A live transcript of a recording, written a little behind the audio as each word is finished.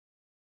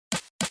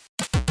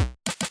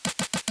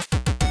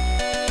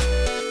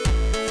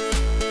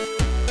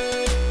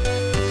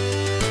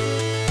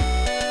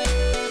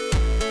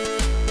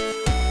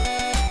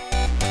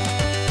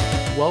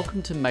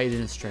Welcome to Made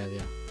in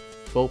Australia,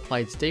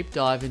 Wellplayed's deep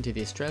dive into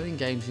the Australian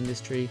games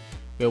industry,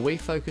 where we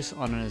focus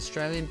on an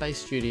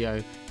Australian-based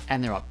studio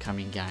and their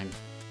upcoming game.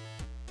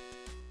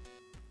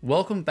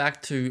 Welcome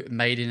back to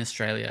Made in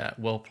Australia,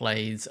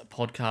 Wellplayed's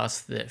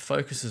podcast that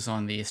focuses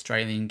on the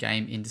Australian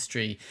game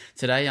industry.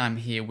 Today I'm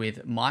here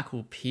with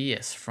Michael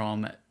Pearce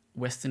from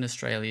Western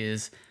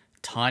Australia's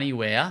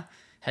Tinyware.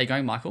 How you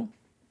going, Michael?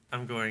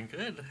 I'm going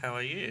good. How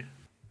are you?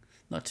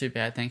 Not too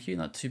bad, thank you.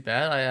 Not too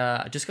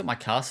bad. I just got my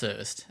car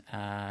serviced,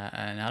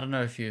 and I don't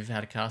know if you've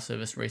had a car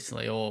service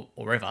recently or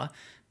ever,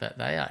 but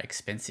they are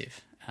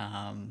expensive.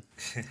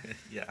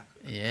 Yeah.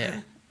 Yeah.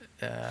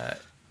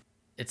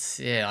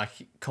 I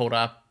called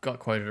up, got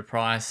quoted a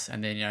price,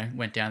 and then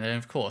went down there. And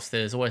of course,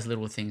 there's always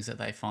little things that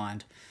they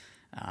find.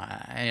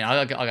 And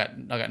I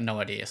got no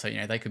idea. So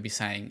they could be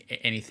saying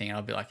anything, and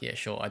I'll be like, yeah,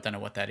 sure. I don't know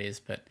what that is,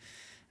 but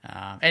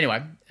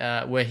anyway,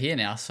 we're here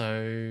now.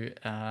 So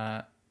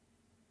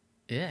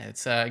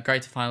it's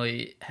great to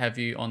finally have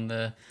you on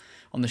the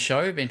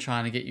show. Been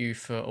trying to get you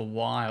for a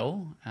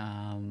while.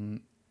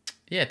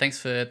 Thanks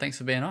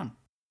for being on.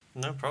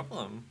 No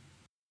problem.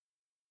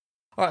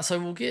 All right, so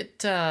we'll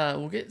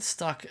get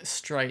stuck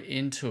straight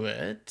into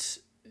it.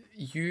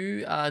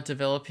 You are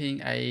developing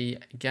a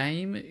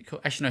game.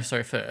 Actually, no.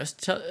 Sorry.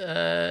 First, tell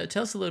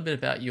us a little bit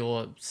about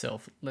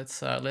yourself.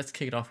 Let's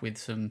kick it off with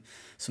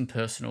some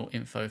personal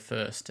info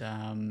first.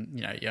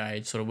 Your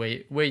age, sort of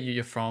where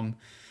you're from.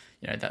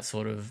 That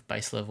sort of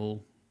base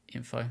level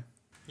info.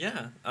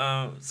 Yeah.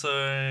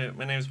 So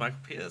my name is Michael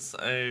Pearce.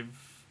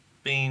 I've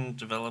been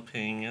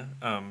developing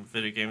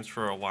video games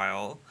for a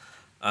while.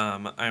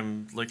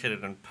 I'm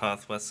located in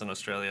Perth, Western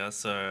Australia,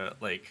 so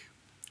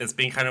it's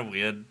been kind of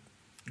weird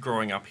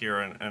growing up here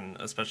and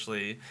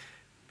especially,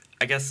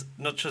 I guess,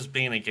 not just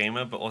being a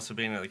gamer, but also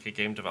being a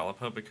game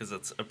developer, because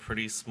it's a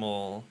pretty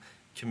small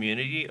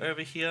community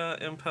over here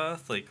in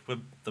Perth. We're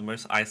the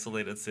most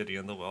isolated city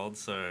in the world,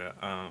 so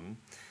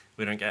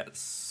we don't get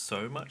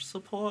so much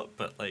support,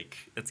 but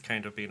it's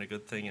kind of been a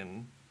good thing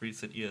in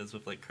recent years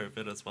with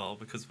COVID as well,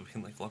 because we've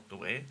been locked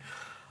away.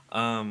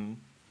 But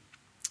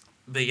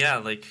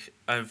yeah,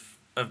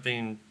 I've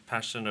been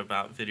passionate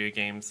about video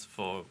games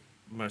for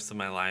most of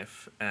my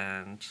life,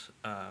 and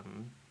I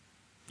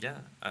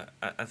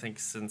think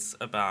since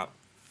about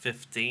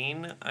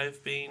 15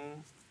 I've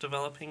been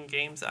developing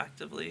games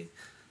actively,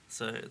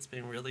 so it's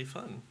been really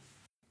fun.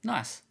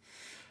 Nice.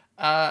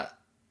 All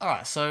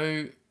right,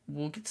 so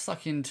we'll get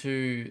stuck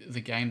into the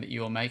game that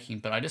you're making,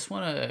 but I just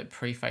want to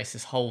preface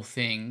this whole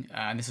thing,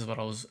 and this is what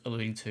I was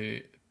alluding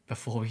to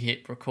before we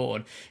hit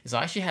record, is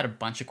I actually had a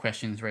bunch of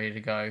questions ready to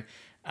go,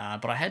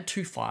 but I had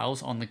 2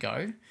 files on the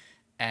go,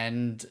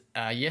 and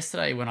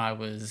yesterday when I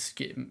was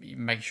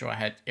making sure I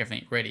had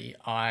everything ready,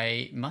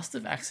 I must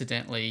have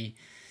accidentally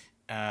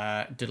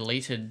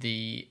deleted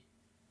the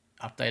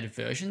updated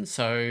version,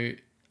 so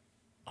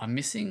I'm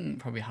missing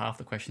probably half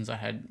the questions I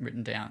had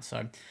written down.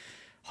 So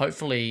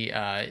hopefully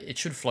it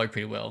should flow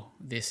pretty well,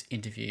 this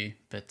interview,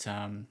 but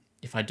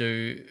if I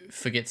do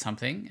forget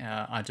something,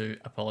 I do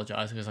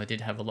apologise, because I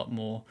did have a lot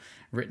more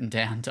written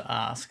down to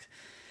ask.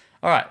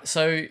 All right,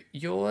 so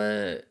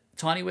your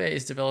Tinyware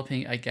is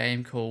developing a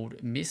game called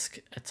Misk: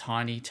 A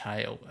Tiny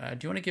Tale. Do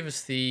you want to give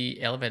us the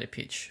elevator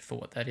pitch for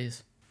what that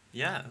is?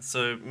 Yeah,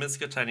 so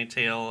Misk: A Tiny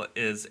Tale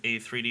is a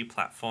 3D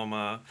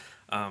platformer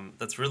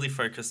that's really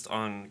focused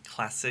on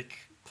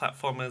classic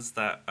platformers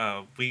that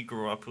we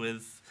grew up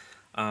with,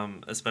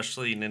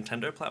 especially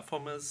Nintendo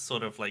platformers,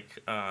 sort of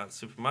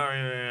Super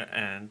Mario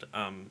and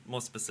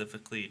more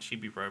specifically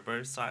Chibi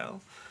Robo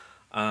style.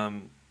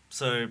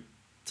 So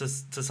to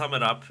sum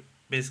it up,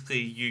 basically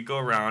you go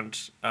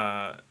around,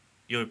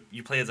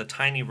 you play as a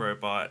tiny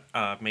robot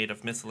made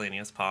of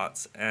miscellaneous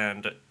parts,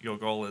 and your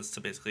goal is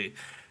to basically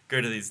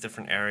go to these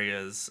different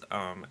areas,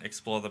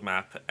 explore the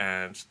map,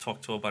 and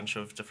talk to a bunch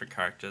of different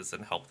characters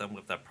and help them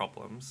with their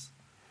problems.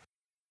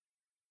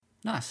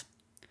 Nice.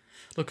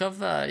 Look,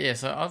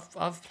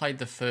 I've played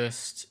the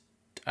first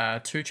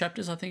 2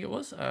 chapters, I think it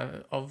was,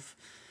 of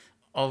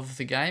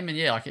the game, and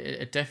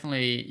it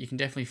definitely, you can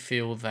definitely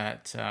feel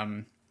that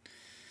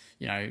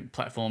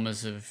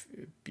platformers of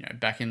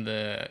back in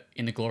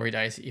the glory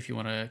days, if you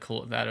want to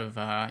call it that, of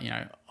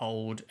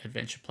old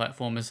adventure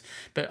platformers.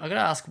 But I got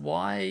to ask,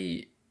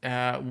 why?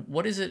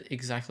 What is it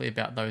exactly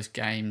about those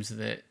games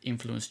that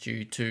influenced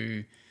you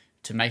to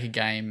make a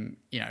game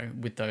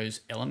with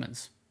those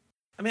elements?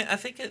 I mean, I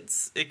think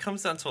it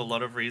comes down to a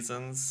lot of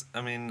reasons.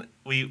 I mean,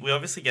 we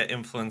obviously get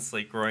influenced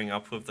growing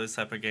up with those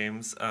type of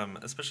games,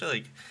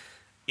 especially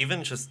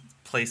even just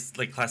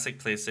classic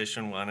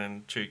PlayStation 1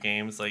 and 2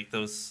 games. There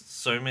was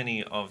so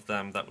many of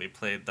them that we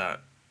played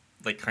that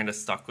kind of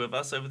stuck with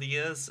us over the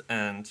years,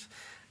 and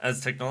as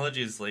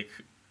technology's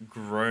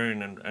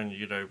grown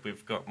and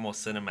we've got more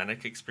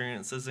cinematic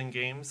experiences in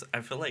games, I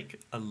feel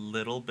a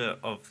little bit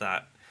of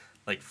that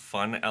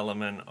fun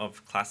element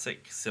of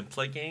classic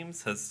simpler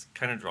games has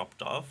kind of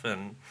dropped off,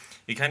 and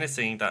you're kind of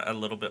seeing that a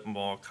little bit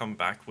more come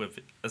back with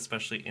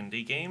especially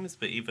indie games,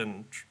 but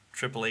even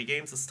AAA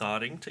games are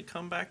starting to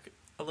come back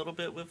a little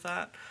bit with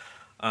that.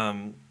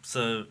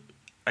 So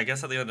I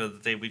guess at the end of the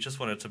day, we just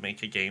wanted to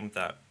make a game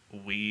that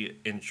we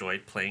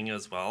enjoyed playing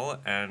as well,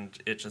 and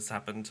it just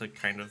happened to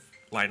kind of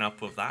line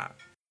up with that.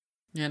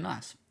 Yeah,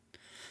 nice.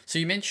 So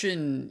you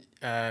mentioned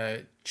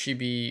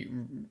Chibi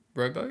Yeah,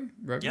 Roby.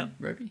 Chibi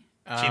Robo.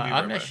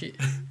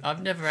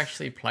 I've never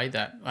actually played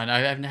that, and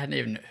hadn't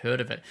even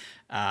heard of it.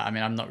 I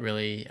mean, I'm not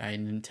really a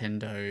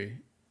Nintendo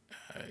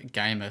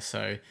gamer,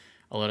 so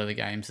a lot of the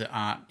games that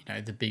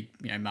aren't, the big,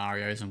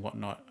 Mario's and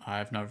whatnot,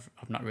 I've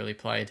not really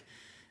played.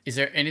 Is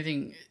there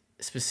anything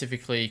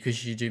specifically,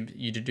 because you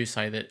do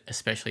say that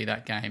especially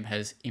that game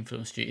has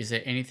influenced you? Is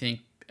there anything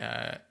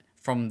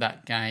from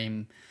that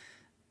game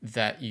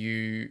that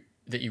you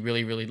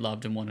really really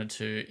loved and wanted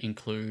to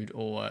include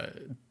or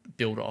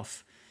build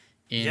off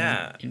in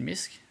Yeah.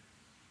 Misc?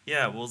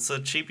 Yeah, well, so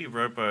Chibi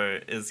Robo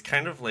is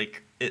kind of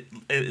like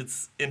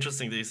it's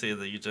interesting that you say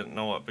that you didn't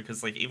know it,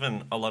 because like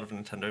even a lot of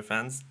Nintendo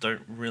fans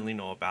don't really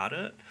know about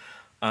it.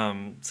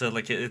 So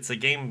like it's a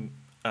game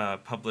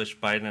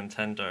published by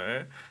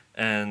Nintendo,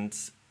 and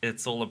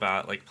it's all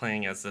about like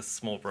playing as this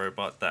small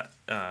robot that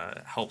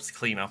helps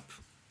clean up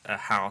a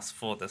house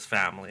for this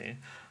family.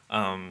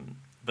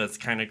 But it's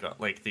kind of got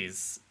like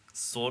these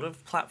sort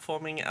of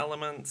platforming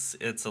elements.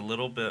 It's a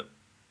little bit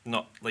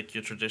not like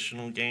your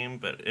traditional game,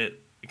 but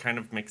it kind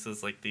of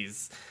mixes like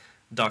these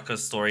darker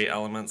story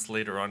elements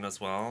later on as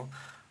well.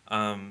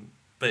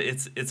 But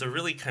it's a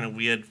really kind of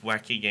weird,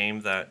 wacky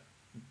game that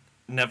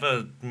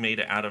never made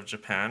it out of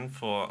Japan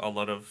for a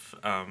lot of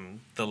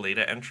the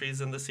later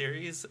entries in the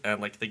series,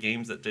 and like the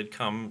games that did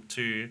come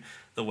to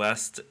the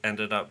West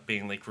ended up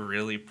being like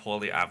really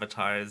poorly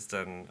advertised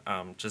and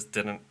just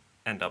didn't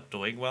end up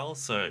doing well.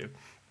 So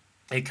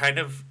it kind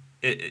of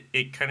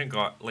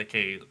got like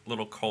a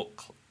little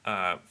cult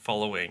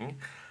following,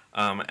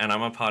 and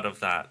I'm a part of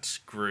that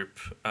group.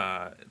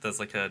 There's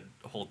like a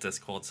whole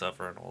Discord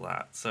server and all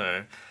that.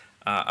 So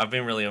I've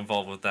been really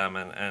involved with them,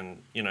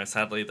 and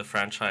sadly the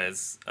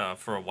franchise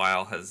for a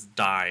while has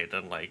died,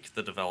 and like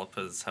the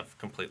developers have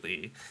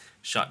completely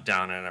shut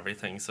down and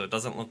everything. So it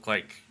doesn't look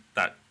like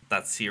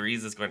that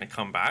series is going to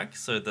come back.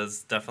 So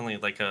there's definitely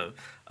like a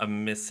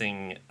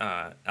missing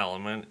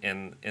element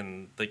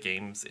in the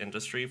games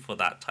industry for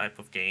that type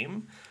of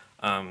game.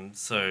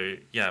 So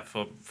yeah,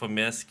 for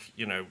Misc,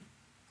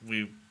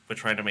 we were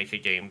trying to make a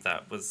game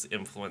that was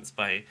influenced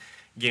by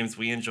games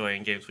we enjoy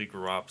and games we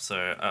grew up.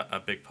 So a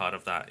big part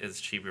of that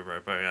is Chibi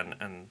Robo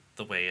and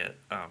the way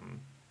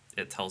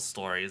it tells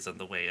stories and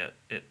the way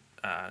it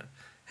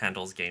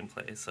handles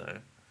gameplay. So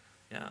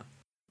yeah.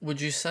 Would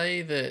you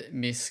say that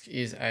Misc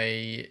is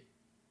a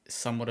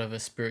somewhat of a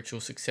spiritual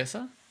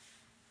successor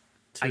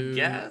to... I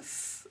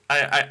guess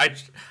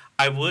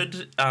I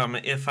would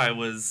if I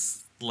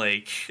was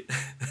like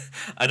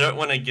I don't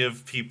want to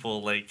give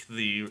people like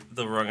the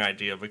wrong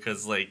idea,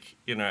 because like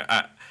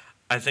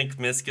I think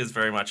Misc is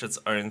very much its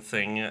own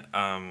thing,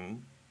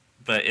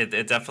 but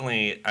it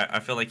definitely I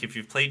feel like if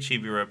you've played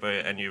Chibi Robo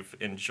and you've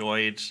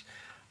enjoyed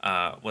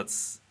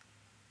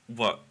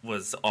what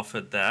was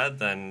offered there,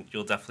 then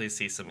you'll definitely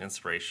see some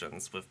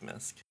inspirations with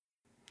Misc.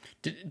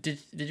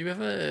 Did you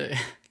ever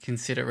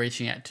consider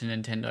reaching out to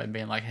Nintendo and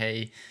being like,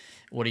 "Hey,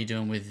 what are you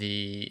doing with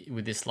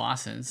this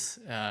license?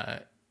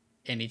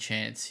 Any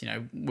chance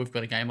we've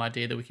got a game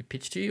idea that we could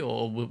pitch to you?"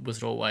 Or was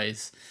it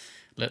always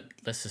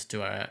let's just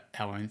do our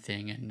own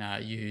thing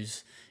and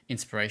use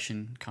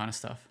inspiration kind of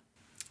stuff?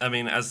 I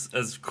mean,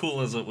 as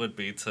cool as it would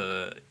be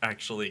to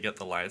actually get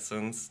the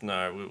license,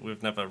 no,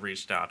 we've never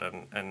reached out,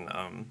 and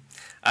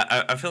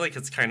I feel like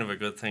it's kind of a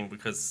good thing,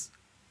 because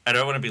I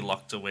don't want to be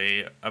locked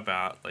away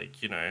about like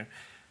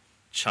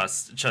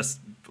just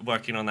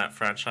working on that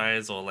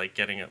franchise or like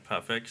getting it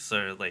perfect.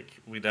 So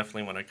like we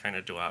definitely want to kind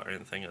of do our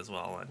own thing as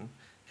well, and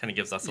kind of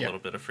gives us a little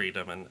bit of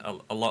freedom and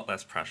a lot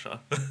less pressure.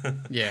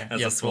 Yeah,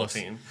 as a small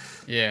team.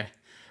 Yeah.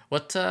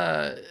 What?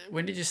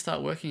 When did you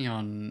start working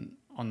on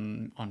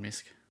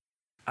Misc?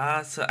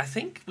 So I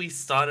think we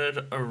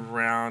started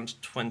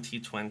around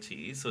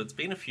 2020, so it's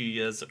been a few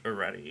years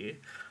already.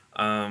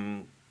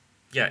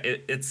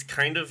 It's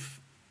kind of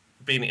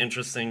been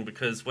interesting,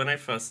 because when I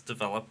first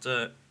developed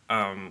it,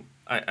 I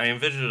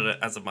envisioned it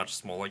as a much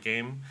smaller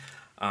game,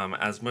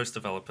 as most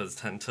developers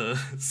tend to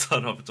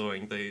start off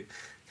doing. They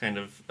kind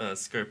of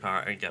scope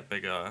out and get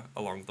bigger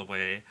along the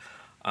way.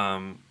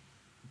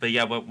 But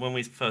yeah, when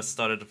we first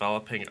started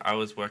developing, I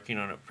was working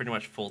on it pretty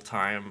much full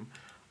time.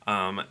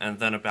 And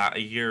then about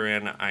a year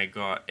in, I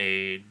got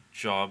a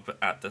job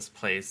at this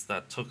place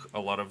that took a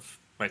lot of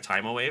my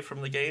time away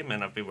from the game,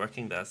 and I've been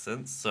working there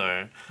since.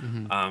 So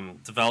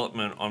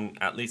development on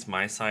at least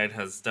my side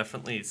has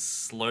definitely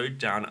slowed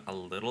down a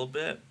little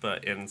bit,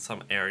 but in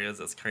some areas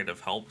it's kind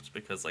of helped,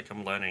 because like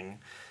I'm learning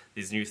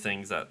these new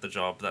things at the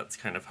job that's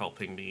kind of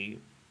helping me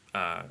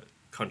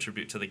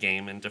contribute to the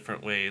game in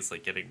different ways,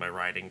 like getting my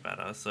writing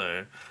better.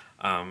 So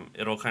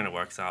it all kind of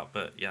works out.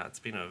 But yeah, it's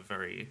been a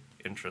very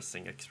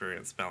interesting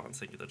experience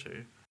balancing the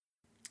two.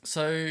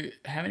 So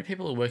how many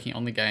people are working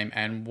on the game,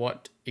 and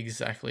what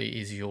exactly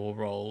is your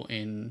role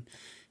in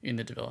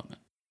the development?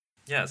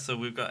 Yeah, so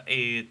we've got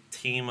a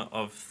team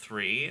of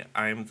three.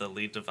 I'm the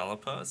lead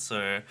developer,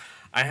 so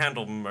I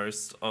handle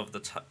most of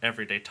the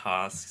everyday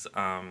tasks.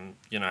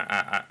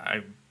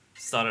 I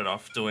started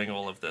off doing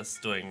all of this,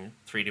 doing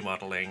 3D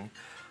modeling.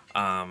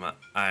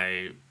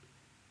 I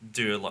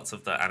do lots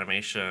of the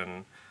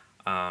animation,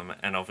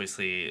 and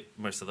obviously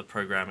most of the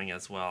programming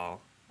as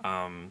well.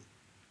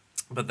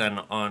 But then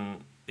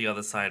on the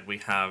other side, we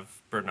have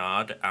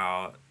Bernard,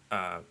 our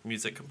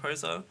music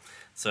composer.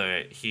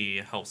 So he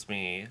helps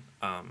me.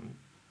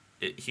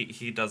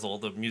 He does all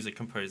the music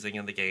composing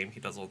in the game. He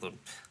does all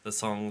the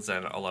songs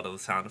and a lot of the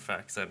sound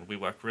effects, and we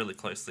work really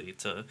closely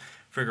to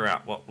figure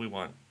out what we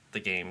want the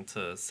game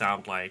to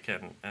sound like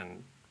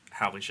and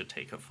how we should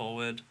take it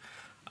forward.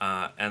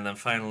 And then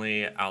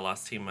finally, our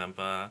last team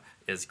member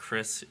is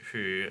Chris,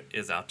 who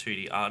is our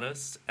 2D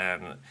artist,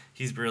 and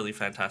he's really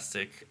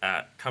fantastic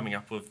at coming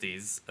up with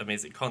these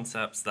amazing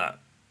concepts that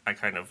I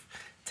kind of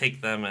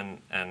take them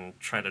and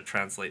try to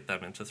translate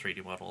them into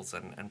 3D models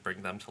and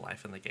bring them to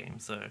life in the game.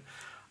 So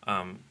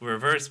we're a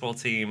very small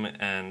team,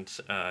 and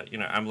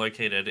I'm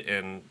located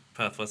in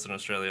Perth, Western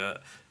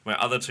Australia. My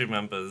other two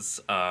members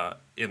are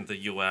in the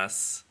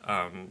US,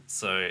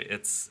 so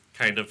it's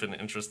kind of an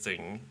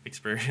interesting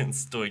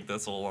experience doing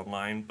this all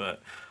online,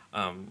 but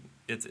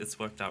it's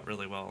worked out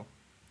really well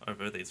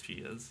over these few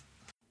years.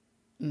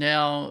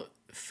 Now,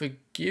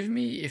 forgive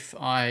me if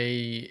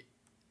I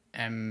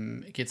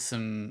get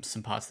some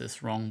parts of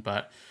this wrong,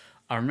 but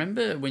I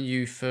remember when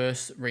you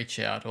first reached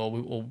out, or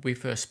we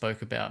first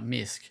spoke about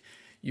MISC,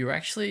 you were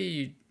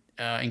actually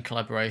in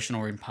collaboration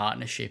or in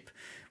partnership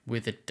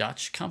with a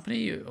Dutch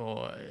company,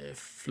 or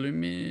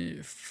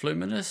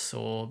Fluminus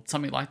or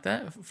something like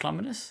that.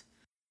 Fluminus.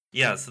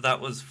 Yeah, so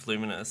that was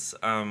Fluminous.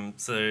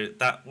 So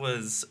that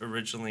was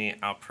originally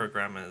our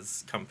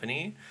programmer's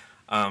company.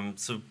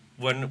 So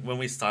when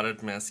we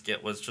started MISC,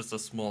 it was just a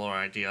smaller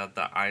idea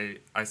that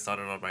I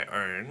started on my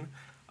own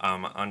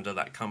under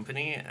that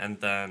company,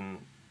 and then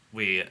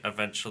we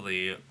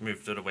eventually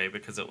moved it away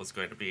because it was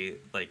going to be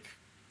like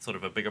sort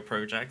of a bigger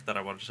project that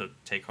I wanted to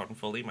take on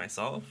fully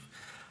myself.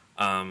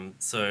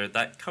 So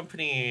that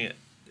company,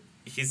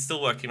 he's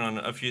still working on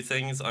a few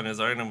things on his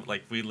own, and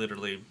like we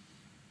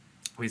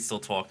still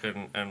talk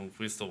and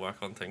we still work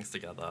on things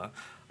together.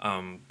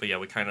 But yeah,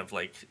 we kind of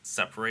like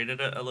separated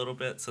it a little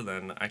bit so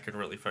then I could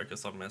really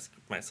focus on MISC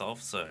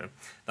myself. So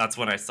that's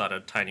when I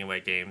started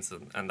Tinyway Games,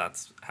 and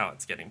that's how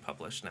it's getting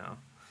published now.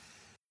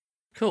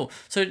 Cool.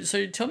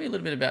 So tell me a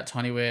little bit about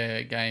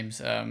Tinyware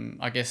Games.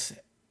 I guess,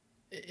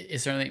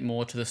 is there anything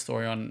more to the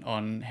story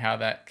on how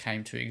that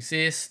came to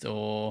exist,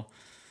 or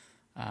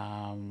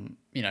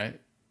you know,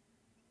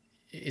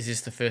 is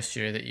this the first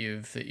studio that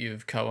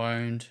you've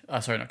co-owned?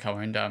 Sorry, not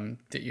co-owned.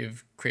 That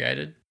you've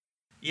created.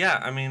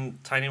 Yeah, I mean,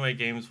 Tinyway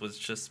Games was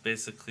just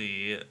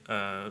basically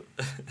a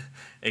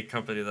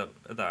company that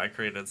I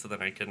created so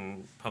that I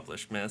can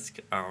publish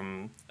MISC.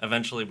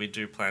 Eventually, we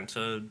do plan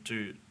to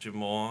do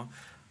more,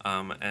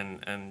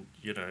 and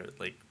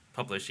like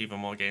publish even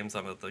more games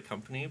under the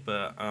company.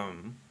 But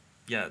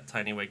yeah,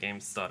 Tinyway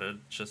Games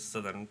started just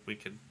so then we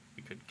could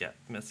get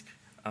MISC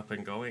up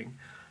and going.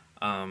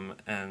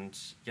 And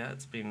yeah,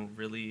 it's been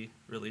really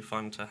really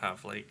fun to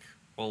have like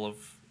all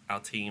of our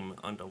team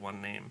under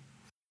one name.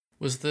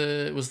 Was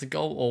the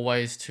goal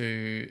always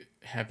to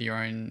have your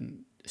own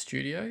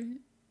studio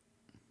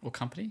or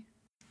company?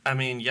 I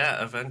mean,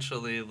 yeah,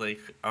 eventually, like,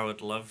 I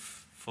would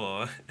love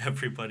for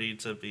everybody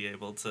to be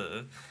able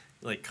to,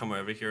 like, come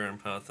over here in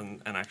Perth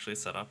and actually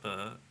set up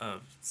a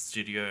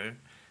studio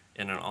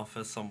in an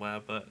office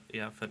somewhere. But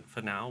yeah,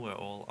 for now, we're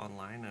all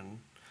online, and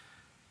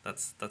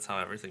that's how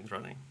everything's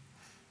running.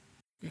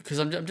 Because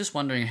I'm just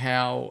wondering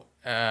how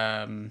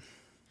the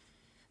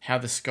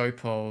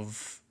scope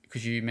of,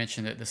 because you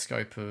mentioned that the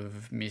scope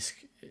of MISC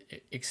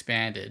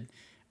expanded,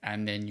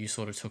 and then you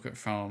sort of took it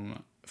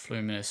from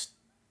Fluminous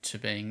to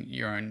being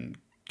your own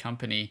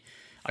company.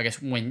 I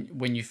guess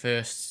when you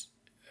first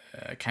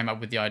came up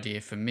with the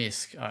idea for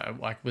MISC,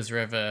 like, was there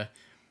ever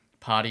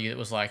part of you that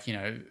was like,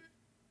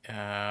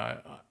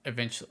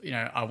 eventually,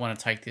 I want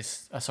to take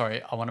this.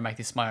 Sorry, I want to make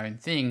this my own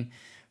thing,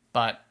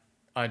 but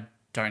I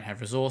don't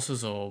have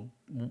resources or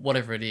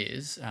whatever it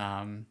is.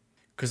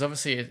 Because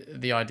obviously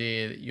the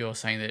idea that you're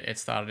saying that it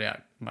started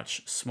out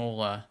much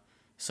smaller.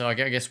 So I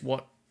guess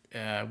what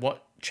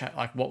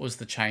was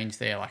the change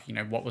there? Like,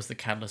 what was the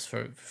catalyst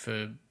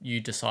for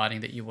you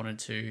deciding that you wanted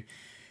to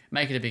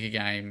make it a bigger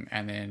game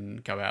and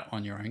then go out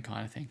on your own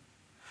kind of thing?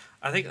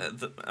 I think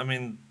I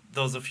mean,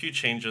 there was a few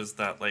changes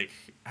that like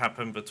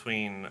happened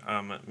between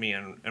me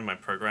and my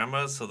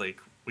programmer. So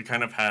like we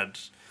kind of had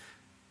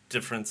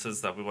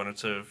differences that we wanted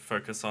to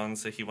focus on.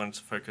 So he wanted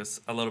to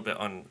focus a little bit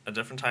on a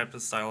different type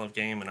of style of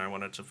game, and I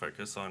wanted to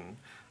focus on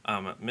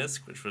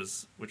MISC,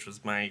 which was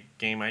my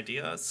game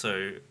idea.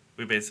 So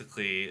we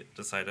basically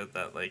decided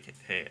that like,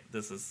 hey,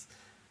 this is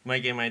my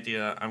game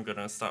idea. I'm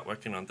gonna start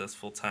working on this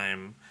full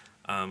time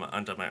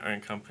under my own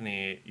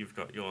company. You've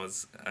got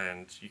yours,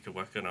 and you could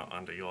work on it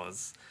under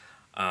yours.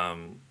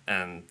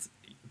 And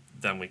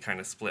then we kind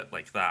of split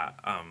like that.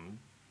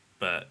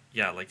 But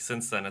yeah, like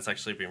since then, it's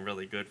actually been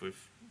really good.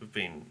 we've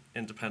been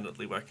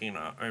independently working on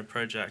our own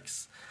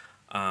projects.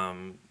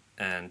 And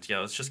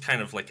yeah, it's just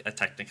kind of like a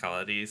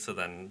technicality. So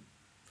then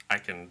I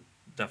can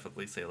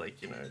definitely say, like,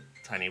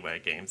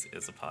 Tinyware Games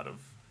is a part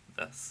of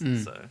this.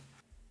 So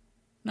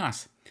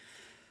Nice.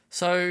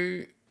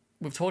 So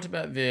we've talked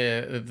about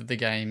the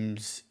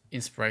game's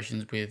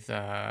inspirations with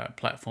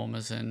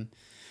platformers and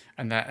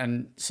that,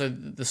 and so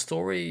the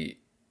story.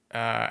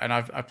 And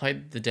I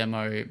played the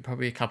demo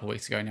probably a couple of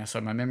weeks ago now,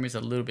 so my memory's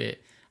a little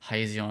bit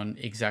hazy on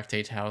exact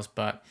details.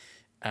 But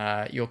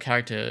your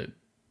character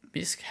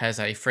Misk has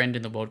a friend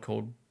in the world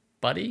called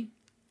Buddy,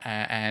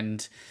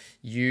 and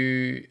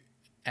you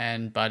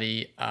and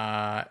Buddy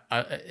I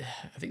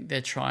think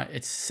they're trying.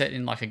 It's set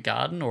in like a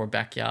garden or a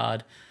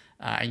backyard,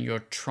 and you're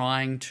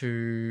trying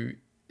to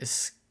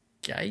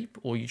escape,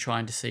 or you're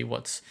trying to see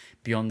what's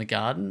beyond the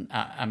garden.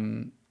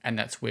 And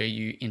that's where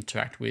you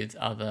interact with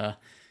other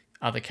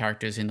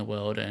characters in the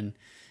world and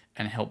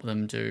help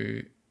them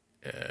do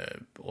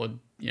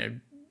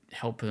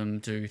help them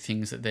do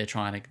things that they're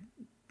trying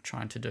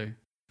to do.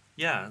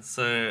 yeah,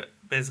 so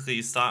basically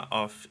you start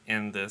off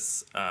in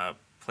this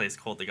place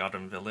called the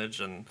Garden Village,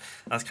 and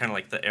that's kind of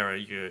like the era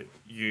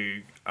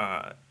you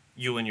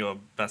and your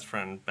best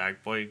friend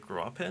Bag Boy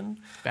grew up in.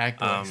 Bag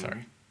Boy,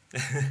 sorry.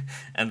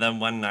 And then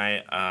one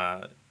night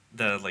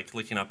they're like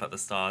looking up at the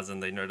stars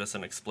and they notice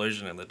an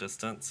explosion in the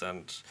distance,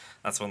 and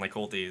that's when like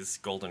all these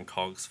golden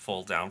cogs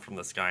fall down from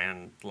the sky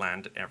and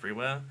land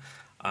everywhere.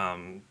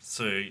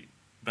 So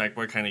Bag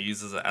Boy kind of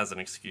uses it as an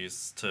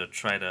excuse to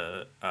try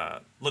to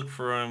look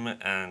for him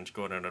and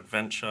go on an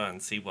adventure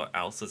and see what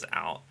else is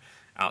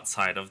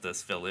outside of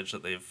this village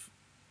that they've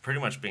pretty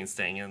much been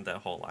staying in their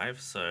whole life.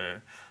 So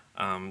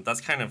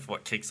that's kind of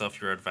what kicks off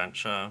your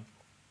adventure.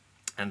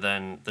 And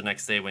then the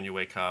next day when you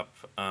wake up,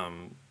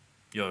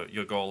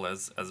 your goal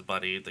as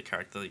Buddy, the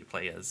character that you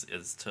play as,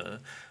 is to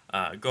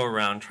go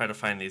around, try to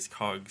find these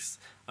cogs.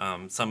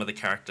 Some of the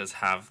characters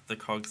have the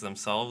cogs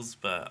themselves,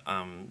 but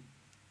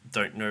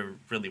don't know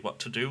really what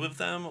to do with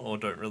them, or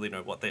don't really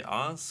know what they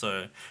are.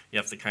 So you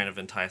have to kind of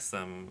entice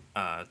them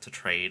to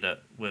trade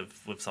it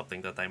with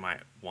something that they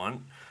might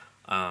want.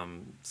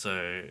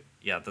 So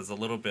yeah, there's a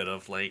little bit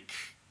of like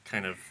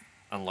kind of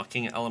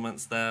unlocking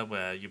elements there,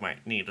 where you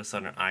might need a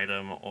certain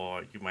item,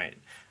 or you might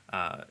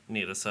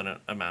need a certain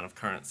amount of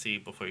currency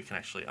before you can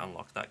actually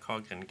unlock that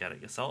cog and get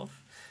it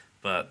yourself.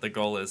 But the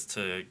goal is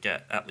to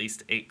get at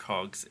least 8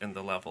 cogs in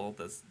the level.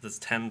 There's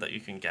 10 that you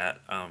can get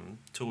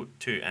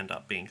to end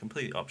up being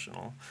completely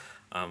optional.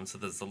 So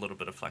there's a little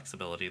bit of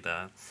flexibility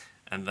there.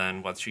 And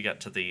then once you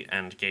get to the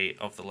end gate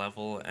of the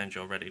level and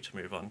you're ready to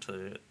move on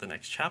to the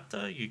next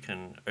chapter, you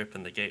can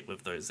open the gate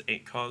with those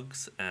 8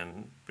 cogs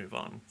and move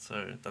on.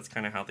 So that's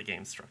kind of how the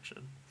game's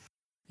structured.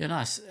 Yeah,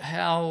 nice.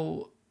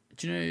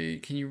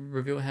 Can you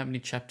reveal how many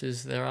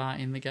chapters there are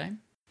in the game?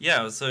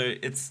 Yeah, so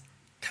it's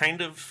kind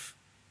of...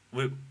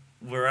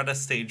 We're at a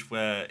stage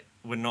where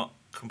we're not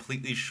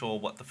completely sure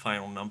what the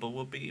final number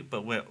will be,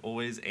 but we're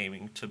always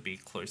aiming to be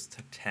close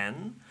to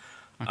 10.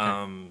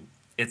 Okay.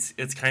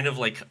 It's kind of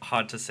like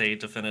hard to say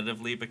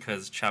definitively,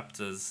 because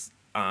chapters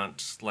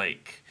aren't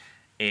like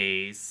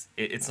it's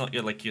not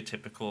your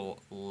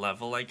typical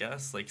level, I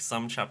guess. Like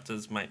some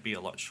chapters might be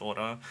a lot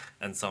shorter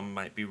and some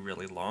might be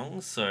really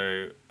long.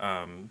 So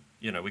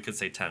we could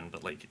say 10,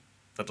 but like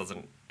that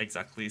doesn't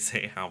exactly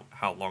say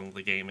how long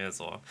the game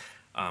is, or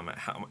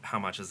how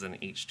much is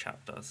in each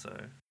chapter. So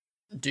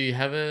do you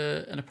have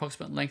an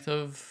approximate length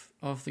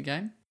of the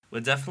game? We're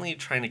definitely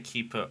trying to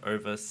keep it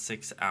over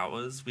 6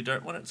 hours. We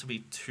don't want it to be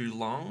too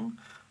long.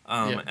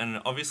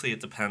 And obviously it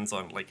depends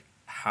on like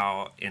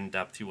how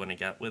in-depth you want to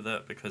get with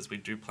it, because we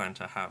do plan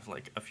to have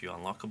like a few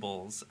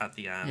unlockables at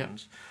the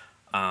end.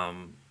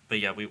 But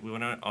yeah, we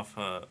want to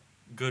offer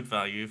good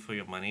value for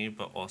your money,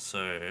 but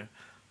also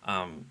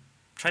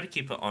try to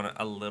keep it on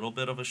a little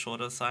bit of a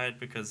shorter side,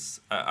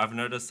 because I've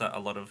noticed that a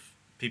lot of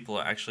people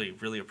are actually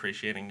really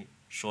appreciating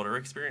shorter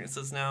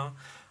experiences now,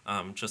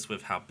 just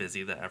with how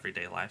busy their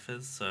everyday life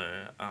is.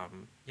 So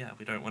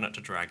we don't want it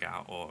to drag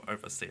out or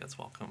overstay its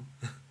welcome.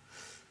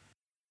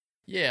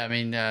 Yeah, I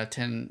mean,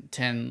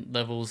 10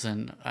 levels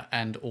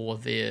and or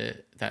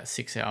that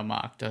 6 hour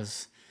mark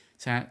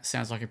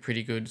sounds like a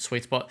pretty good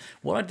sweet spot.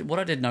 What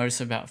I did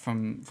notice about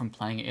from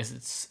playing it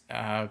is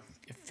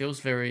it feels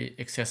very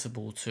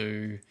accessible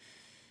to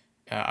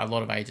a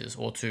lot of ages,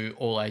 or to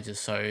all ages.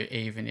 So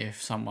even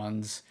if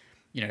someone's,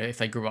 if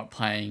they grew up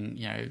playing,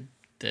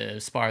 the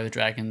Spyro the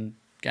Dragon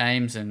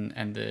games and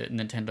the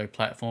Nintendo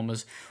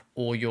platformers,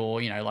 or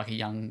you're, like a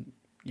young,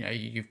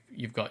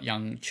 you've got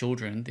young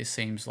children, this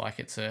seems like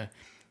it's a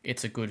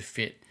good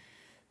fit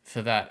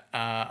for that.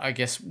 I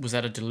guess, was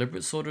that a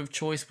deliberate sort of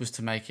choice, was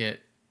to make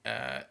it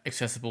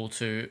accessible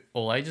to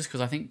all ages?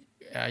 Because I think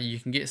you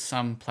can get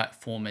some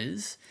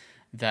platformers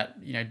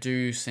that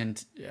do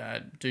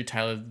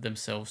tailor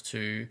themselves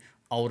to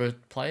older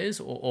players,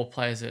 or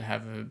players that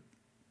have a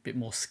bit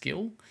more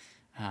skill.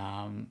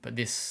 But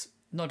this,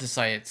 not to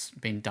say it's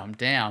been dumbed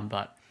down,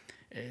 but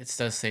it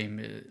does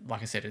seem,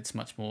 like I said, it's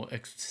much more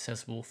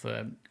accessible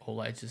for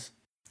all ages.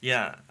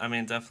 Yeah, I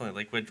mean,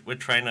 definitely. Like we're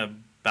trying to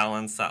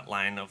balance that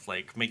line of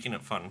like making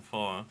it fun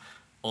for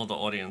all the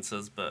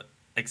audiences, but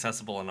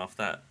accessible enough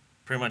that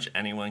pretty much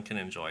anyone can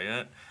enjoy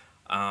it.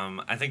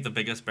 I think the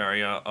biggest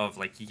barrier of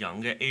like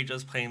younger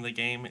ages playing the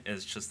game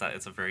is just that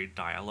it's a very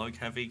dialogue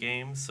heavy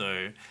game.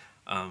 So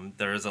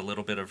there is a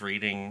little bit of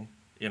reading,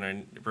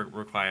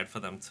 required for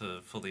them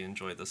to fully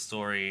enjoy the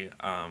story,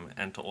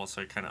 and to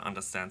also kind of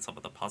understand some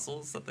of the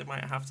puzzles that they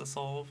might have to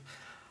solve.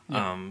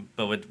 Yeah.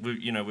 But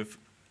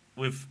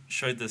we've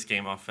showed this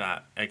game off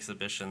at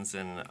exhibitions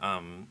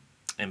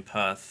in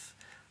Perth,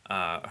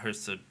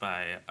 hosted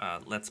by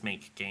Let's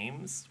Make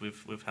Games.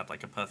 We've had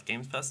like a Perth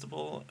Games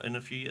Festival in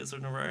a few years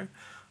in a row.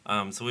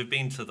 So we've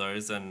been to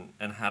those and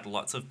had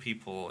lots of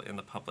people in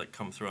the public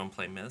come through and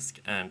play Myst,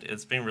 and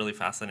it's been really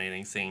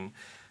fascinating seeing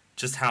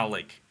just how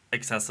like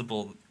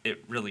accessible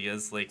it really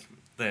is. Like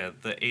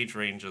the age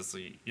range is,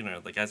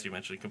 like as you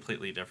mentioned,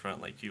 completely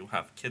different. Like you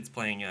have kids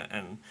playing it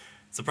and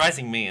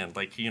surprising me, and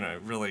like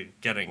really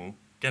getting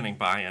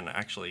by and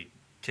actually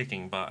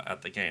kicking butt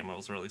at the game. I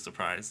was really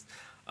surprised.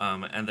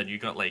 And then you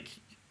got like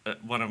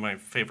one of my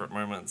favorite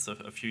moments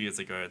a few years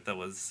ago. There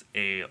was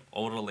a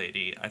older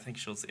lady. I think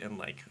she was in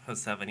like her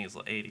 70s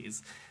or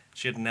 80s.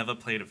 She had never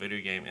played a video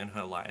game in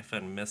her life,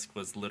 and Myst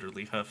was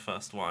literally her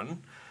first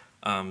one.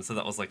 So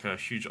that was like a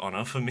huge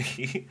honor for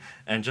me,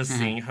 and just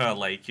seeing her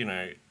like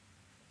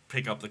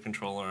pick up the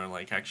controller and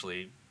like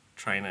actually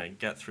trying to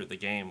get through the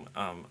game.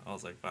 I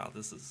was like, wow,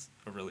 this is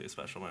a really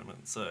special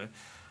moment. So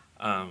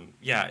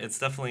yeah, it's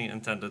definitely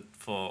intended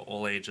for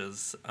all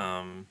ages.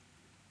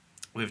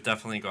 We've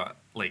definitely got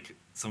like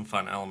some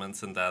fun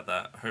elements in there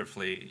that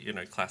hopefully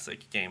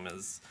classic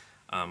gamers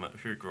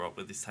who grew up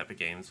with these type of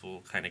games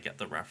will kind of get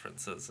the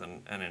references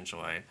and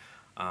enjoy.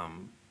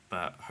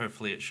 But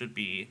hopefully it should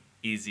be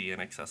easy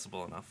and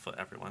accessible enough for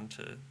everyone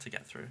to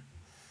get through.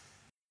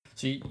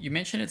 So you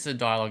mentioned it's a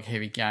dialogue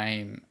heavy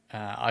game.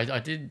 I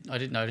did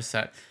notice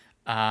that.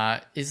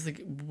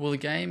 Will the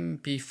game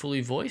be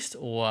fully voiced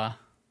or?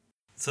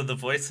 So the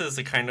voices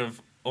are kind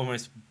of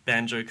almost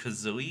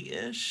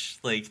Banjo-Kazooie-ish.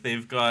 Like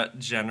they've got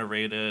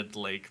generated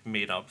like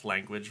made up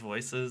language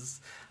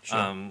voices.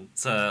 Sure.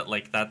 So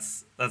like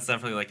that's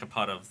definitely like a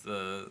part of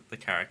the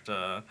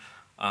character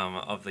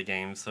of the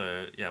game.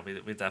 So yeah,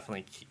 we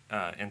definitely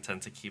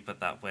intend to keep it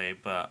that way.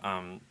 But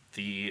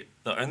the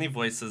only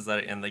voices that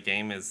are in the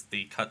game is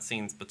the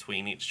cutscenes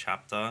between each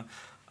chapter.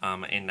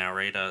 A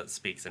narrator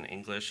speaks in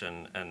English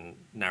and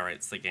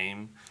narrates the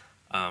game.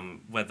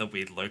 Whether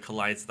we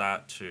localize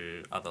that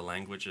to other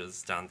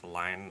languages down the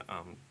line,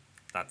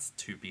 that's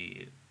to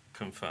be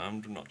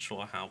confirmed. I'm not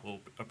sure how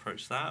we'll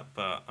approach that,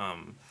 but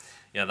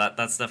yeah,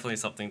 that's definitely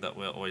something that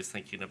we're always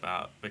thinking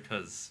about,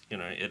 because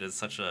it is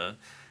such a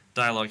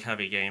dialogue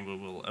heavy game. We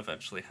will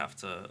eventually have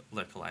to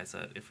localize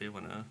it if we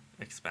want to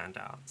expand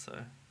out. So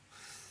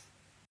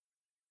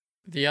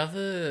The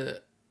other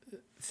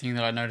thing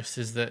that I noticed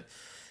is that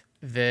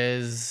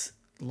there's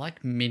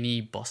like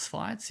mini boss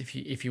fights,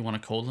 if you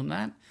want to call them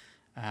that.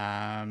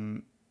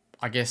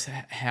 I guess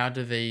how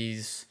do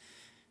these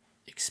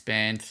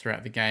expand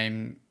throughout the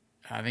game?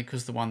 I think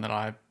because the one that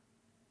I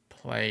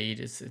played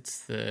it's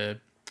is it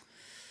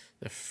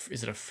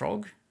a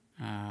frog?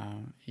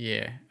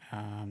 Yeah.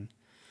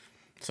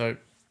 So,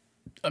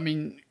 I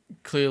mean,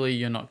 clearly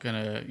you're not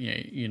gonna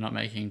you're not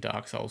making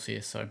Dark Souls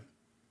here, so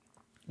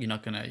you're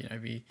not gonna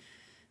be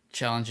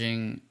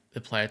challenging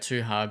the player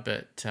too hard.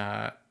 But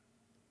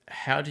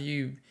how do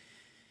you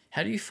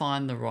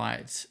find the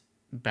right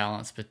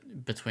balance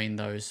between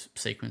those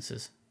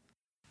sequences?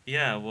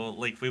 yeah, well,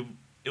 like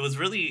it was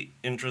really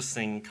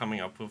interesting coming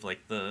up with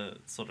like the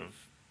sort of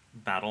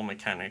battle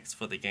mechanics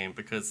for the game,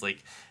 because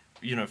like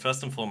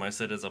first and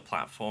foremost it is a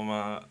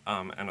platformer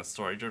and a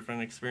story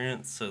driven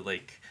experience. So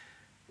like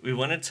we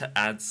wanted to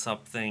add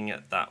something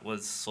that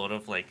was sort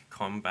of like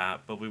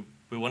combat, but we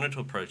wanted to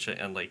approach it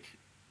in like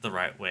the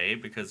right way,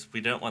 because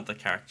we don't want the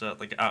character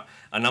like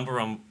a number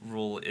one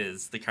rule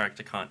is the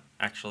character can't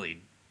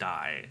actually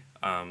die.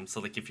 So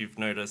like if you've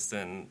noticed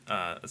in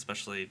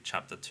especially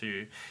chapter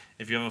 2,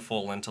 if you ever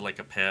fall into like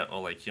a pit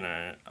or like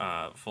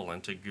fall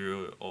into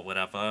goo or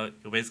whatever,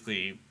 you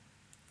basically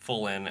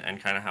fall in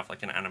and kind of have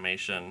like an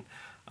animation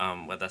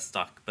where they're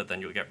stuck, but then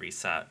you'll get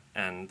reset,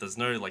 and there's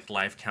no like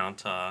life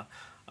counter.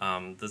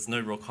 There's no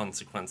real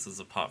consequences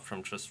apart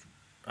from just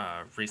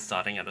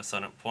restarting at a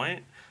certain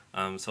point.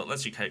 So it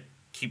lets you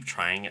keep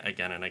trying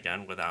again and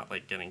again without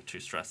like getting too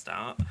stressed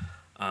out.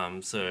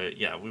 So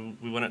yeah,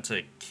 we wanted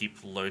to keep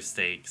low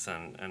stakes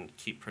and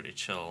keep pretty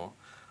chill,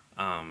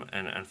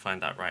 and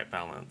find that right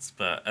balance.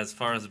 But as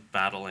far as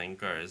battling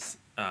goes,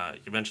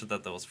 you mentioned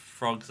that there was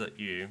frogs that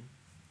you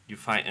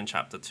fight in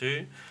chapter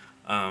 2.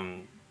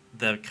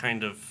 They're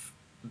kind of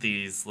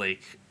these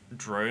like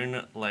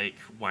drone like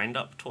wind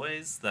up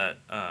toys that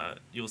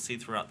you'll see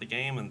throughout the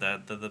game, and they're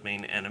the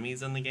main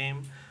enemies in the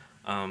game.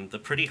 They're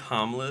pretty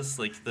harmless.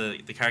 Like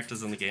the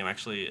characters in the game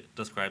actually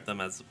describe them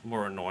as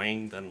more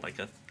annoying than like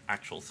a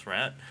actual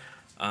threat.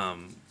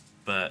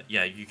 But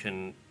yeah, you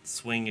can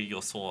swing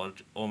your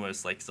sword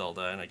almost like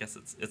Zelda, and I guess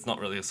it's not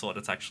really a sword.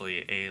 It's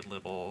actually a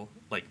little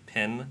like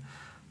pin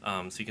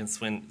So you can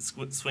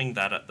swing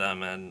that at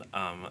them, and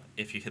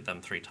if you hit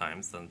them 3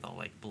 times, then they'll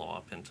like blow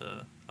up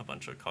into a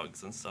bunch of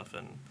cogs and stuff,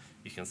 and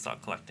you can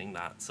start collecting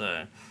that.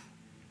 So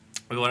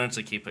we wanted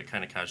to keep it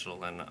kind of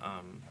casual, and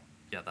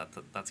yeah,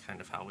 that's kind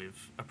of how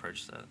we've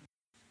approached it.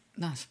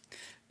 Nice.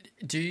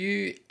 Do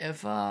you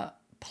ever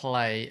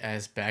play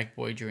as Bag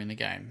Boy during the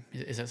game?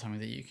 Is that something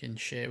that you can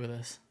share with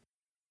us?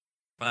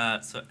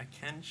 So I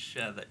can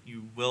share that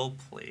you will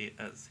play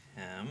as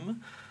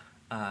him.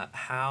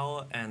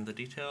 How and the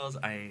details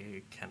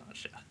I cannot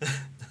share.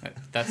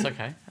 That's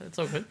okay. That's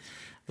all good.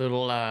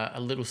 A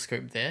little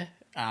scoop there.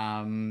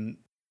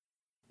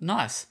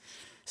 Nice.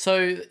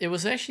 So it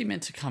was actually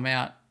meant to come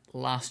out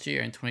last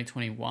year in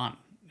 2021,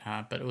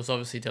 but it was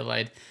obviously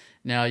delayed.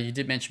 Now, you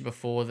did mention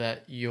before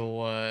that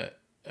your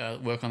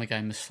work on the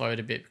game was slowed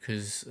a bit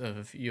because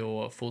of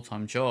your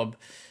full-time job.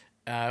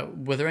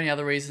 Were there any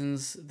other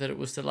reasons that it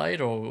was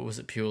delayed, or was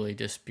it purely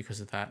just because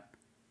of that?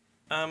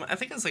 I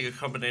think it's like a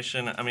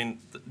combination. I mean,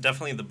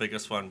 definitely the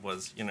biggest one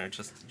was,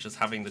 just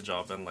having the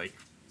job and like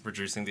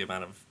reducing the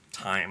amount of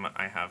time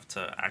I have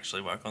to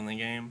actually work on the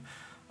game.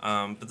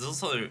 But there's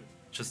also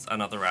just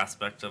another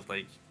aspect of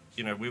like,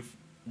 we've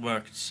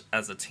worked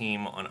as a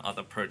team on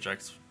other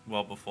projects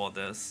well before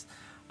this,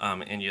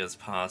 in years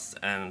past,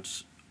 and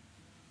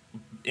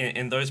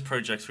in those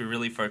projects we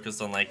really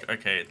focused on like,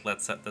 okay,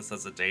 let's set this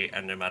as a date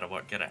and no matter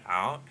what, get it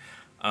out.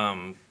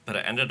 But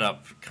it ended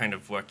up kind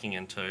of working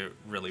into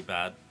really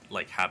bad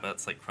like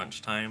habits like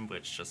crunch time,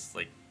 which just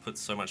like put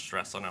so much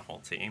stress on our whole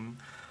team,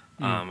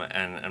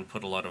 and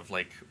put a lot of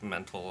like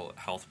mental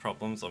health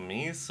problems on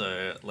me.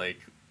 So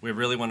like we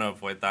really want to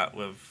avoid that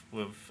with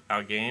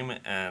our game,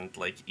 and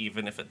like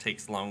even if it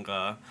takes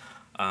longer,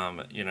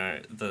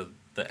 the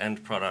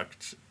end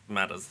product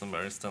matters the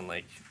most, and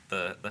like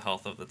the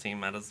health of the team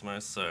matters the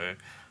most. So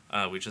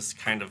we just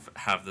kind of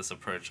have this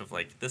approach of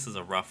like, this is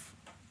a rough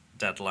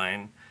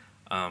deadline.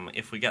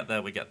 If we get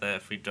there, we get there.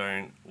 If we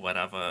don't,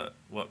 whatever.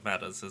 What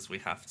matters is we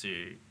have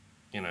to,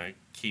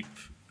 keep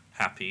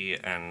happy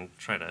and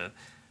try to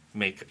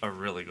make a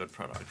really good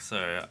product.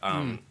 So,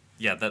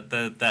 yeah, that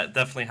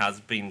definitely has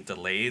been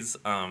delays.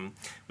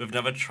 We've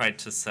never tried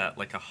to set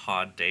like a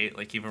hard date.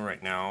 Like even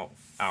right now,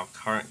 our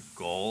current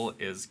goal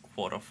is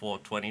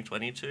Q4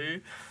 2022.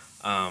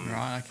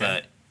 Right.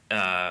 Okay.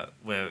 But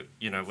we're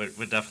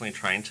definitely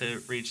trying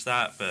to reach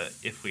that. But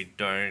if we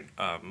don't,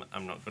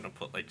 I'm not going to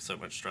put like so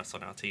much stress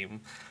on our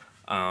team,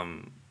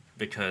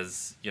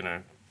 because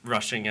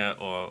rushing it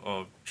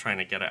or trying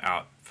to get it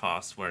out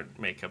fast won't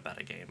make a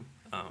better game.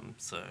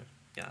 So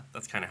yeah,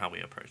 that's kind of how we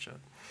approach it.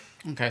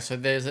 Okay, so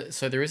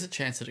there is a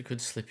chance that it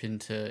could slip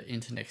into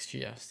next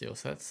year still.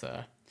 So that's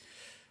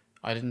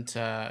I didn't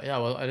I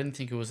didn't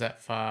think it was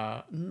that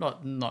far.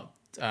 Not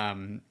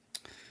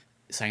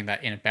saying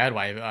that in a bad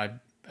way. But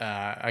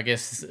I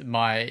guess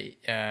my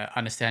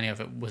understanding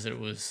of it was that it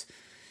was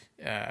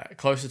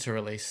closer to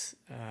release,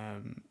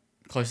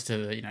 closer to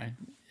the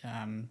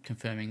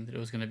confirming that it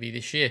was going to be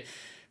this year.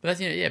 But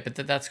that's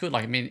but that's good.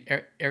 Like I mean,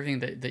 everything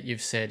that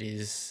you've said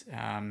is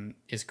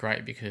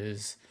great,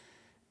 because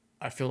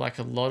I feel like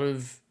a lot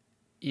of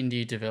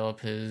indie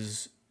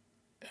developers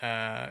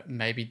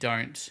maybe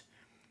don't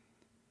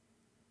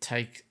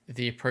take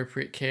the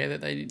appropriate care that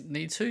they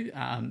need to.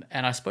 And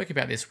I spoke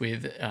about this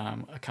with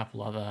a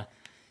couple other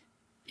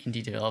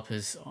indie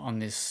developers on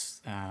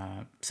this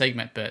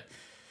segment, but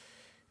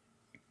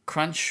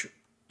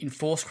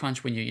enforced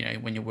crunch when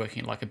when you're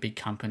working at like a big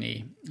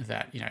company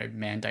that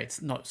mandates,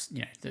 not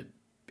that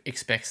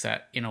expects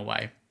that in a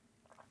way,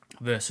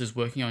 versus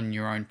working on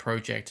your own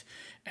project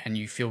and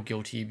you feel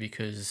guilty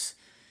because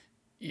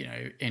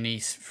any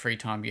free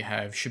time you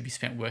have should be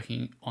spent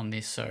working on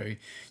this, so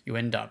you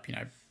end up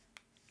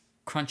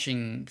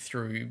crunching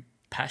through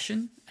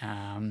passion.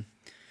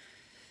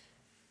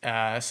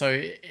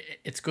 So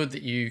it's good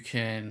that you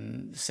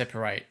can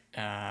separate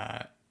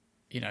that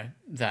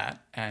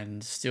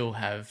and still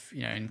have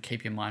and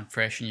keep your mind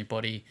fresh and your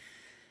body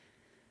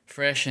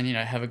fresh, and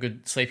have a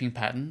good sleeping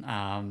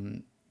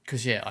pattern.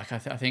 Because like I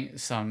think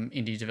some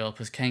indie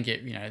developers can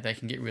get they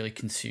can get really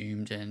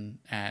consumed, and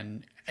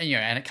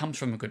it comes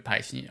from a good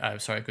pace.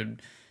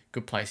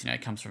 Good place.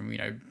 It comes from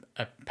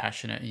a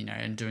passionate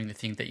and doing the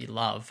thing that you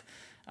love,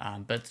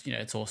 but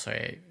it's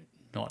also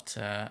not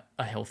a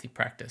healthy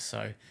practice.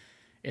 So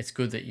it's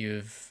good that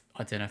you've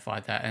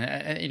identified that,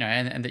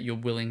 and that you're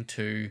willing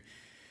to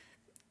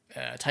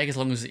take as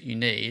long as you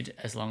need,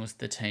 as long as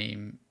the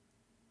team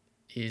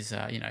is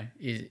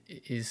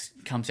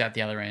comes out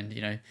the other end.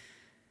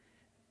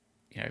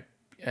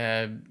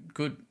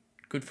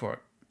 Good for it.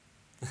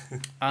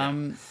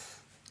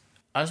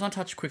 I just want to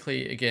touch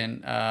quickly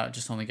again,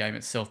 just on the game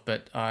itself,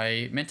 but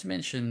I meant to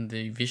mention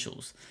the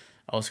visuals.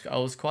 I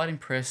was quite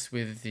impressed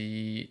with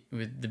the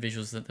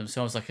visuals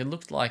themselves. Like it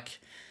looked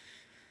like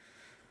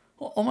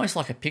almost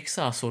like a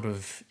Pixar sort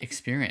of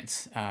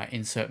experience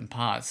in certain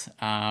parts.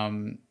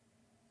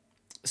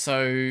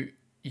 So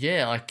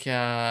yeah, like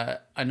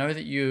I know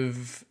that you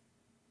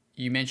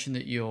mentioned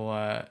that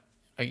you're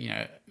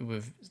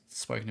we've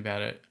spoken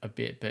about it a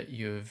bit, but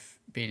you've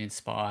been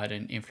inspired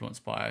and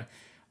influenced by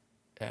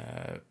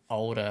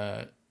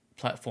older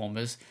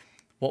platformers,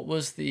 what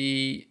was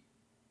the,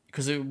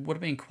 because it would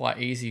have been quite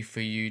easy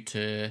for you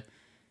to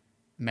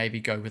maybe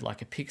go with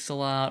like a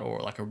pixel art or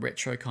like a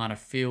retro kind of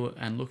feel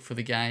and look for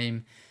the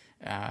game.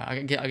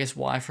 I guess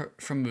why,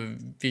 from a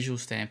visual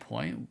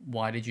standpoint,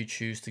 why did you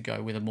choose to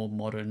go with a more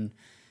modern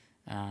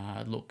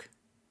look?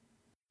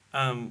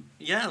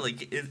 Yeah,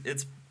 like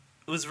it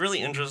was really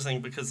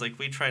interesting because like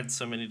we tried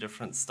so many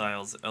different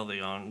styles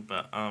early on,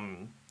 but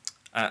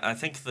I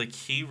think the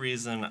key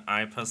reason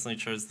I personally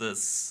chose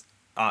this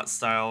art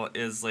style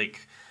is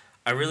like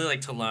I really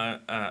like to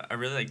learn. I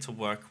really like to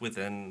work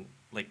within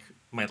like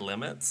my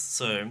limits.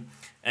 So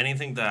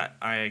anything that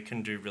I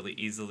can do really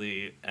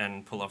easily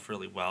and pull off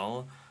really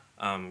well,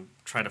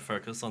 try to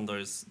focus on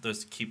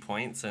those key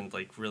points and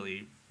like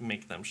really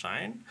make them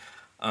shine.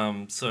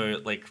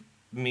 So like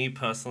me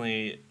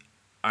personally,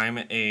 I'm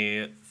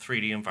a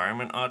 3D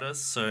environment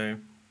artist, so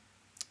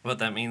what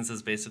that means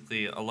is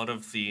basically a lot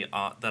of the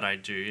art that I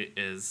do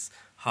is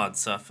hard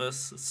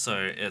surface. So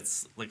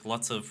it's like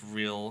lots of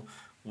real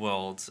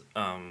world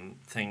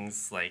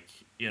things like,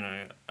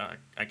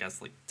 I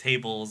guess like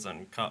tables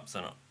and cups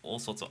and all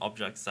sorts of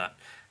objects that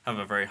have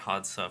a very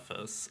hard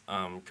surface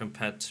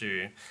compared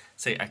to,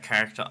 say, a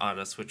character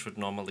artist, which would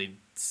normally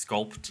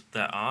sculpt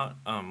their art,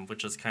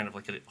 which is kind of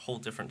like a whole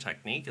different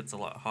technique. It's a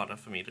lot harder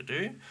for me to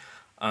do.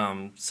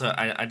 So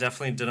I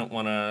definitely didn't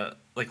want to,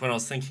 like when I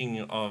was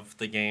thinking of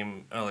the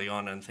game early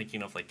on and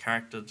thinking of like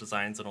character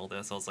designs and all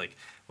this, I was like,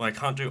 well, I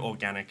can't do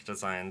organic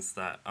designs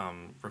that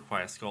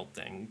require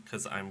sculpting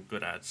because I'm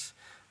good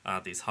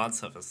at these hard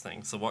surface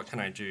things. So what can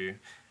I do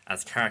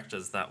as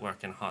characters that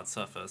work in hard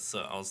surface?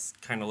 So I was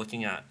kind of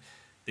looking at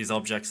these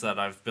objects that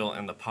I've built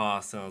in the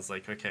past, and I was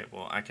like, okay,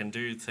 well, I can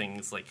do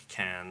things like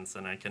cans,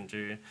 and I can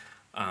do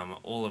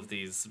all of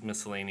these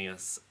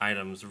miscellaneous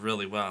items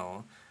really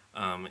well.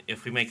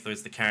 If we make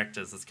those the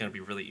characters, it's going to be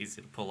really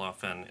easy to pull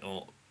off, and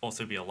it'll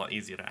also be a lot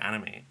easier to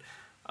animate.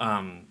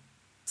 Um,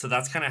 so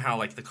that's kind of how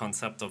like the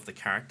concept of the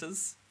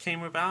characters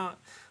came about,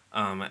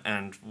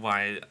 and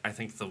why I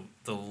think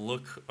the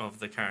look of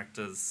the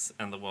characters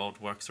and the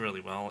world works really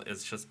well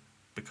is just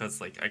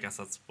because like I guess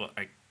that's what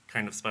I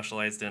kind of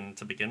specialized in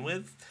to begin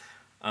with.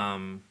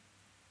 Um,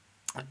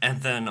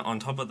 and then on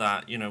top of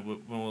that,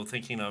 when we're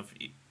thinking of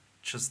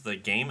just the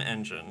game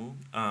engine,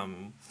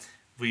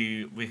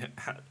 we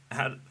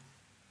had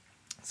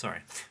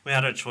sorry, we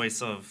had a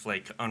choice of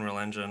like Unreal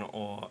Engine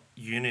or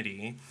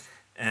Unity,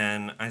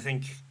 and I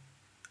think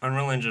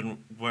Unreal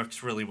Engine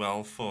works really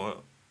well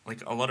for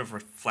like a lot of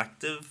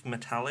reflective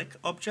metallic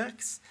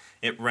objects.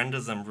 It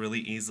renders them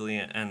really easily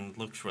and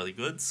looks really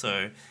good.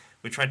 So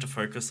we tried to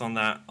focus on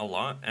that a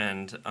lot,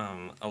 and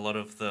a lot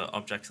of the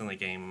objects in the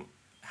game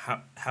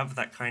have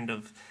that kind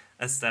of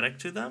aesthetic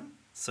to them.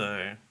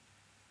 So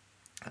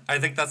I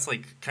think that's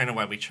like kind of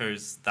why we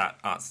chose that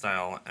art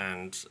style,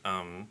 and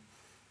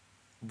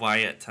why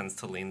it tends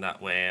to lean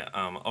that way.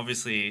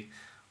 Obviously,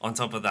 on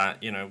top of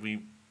that,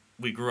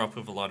 we grew up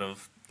with a lot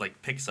of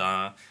like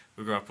Pixar.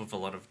 We grew up with a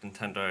lot of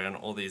Nintendo and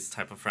all these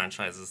type of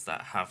franchises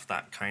that have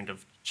that kind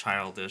of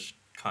childish,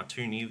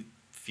 cartoony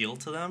feel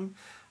to them.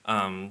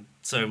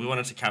 So we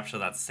wanted to capture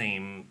that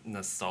same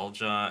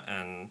nostalgia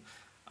and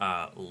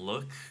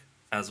look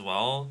as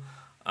well,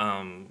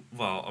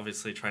 while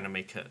obviously trying to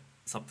make it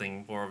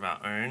something more of our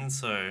own.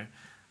 So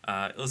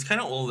it was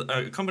kind of all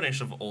a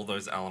combination of all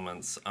those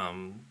elements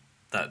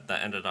that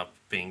ended up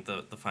being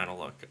the final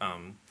look.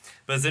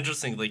 But it's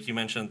interesting, like you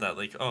mentioned that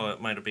like, oh,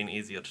 it might have been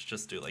easier to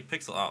just do like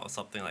pixel art or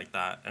something like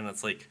that, and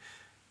it's like,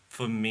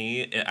 for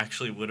me, it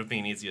actually would have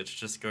been easier to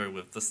just go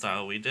with the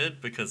style we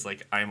did because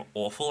like I'm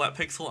awful at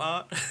pixel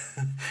art.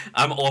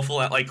 I'm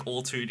awful at like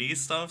all 2D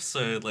stuff,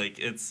 so like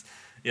it's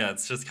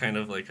just kind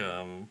of like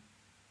a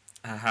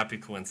happy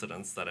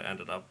coincidence that it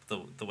ended up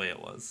the way it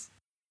was.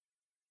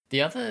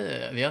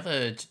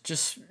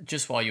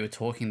 Just while you were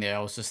talking there, I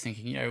was just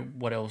thinking,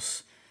 what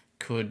else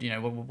could,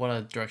 what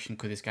other direction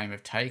could this game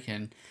have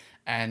taken?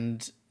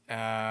 And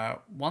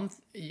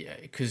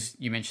because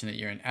you mentioned that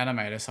you're an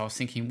animator, so I was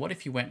thinking, what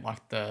if you went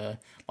like the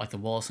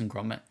Wallace and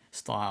Gromit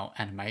style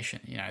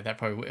animation? That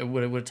probably it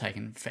would have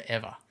taken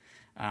forever.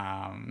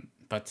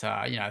 But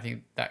I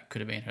think that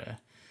could have been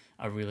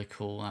a really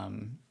cool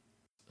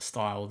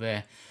style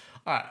there.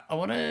 All right, I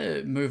want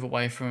to move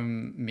away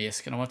from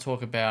Misk and I want to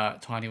talk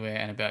about Tinyware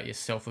and about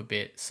yourself a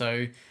bit.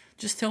 So,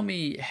 just tell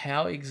me,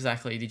 how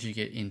exactly did you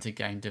get into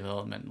game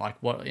development? Like,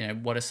 what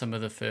are some of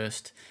the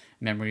first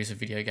memories of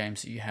video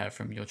games that you have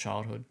from your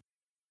childhood?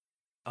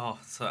 Oh,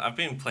 so I've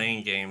been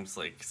playing games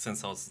like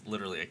since I was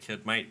literally a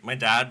kid. My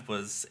dad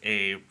was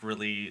a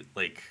really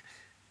like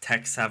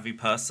tech savvy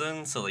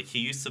person, so like he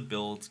used to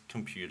build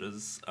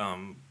computers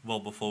well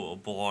before we were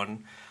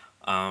born,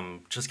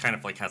 just kind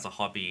of like as a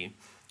hobby,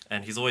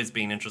 and he's always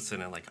been interested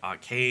in like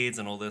arcades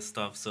and all this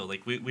stuff. So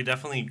like we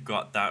definitely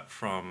got that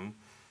from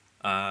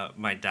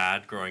my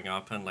dad growing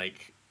up, and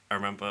like I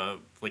remember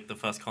like the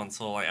first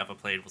console I ever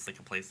played was like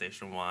a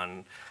PlayStation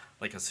 1,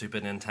 like a Super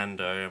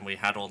Nintendo, and we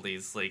had all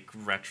these like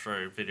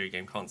retro video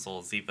game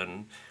consoles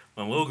even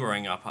when we were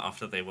growing up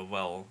after they were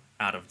well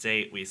out of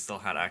date, we still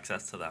had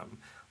access to them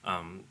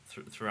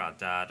through our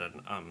dad.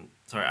 And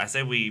sorry, I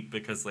say we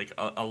because like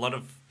a lot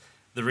of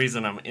the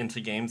reason I'm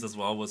into games as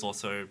well was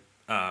also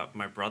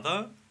my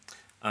brother.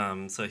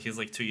 So he's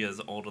like 2 years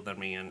older than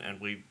me, and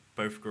we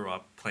both grew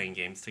up playing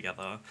games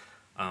together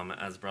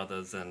as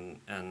brothers, and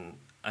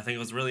I think it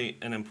was really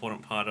an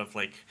important part of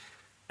like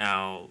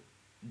our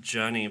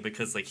journey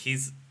because like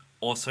he's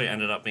also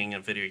ended up being a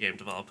video game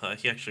developer.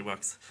 He actually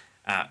works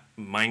at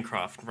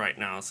Minecraft right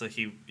now, so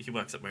he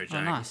works at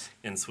Mojang nice.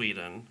 in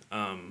Sweden.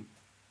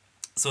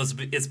 So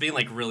it's been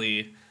like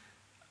really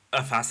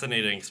a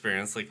fascinating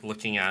experience, like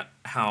looking at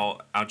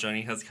how our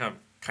journey has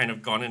kind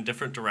of gone in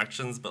different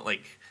directions, but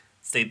like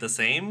stayed the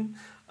same.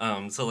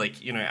 So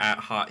like at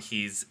heart,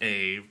 he's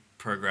a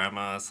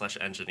programmer slash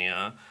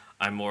engineer.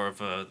 I'm more of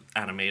a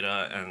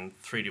animator and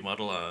 3D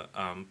modeler.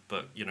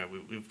 But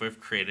we've both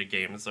created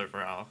games over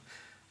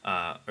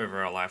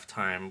our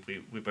lifetime.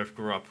 We both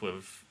grew up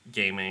with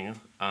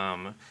gaming.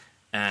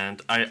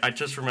 And I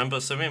just remember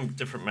so many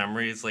different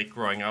memories, like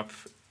growing up,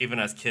 even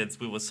as kids,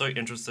 we were so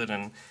interested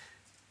in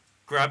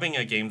grabbing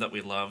a game that we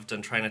loved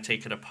and trying to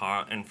take it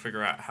apart and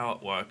figure out how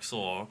it works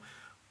or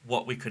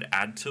what we could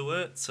add to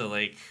it. So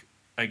like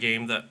a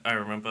game that I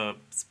remember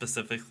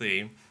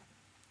specifically,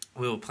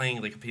 we were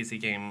playing like a PC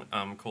game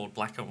called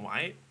Black and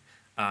White.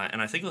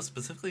 And I think it was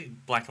specifically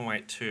Black and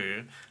White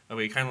 2, where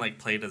we kind of like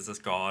played as this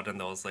god and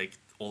there was like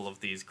all of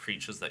these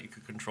creatures that you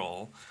could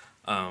control.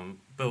 But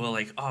we're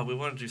like, oh, we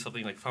want to do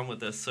something like fun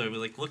with this. So we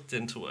like looked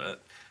into it.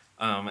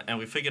 And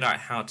we figured out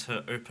how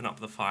to open up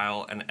the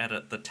file and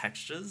edit the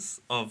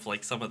textures of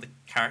like some of the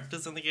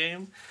characters in the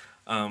game.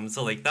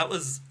 So like that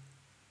was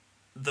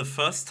the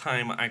first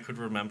time I could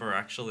remember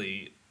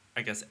actually,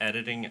 I guess,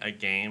 editing a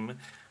game,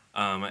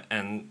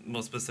 and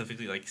more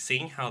specifically like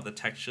seeing how the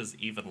textures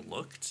even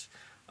looked.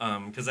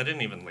 Because I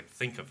didn't even like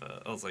think of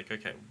it. I was like,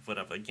 okay,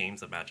 whatever,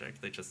 games are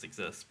magic, they just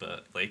exist.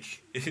 But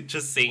like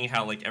just seeing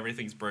how like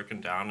everything's broken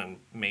down and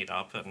made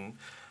up, and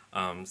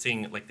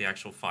seeing like the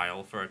actual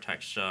file for a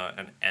texture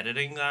and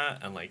editing that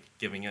and like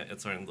giving it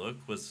its own look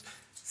was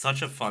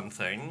such a fun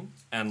thing.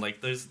 And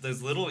like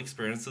those little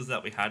experiences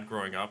that we had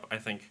growing up, I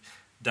think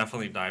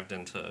definitely dived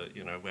into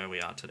where we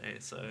are today.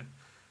 So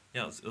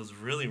yeah, it was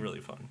really,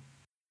 really fun.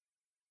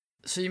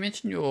 So you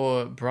mentioned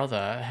your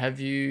brother. Have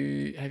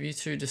you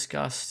two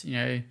discussed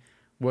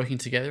working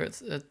together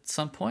at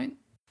some point?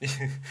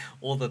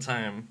 All the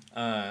time.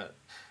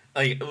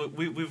 Like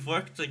we've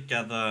worked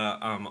together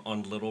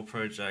on little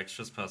projects,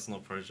 just personal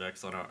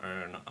projects on our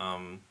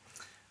own.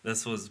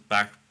 This was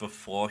back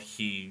before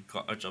he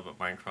got a job at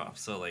Minecraft.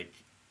 So like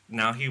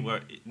now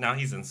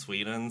he's in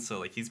Sweden. So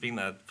like he's been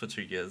there for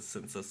 2 years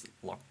since this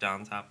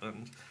lockdowns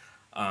happened.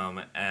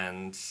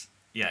 And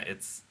yeah,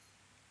 it's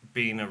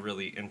been a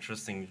really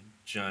interesting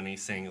journey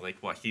seeing like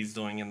what he's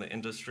doing in the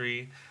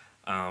industry,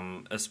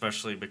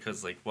 especially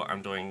because like what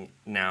I'm doing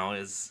now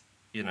is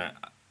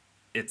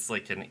it's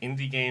like an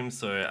indie game,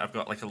 so I've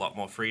got like a lot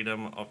more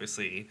freedom.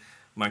 Obviously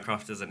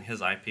Minecraft isn't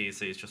his IP,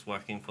 so he's just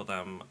working for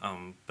them,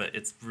 but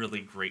it's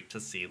really great to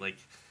see like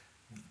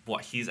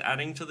what he's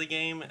adding to the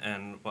game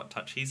and what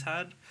touch he's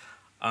had.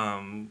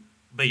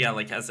 But yeah,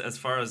 like as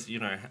far as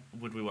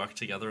would we work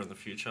together in the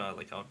future,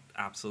 like I'll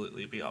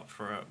absolutely be up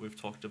for it. We've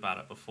talked about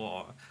it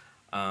before.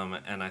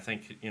 And I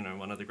think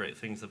one of the great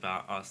things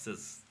about us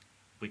is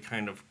we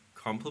kind of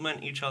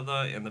complement each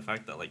other in the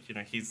fact that like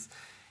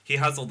he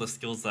has all the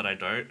skills that I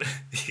don't.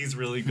 He's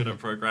really good at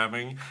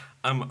programming.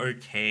 I'm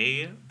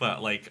okay,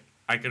 but like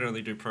I can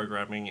only do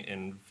programming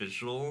in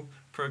visual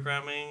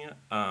programming,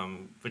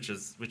 which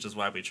is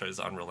why we chose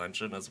Unreal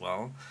Engine as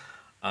well.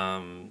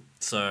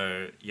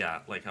 So yeah,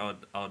 like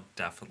I'll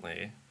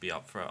definitely be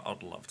up for it.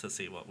 I'd love to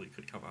see what we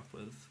could come up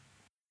with.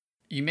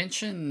 You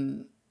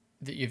mentioned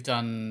that you've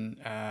done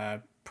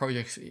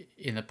projects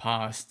in the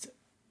past.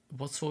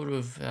 What sort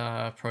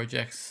of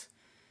projects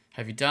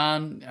have you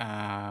done?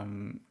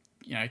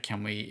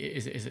 Can we?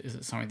 Is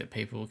it something that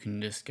people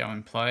can just go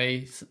and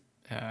play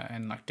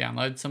and like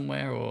download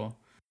somewhere or?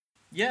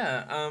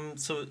 Yeah.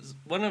 So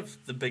one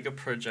of the bigger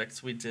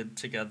projects we did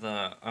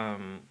together.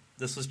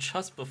 This was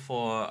just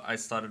before I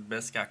started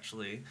MISC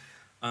actually.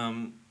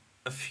 A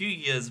few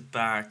years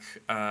back,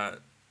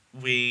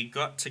 we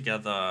got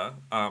together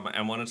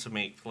and wanted to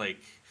make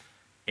like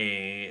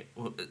it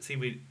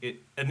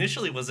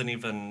initially wasn't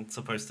even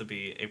supposed to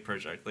be a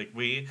project. Like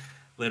we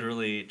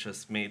literally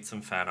just made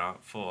some fan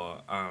art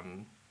for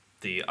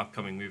the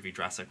upcoming movie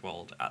Jurassic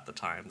World at the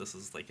time. This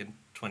was like in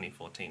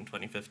 2014,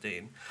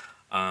 2015.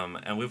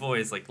 And we've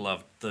always like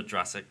loved the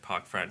Jurassic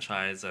Park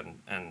franchise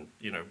and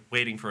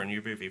waiting for a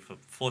new movie for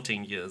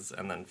 14 years,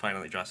 and then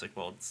finally Jurassic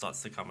World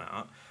starts to come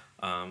out.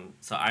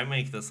 So I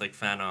make this like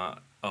fan art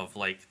of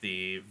like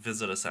the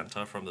visitor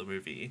center from the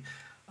movie.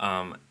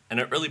 And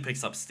it really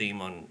picks up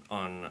steam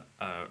on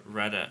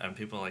Reddit, and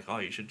people are like, oh,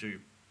 you should do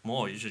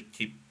more. You should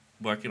keep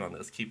working on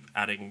this, keep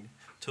adding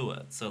to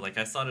it. So like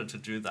I started to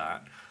do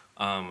that.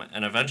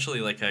 And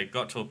eventually like I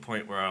got to a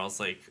point where I was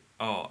like,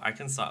 oh, I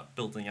can start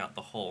building out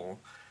the whole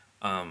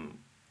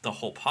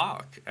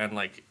park. And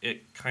like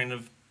it kind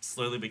of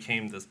slowly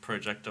became this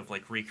project of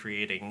like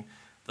recreating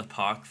the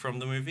park from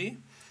the movie.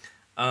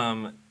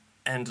 Um,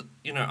 and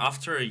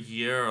after a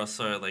year or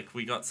so, like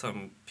we got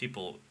some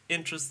people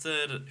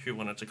interested who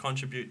wanted to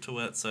contribute to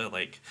it. So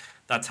like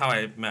that's how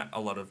I met a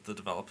lot of the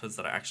developers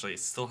that I actually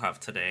still have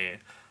today.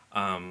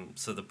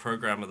 So the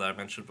programmer that I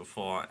mentioned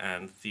before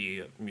and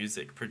the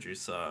music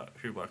producer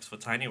who works for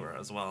Tinyware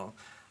as well,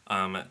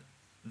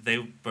 they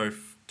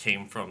both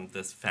came from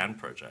this fan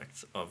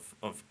project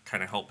of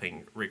kind of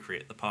helping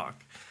recreate the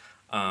park.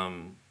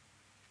 Um,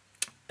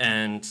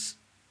 and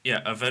yeah,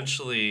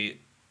 eventually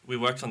we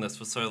worked on this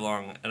for so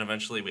long, and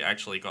eventually we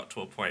actually got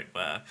to a point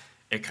where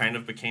it kind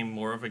of became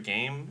more of a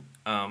game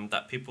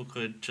that people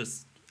could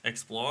just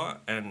explore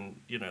and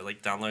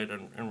like download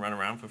and run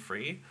around for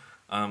free.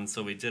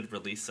 So we did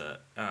release it,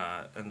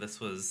 and this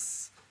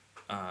was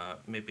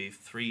maybe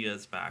 3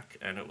 years back,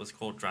 and it was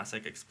called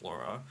Jurassic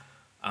Explorer.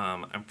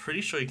 I'm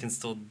pretty sure you can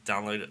still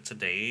download it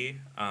today.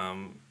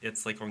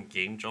 It's like on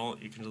Game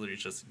Jolt. You can literally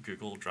just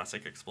Google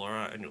Jurassic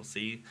Explorer and you'll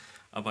see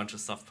a bunch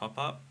of stuff pop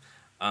up.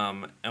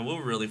 And we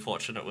were really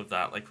fortunate with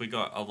that. Like we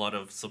got a lot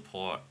of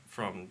support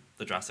from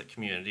the Jurassic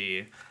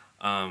community.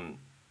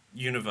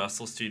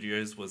 Universal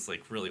Studios was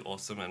like really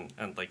awesome,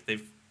 and like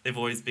they've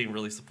always been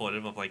really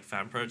supportive of like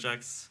fan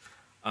projects.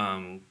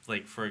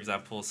 Like for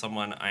example,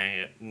 someone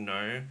I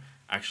know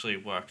actually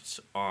worked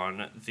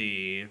on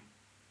the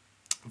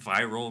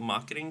viral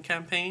marketing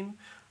campaign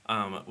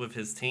with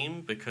his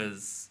team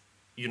because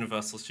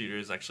Universal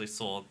Studios actually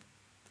saw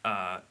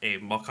a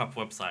mock-up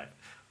website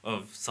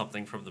of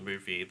something from the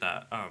movie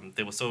that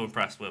they were so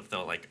impressed with. They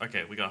were like,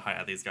 okay, we gotta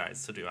hire these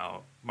guys to do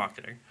our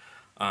marketing.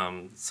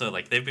 So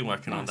like they've been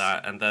working on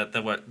that, and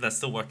they're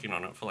still working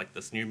on it for like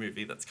this new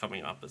movie that's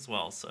coming up as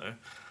well. So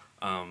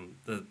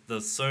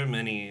there's so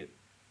many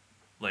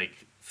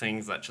like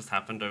things that just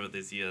happened over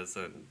these years,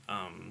 and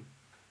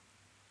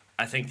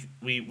I think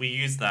we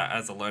use that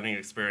as a learning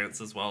experience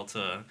as well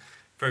to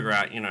figure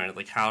out,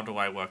 like how do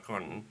I work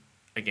on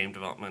a game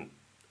development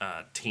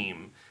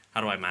team? How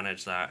do I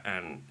manage that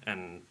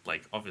and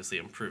like obviously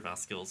improve our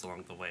skills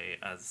along the way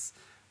as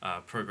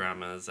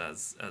programmers,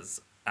 as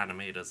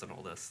animators and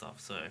all this stuff.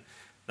 So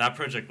that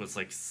project was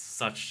like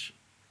such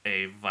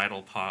a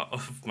vital part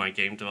of my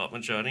game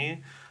development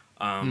journey.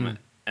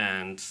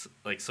 And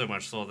like so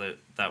much so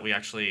that we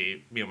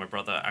actually, me and my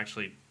brother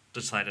actually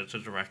decided to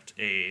direct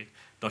a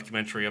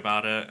documentary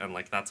about it, and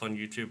like that's on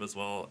YouTube as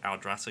well, Our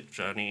Jurassic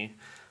Journey.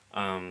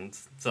 So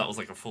that was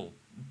like a full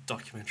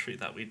documentary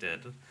that we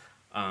did.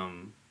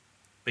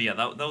 But yeah,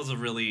 that was a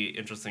really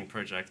interesting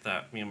project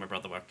that me and my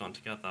brother worked on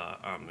together.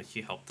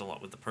 He helped a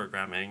lot with the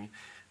programming,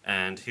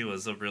 and he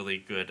was a really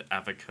good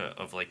advocate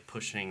of like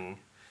pushing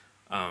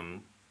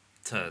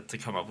to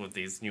come up with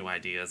these new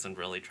ideas and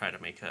really try to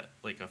make it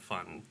like a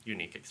fun,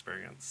 unique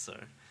experience. So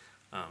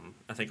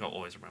I think I'll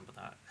always remember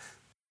that.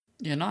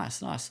 Yeah,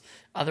 nice.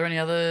 Are there any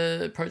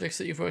other projects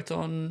that you've worked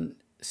on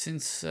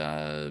since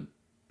getting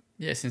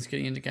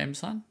into game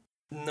design?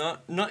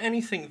 Not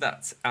anything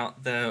that's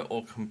out there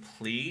or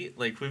complete.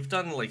 Like we've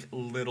done like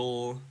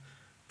little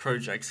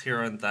projects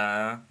here and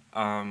there,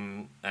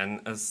 and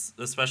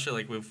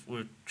especially like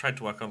we've tried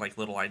to work on like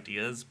little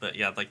ideas. But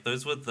yeah, like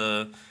those were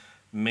the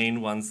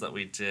main ones that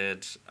we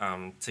did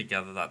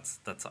together.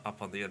 That's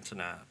up on the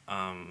internet.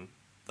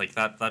 Like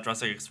that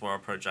Jurassic Explorer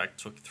project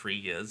took 3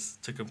 years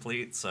to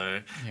complete, so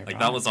Yeah, like right.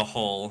 that was a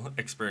whole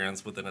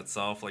experience within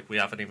itself. Like we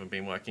haven't even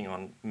been working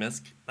on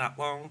MISC that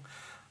long.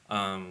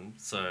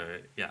 So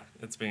yeah,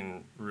 it's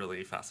been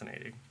really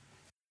fascinating.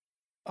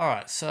 All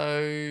right,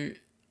 so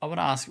I want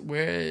to ask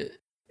where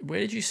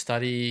did you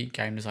study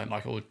game design?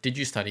 Like, or did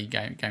you study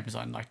game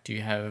design? Like, do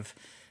you have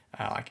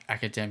like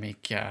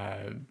academic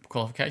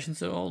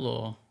qualifications at all,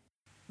 or?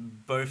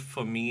 Both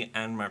for me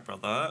and my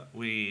brother,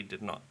 we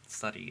did not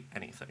study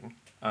anything.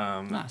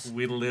 Nice.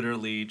 We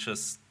literally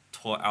just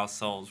taught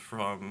ourselves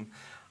from,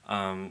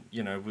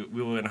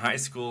 we were in high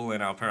school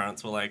and our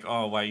parents were like,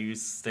 oh, why are you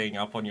staying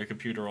up on your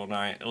computer all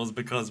night? It was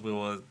because we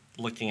were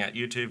looking at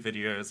YouTube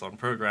videos on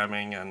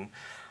programming and,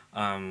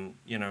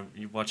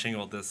 watching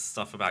all this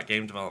stuff about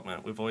game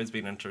development. We've always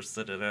been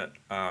interested in it.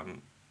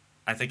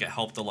 I think it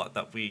helped a lot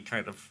that we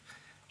kind of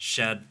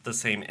shared the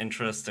same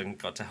interest and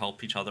got to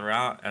help each other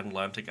out and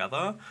learn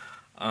together.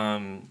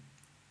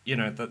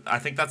 I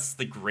think that's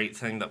the great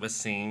thing that we're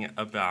seeing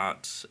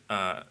about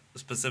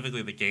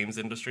specifically the games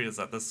industry, is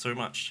that there's so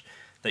much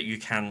that you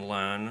can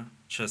learn.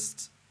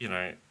 Just,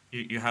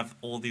 you have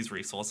all these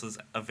resources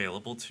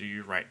available to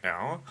you right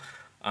now.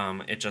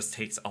 It just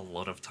takes a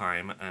lot of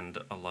time and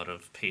a lot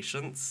of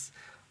patience.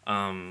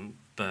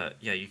 But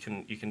yeah, you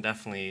can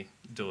definitely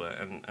do it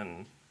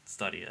and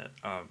study it.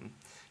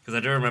 Because I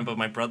do remember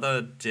my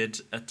brother did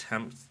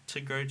attempt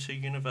to go to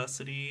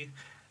university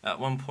at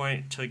one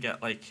point to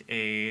get like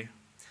I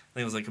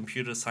think it was a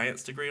computer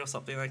science degree or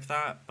something like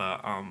that.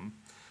 But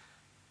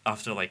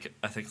after like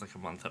I think like a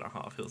month and a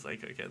half, he was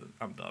like, okay,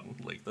 I'm done.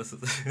 Like this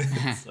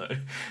is so.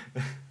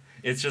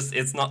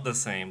 It's not the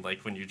same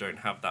like when you don't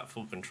have that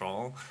full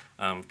control,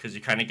 because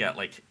you kind of get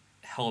like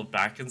held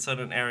back in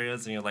certain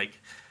areas, and you're like,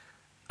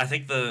 I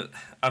think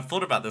I've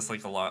thought about this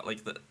like a lot.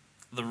 Like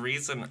the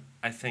reason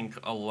I think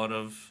a lot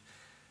of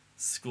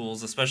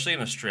schools, especially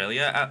in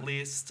Australia at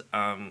least,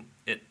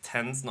 it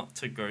tends not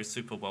to go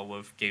super well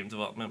with game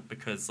development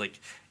because like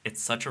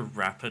it's such a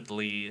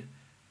rapidly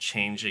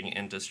changing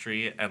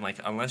industry, and like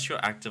unless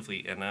you're actively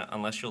in it,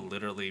 unless you're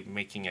literally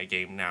making a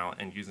game now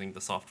and using the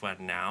software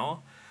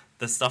now,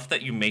 the stuff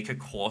that you make a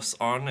course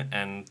on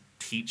and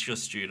teach your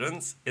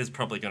students is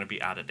probably going to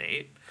be out of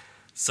date.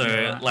 So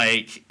Right.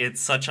 like it's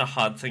such a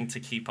hard thing to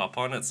keep up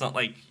on. It's not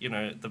like,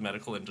 the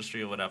medical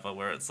industry or whatever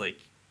where it's like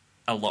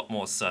a lot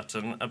more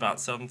certain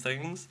about some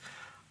things.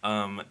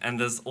 And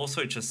there's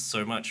also just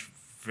so much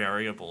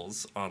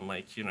variables on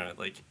like,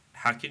 like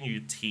how can you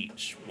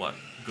teach what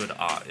good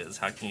art is?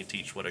 How can you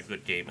teach what a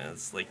good game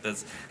is? Like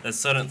there's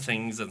certain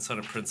things and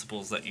certain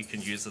principles that you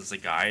can use as a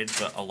guide,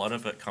 but a lot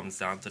of it comes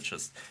down to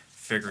just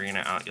figuring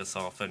it out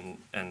yourself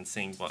and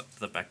seeing what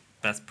the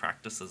best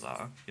practices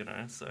are,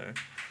 so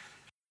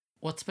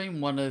What's been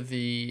one of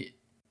the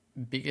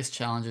biggest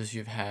challenges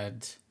you've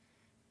had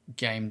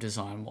game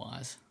design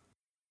wise?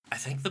 I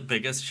think the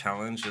biggest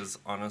challenge is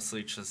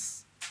honestly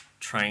just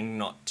trying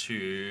not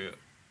to,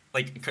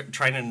 like,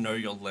 trying to know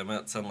your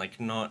limits and like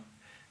not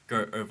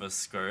go over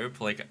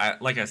scope. Like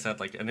I said,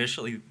 like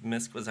initially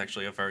MISC was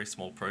actually a very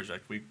small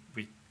project. We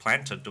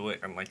planned to do it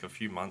in like a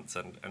few months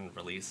and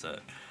release it.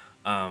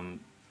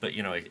 But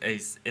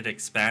it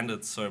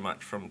expanded so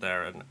much from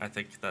there, and I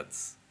think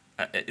that's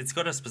it's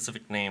got a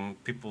specific name.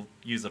 People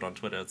use it on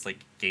Twitter. It's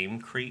like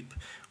game creep,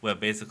 where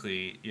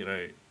basically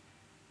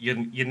you're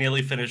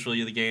nearly finished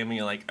with the game and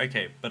you're like,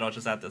 okay, but I'll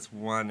just add this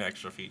one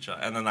extra feature,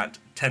 and then that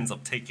tends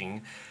up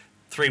taking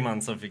 3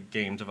 months of your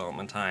game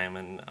development time.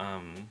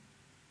 And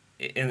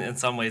in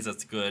some ways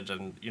it's good,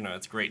 and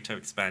it's great to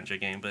expand your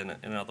game, but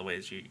in other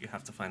ways you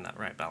have to find that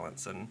right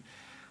balance. And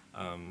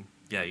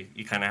yeah,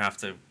 you kind of have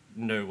to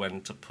know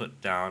when to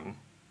put down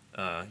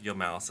your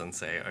mouse and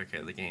say,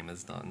 okay, the game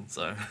is done.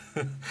 So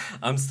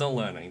I'm still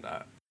learning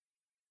that.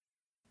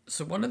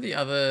 So one of the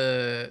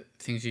other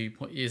things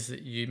is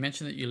that you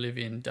mentioned that you live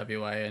in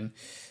WA, and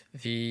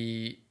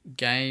the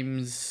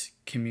games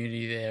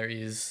community there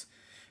is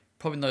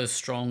probably not as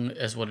strong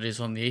as what it is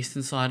on the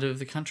eastern side of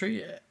the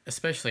country,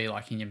 especially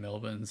like in your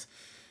Melbournes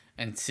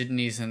and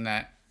Sydneys and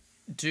that.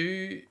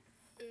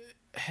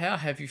 How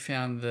have you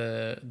found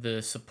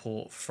the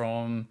support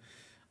from,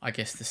 I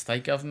guess, the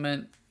state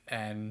government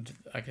and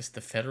I guess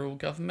the federal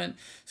government?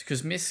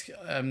 Because MISC,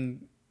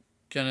 I'm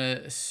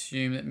gonna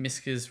assume that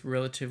MISC is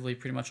relatively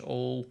pretty much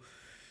all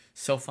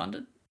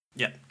self-funded.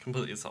 Yeah,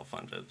 completely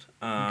self-funded.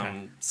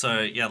 Okay.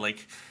 So yeah,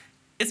 like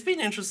it's been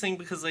interesting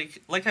because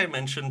like I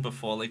mentioned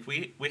before, like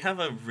we have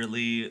a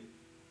really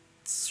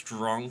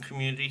strong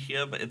community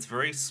here, but it's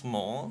very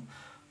small.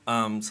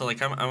 So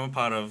like I'm a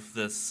part of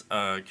this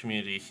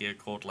community here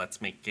called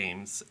Let's Make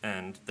Games,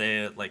 and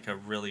they're like a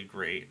really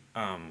great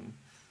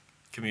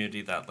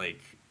community that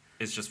like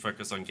is just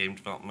focused on game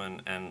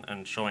development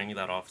and showing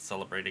that off,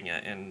 celebrating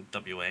it in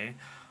WA.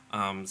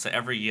 So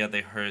every year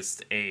they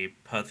host a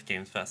Perth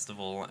Games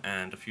Festival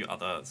and a few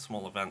other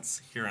small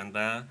events here and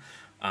there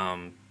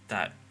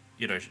that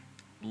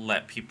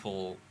let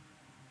people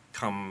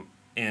come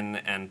in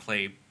and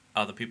play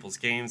other people's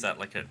games at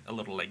like a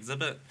little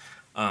exhibit.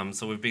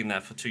 So we've been there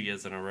for 2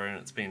 years in a row, and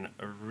it's been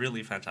a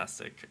really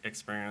fantastic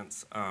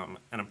experience. And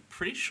I'm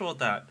pretty sure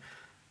that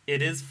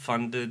it is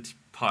funded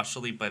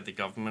partially by the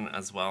government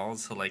as well.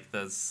 So like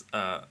there's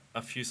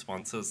a few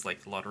sponsors,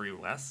 like Lottery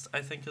West,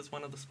 I think is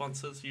one of the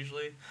sponsors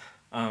usually.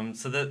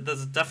 So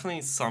there's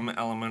definitely some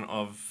element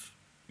of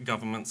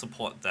government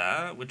support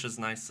there, which is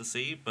nice to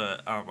see.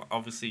 But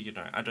obviously,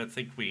 I don't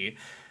think we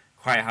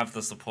quite have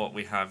the support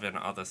we have in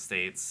other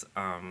states,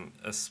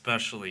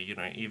 especially,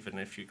 even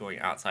if you're going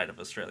outside of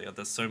Australia.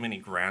 There's so many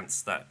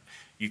grants that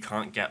you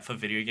can't get for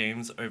video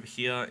games over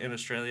here in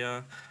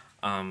Australia.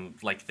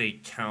 Like they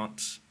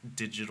count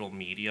digital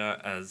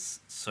media as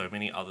so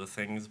many other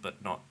things,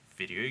 but not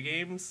video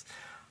games.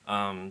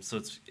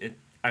 So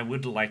I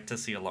would like to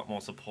see a lot more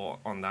support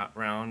on that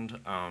round.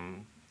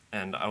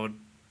 And I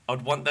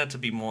would want there to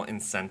be more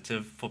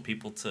incentive for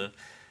people to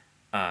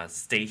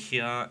stay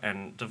here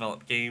and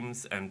develop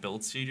games and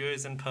build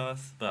studios in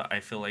Perth. But I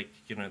feel like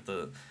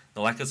the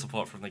lack of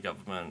support from the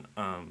government,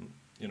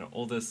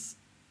 all this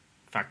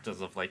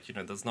factors of like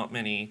there's not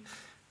many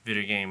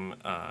video game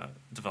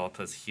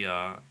developers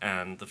here,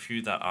 and the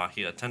few that are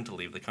here tend to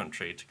leave the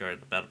country to go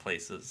to better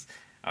places.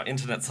 Our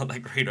internet's not that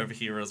great over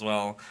here as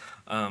well.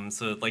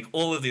 So like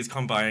all of these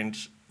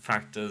combined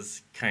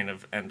factors kind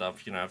of end up,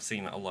 I've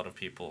seen a lot of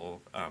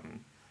people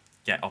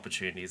get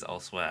opportunities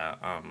elsewhere.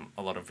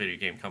 A lot of video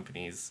game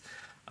companies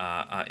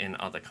are in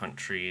other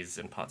countries,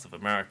 in parts of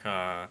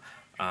America.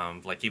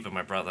 Like even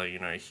my brother,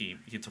 he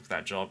took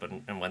that job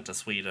and went to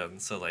Sweden.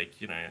 So like,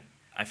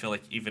 I feel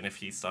like even if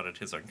he started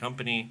his own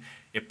company,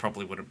 it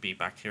probably wouldn't be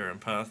back here in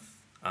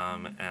Perth.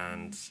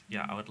 And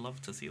yeah, I would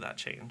love to see that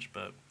change,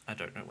 but I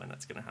don't know when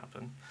it's going to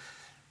happen.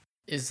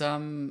 Is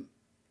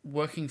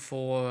working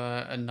for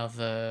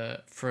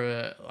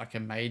like a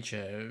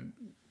major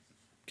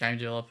game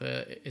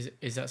developer,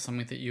 is that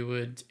something that you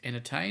would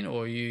entertain,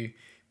 or are you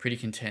pretty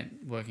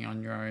content working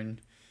on your own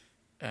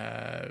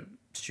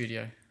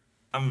studio?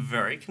 I'm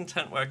very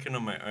content working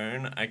on my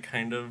own. I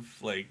kind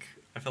of like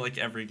I feel like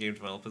every game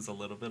developer is a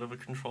little bit of a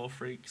control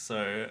freak.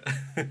 So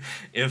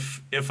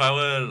if I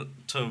were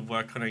to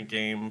work on a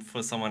game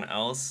for someone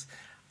else,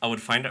 I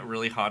would find it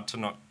really hard to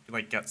not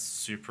like get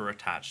super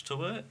attached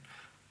to it.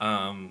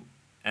 Um,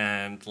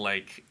 and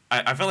like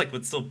I feel like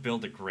we'd still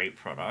build a great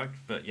product,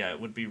 but yeah, it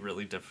would be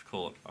really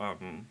difficult.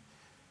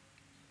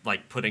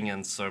 Like putting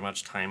in so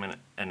much time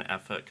and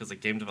effort because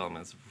like game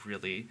development is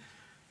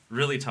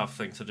really tough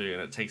thing to do,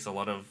 and it takes a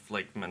lot of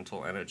like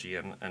mental energy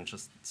and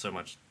just so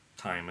much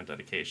time and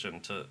dedication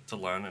to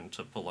learn and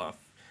to pull off.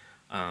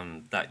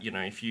 That you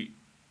know if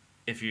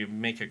you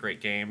make a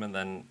great game and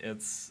then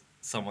it's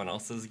someone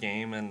else's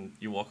game and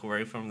you walk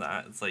away from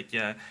that, it's like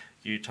yeah,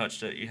 you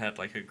touched it, you had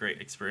like a great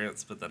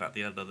experience, but then at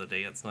the end of the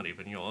day, it's not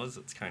even yours.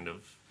 It's kind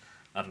of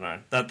I don't know.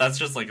 That's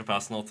just like a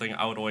personal thing.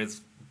 I would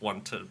always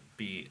want to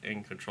be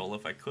in control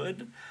if I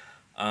could.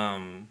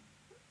 Um,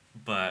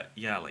 but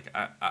yeah, like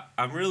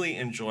I'm really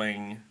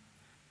enjoying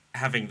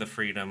having the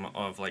freedom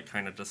of like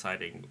kind of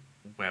deciding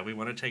where we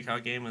want to take our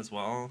game as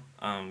well.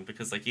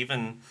 Because like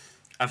even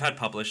I've had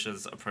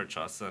publishers approach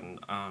us and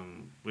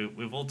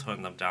we've all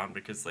turned them down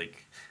because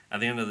like at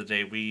the end of the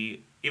day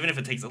we even if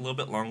it takes a little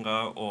bit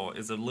longer or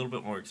is a little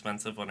bit more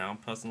expensive on our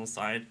personal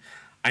side,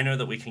 I know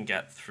that we can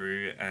get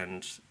through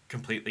and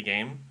complete the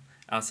game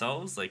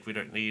ourselves. Like we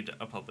don't need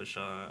a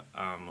publisher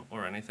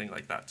or anything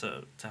like that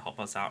to help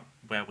us out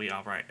where we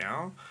are right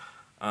now.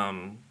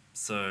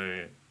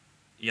 So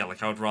yeah,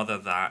 like I would rather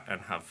that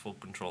and have full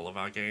control of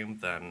our game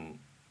than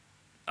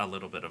a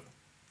little bit of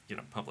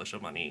publisher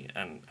money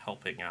and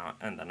helping out,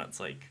 and then it's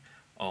like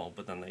oh,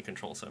 but then they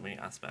control so many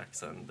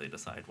aspects and they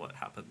decide what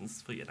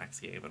happens for your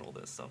next game and all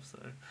this stuff. So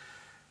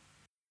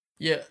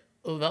Yeah,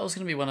 well, that was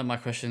going to be one of my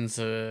questions.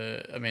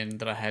 I mean,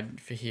 that I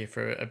had for here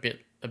for a bit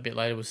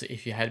later was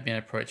if you had been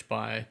approached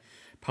by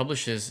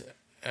publishers,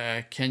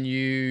 can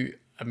you?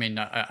 I mean,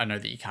 I know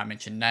that you can't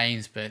mention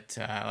names, but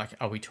like,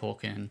 are we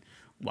talking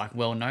like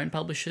well-known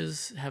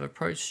publishers have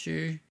approached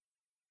you?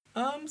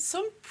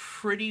 some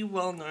pretty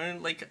well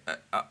known. Like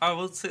I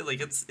would say, like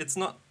it's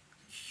not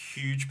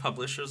huge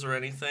publishers or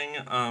anything.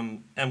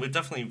 And we've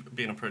definitely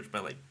been approached by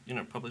like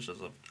publishers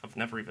I've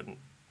never even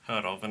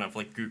heard of, and I've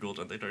like Googled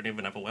and they don't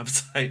even have a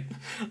website.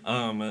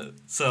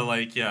 So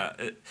like yeah,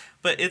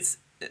 but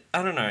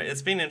I don't know.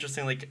 It's been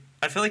interesting. Like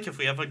I feel like if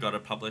we ever got a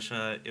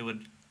publisher, it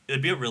would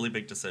be a really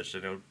big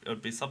decision. It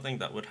would be something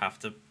that would have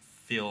to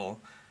feel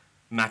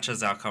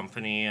matches our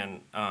company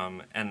and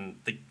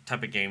the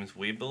type of games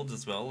we build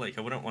as well. Like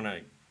I wouldn't want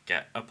to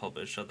get a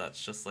publisher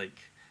that's just like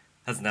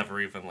has never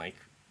even like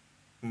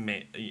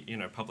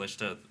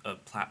published a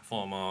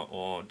platformer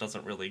or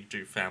doesn't really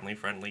do family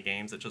friendly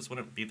games. It just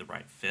wouldn't be the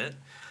right fit.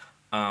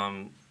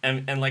 And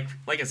like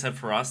I said,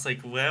 for us,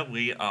 like where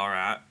we are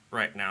at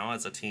right now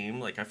as a team,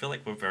 like I feel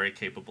like we're very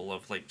capable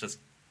of like just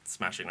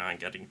smashing out and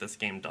getting this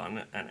game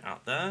done and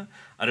out there.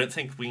 I don't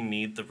think we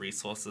need the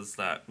resources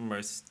that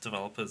most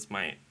developers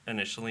might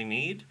initially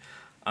need.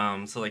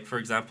 So like for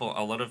example,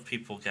 a lot of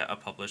people get a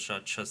publisher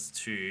just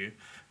to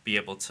be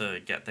able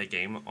to get their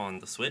game on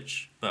the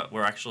Switch, but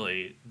we're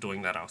actually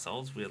doing that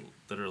ourselves. We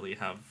literally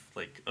have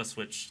like a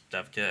Switch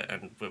dev kit,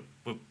 and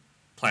we're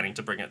planning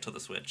to bring it to the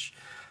Switch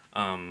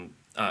at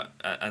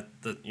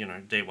the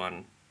day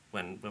one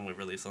when we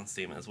release on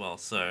Steam as well.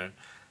 So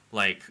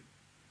like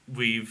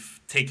we've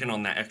taken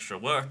on that extra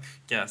work,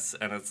 yes,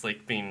 and it's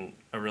like been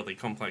a really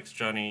complex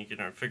journey,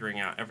 figuring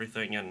out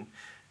everything and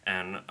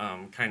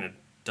kind of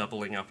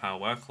doubling up our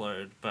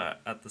workload,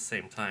 but at the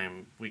same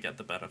time we get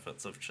the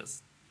benefits of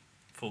just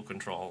full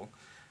control.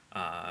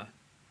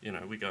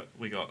 We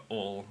got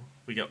all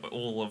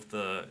of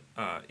the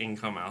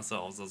income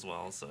ourselves as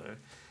well, so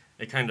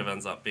it kind of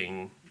ends up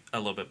being a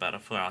little bit better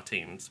for our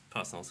team's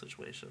personal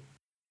situation.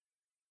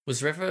 Was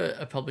there ever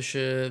a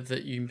publisher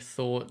that you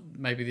thought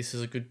maybe this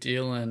is a good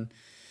deal and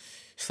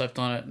slept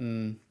on it,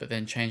 but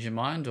then changed your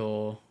mind,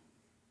 or?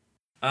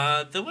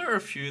 There were a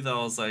few that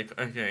I was like,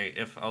 okay,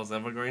 if I was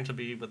ever going to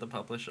be with a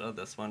publisher,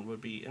 this one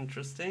would be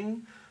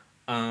interesting.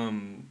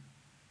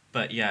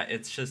 But yeah,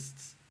 it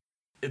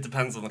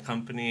depends on the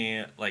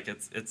company. Like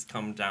it's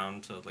come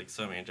down to like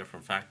so many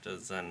different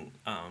factors, and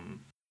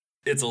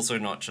it's also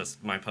not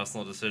just my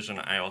personal decision.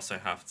 I also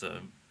have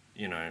to,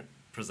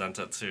 present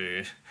it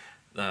to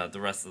the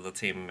rest of the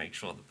team and make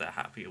sure that they're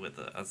happy with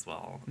it as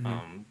well.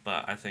 Mm-hmm.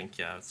 But I think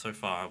yeah, so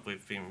far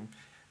we've been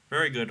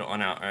very good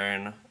on our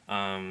own.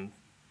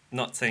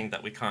 Not saying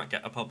that we can't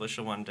get a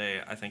publisher one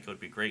day. I think it would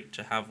be great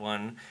to have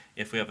one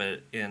if we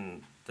ever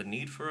in the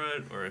need for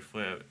it or if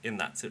we're in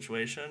that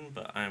situation.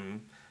 But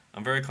I'm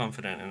very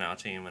confident in our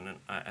team, and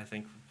I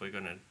think we're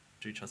gonna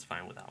do just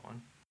fine with that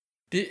one.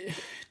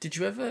 Did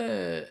you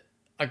ever?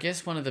 I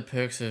guess one of the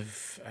perks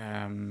of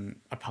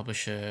a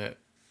publisher,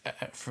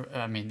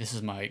 I mean, this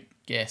is my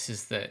guess,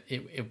 is that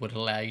it would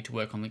allow you to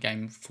work on the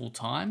game full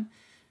time.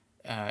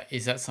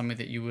 Is that something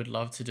that you would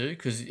love to do?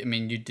 Because I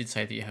mean, you did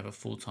say that you have a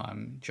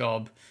full-time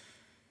job.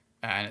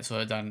 and it's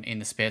sort of done in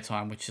the spare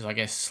time, which is, I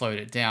guess, slowed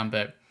it down.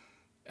 But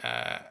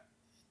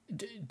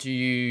do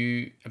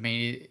you? I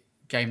mean,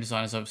 game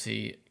design is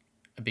obviously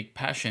a big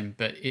passion,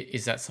 but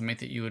is that something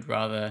that you would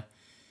rather?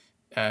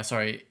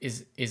 Sorry,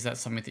 is that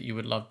something that you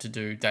would love to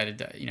do day to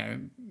day?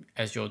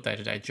 As your day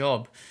to day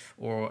job,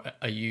 or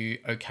are you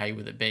okay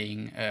with it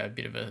being a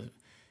bit of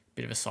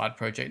a side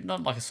project?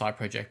 Not like a side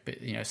project, but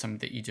something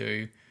that you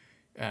do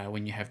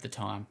when you have the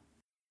time.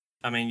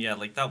 I mean, yeah,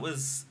 like that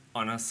was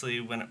honestly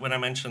when I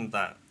mentioned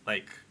that,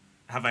 like,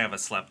 have I ever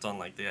slept on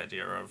like the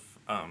idea of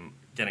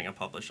getting a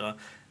publisher?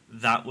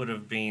 That would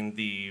have been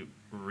the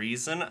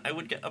reason I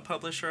would get a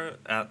publisher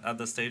at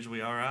the stage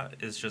we are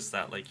at. Is just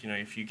that, like,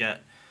 if you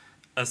get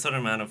a certain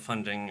amount of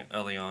funding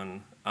early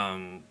on,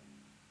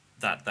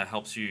 that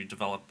helps you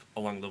develop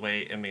along the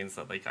way, it means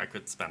that, like, I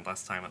could spend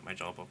less time at my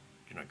job, or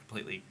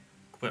completely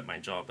quit my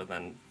job and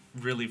then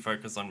really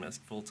focus on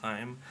MISC full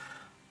time.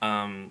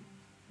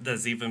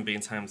 There's even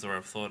been times where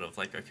I've thought of,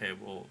 like, okay,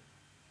 well,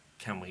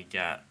 can we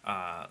get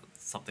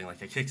something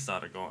like a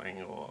Kickstarter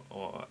going,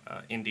 or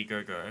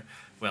Indiegogo,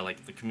 where,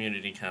 like, the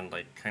community can,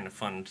 like, kind of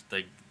fund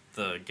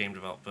the game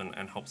development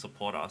and help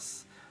support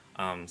us,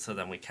 so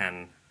then we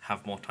can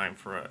have more time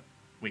for it.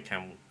 We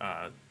can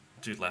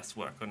do less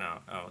work on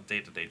our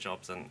day-to-day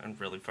jobs and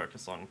really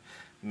focus on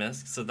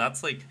MISC. So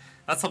that's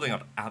something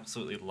I'd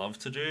absolutely love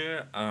to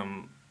do.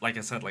 Like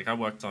I said, like, I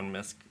worked on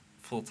MISC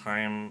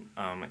full-time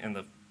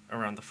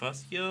around the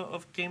first year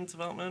of game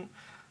development.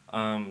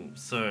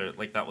 So,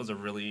 like, that was a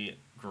really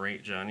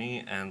great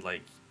journey, and,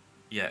 like,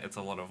 yeah, it's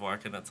a lot of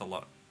work, and it's a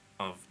lot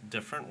of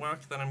different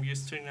work that I'm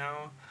used to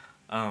now.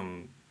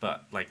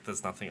 But, like,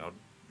 there's nothing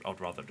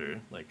I'd rather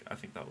do. Like, I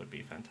think that would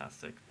be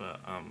fantastic.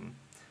 But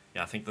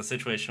yeah, I think the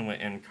situation we're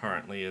in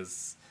currently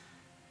is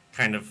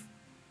kind of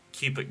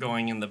keep it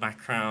going in the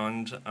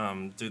background,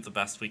 do the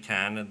best we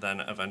can, and then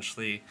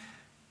eventually,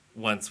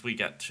 once we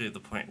get to the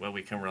point where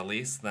we can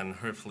release, then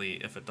hopefully,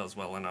 if it does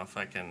well enough,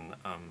 I can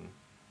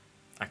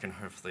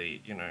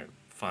hopefully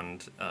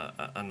fund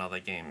another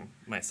game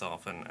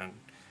myself and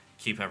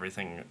keep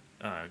everything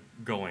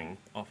going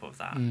off of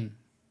that.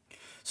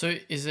 So,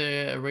 is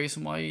there a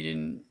reason why you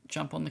didn't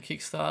jump on the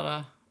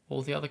Kickstarter,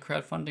 all the other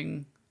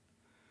crowdfunding?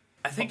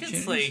 I think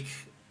it's like,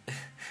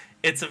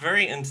 it's a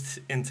very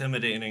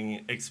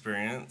intimidating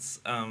experience,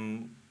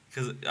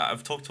 because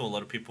I've talked to a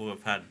lot of people who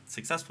have had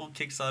successful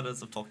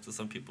Kickstarters. I've talked to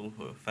some people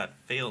who have had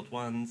failed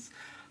ones,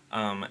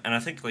 and I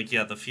think, like,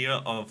 yeah, the fear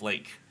of,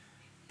 like,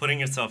 putting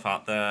yourself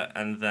out there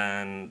and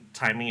then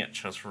timing it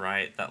just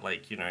right, that,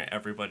 like,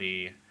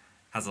 everybody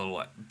has a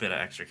little bit of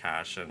extra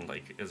cash and,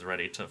 like, is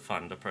ready to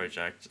fund a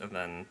project, and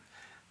then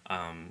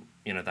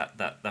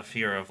that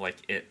fear of, like,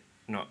 it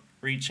not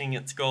reaching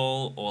its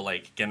goal, or,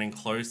 like, getting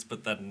close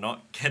but then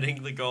not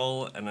getting the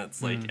goal, and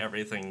it's like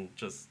everything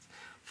just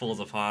falls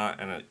apart,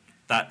 and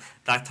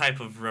that type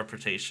of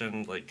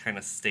reputation, like, kind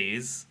of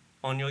stays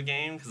on your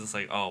game, because it's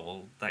like, oh,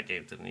 well, that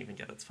game didn't even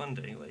get its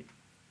funding, like,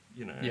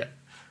 Yeah.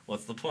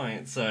 what's the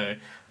point? So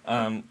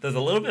there's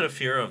a little bit of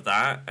fear of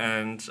that,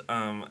 and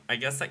I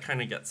guess that kind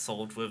of gets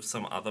solved with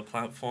some other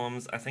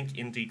platforms. I think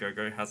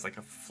Indiegogo has, like,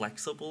 a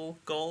flexible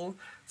goal,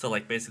 so,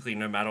 like, basically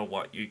no matter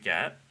what you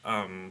get,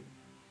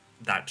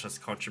 that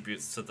just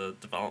contributes to the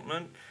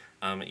development,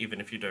 even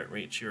if you don't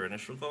reach your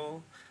initial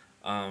goal.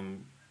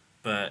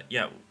 But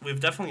yeah, we've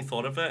definitely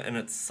thought of it, and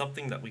it's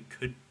something that we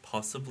could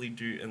possibly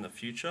do in the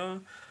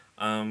future.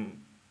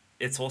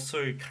 It's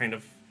also kind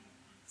of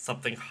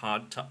something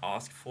hard to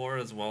ask for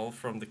as well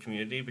from the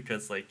community,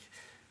 because, like,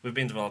 we've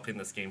been developing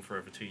this game for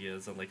over 2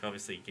 years, and, like,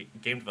 obviously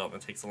game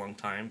development takes a long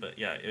time, but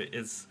yeah, it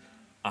is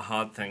a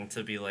hard thing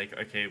to be like,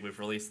 okay, we've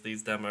released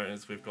these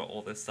demos, we've got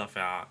all this stuff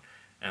out,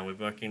 and we're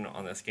working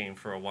on this game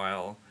for a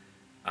while.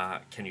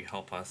 Can you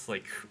help us,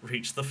 like,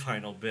 reach the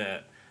final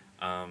bit?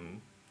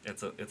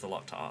 It's a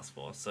lot to ask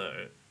for,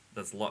 so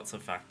there's lots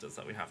of factors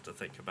that we have to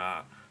think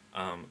about.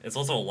 It's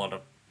also a lot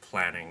of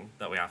planning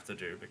that we have to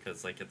do,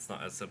 because, like, it's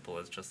not as simple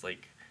as just,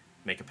 like,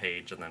 make a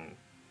page and then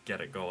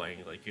get it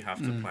going. Like, you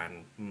have to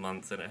plan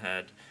months in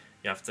ahead.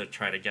 You have to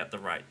try to get the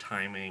right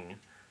timing.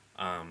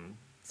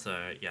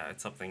 So yeah,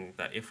 it's something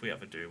that if we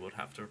ever do, we'll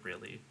have to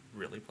really,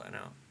 really plan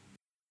out.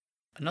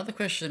 Another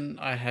question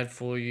I had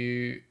for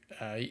you,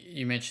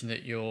 you mentioned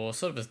that you're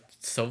sort of a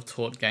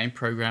self-taught game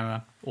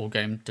programmer or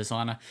game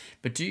designer,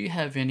 but do you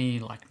have any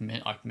like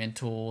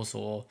mentors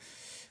or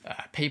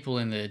people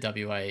in the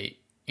WA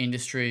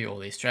industry or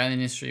the Australian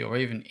industry or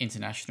even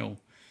international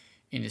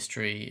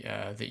industry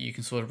that you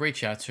can sort of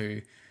reach out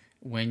to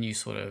when you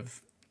sort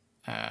of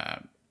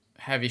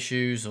have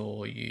issues,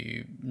 or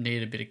you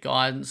need a bit of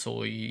guidance,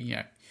 or you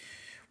know,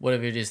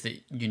 whatever it is that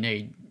you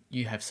need,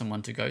 you have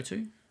someone to go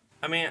to?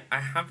 I mean, I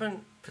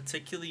haven't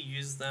particularly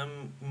used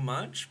them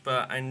much,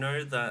 but I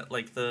know that,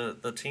 like,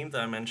 the team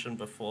that I mentioned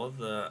before,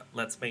 the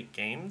Let's Make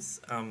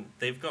Games,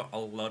 they've got a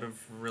lot of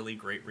really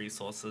great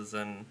resources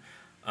and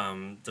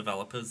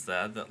developers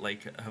there that,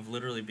 like, have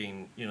literally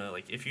been, you know,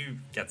 like, if you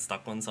get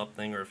stuck on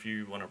something, or if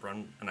you want to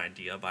run an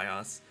idea by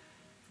us,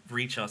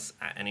 reach us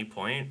at any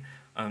point.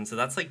 So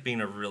that's like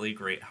been a really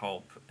great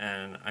help,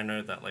 and I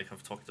know that like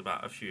I've talked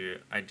about a few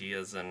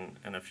ideas and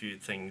a few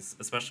things,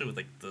 especially with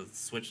like the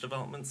Switch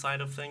development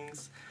side of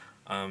things,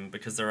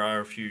 because there are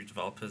a few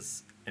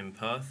developers in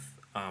Perth,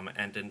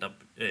 and end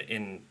up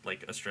in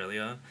like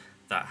Australia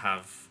that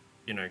have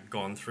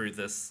gone through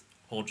this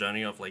whole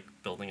journey of like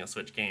building a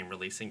Switch game,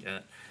 releasing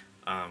it,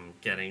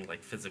 getting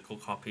like physical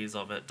copies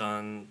of it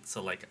done.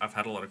 So like I've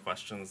had a lot of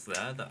questions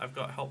there that I've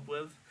got help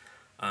with,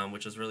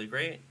 which is really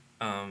great.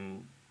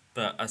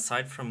 But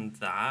aside from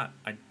that,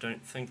 I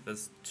don't think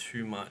there's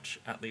too much,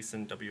 at least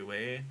in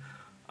WA.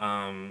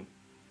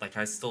 Like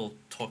I still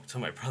talk to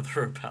my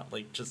brother about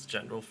like just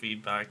general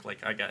feedback.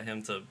 Like I get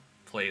him to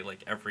play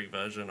like every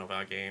version of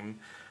our game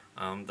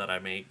that I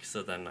make,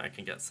 so then I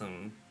can get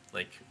some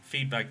like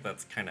feedback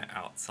that's kind of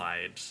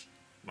outside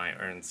my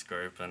own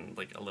scope and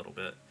like a little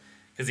bit,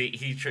 because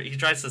he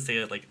tries to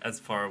stay like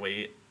as far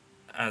away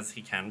as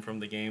he can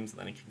from the games, and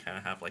then he can kind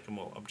of have like a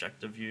more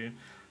objective view.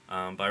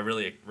 But I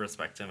really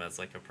respect him as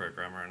like a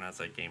programmer and as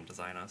a game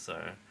designer.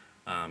 So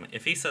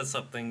if he says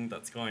something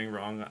that's going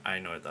wrong, I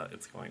know that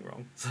it's going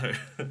wrong. So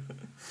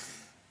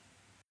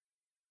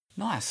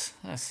Nice.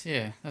 That's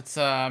yeah. That's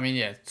I mean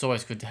yeah. It's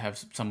always good to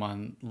have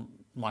someone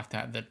like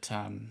that that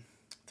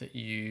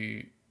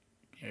you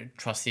know,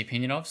 trust the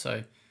opinion of.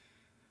 So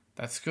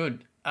that's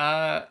good.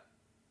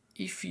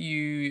 If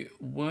you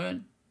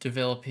weren't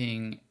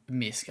developing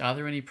MISC, are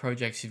there any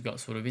projects you've got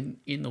sort of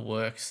in the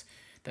works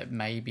that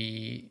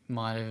maybe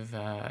might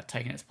have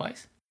taken its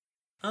place?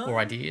 Or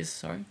ideas,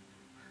 sorry?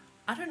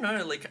 I don't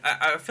know. Like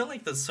I feel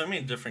like there's so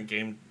many different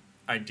game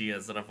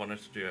ideas that I've wanted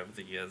to do over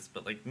the years,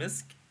 but like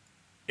MISC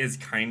is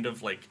kind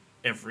of like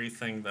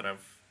everything that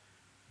I've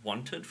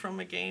wanted from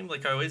a game.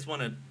 Like I always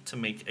wanted to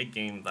make a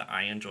game that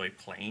I enjoy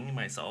playing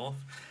myself,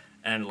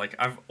 and like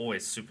I've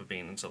always super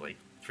been into like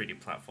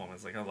 3D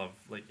platformers. Like I love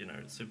like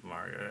Super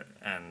Mario,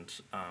 and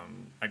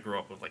I grew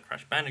up with like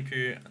Crash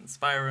Bandicoot and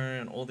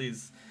Spyro and all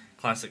these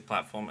classic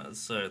platformers.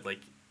 So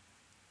like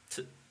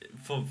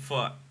for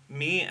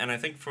me, and I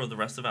think for the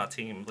rest of our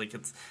team, like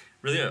it's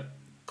really a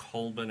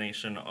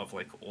culmination of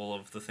like all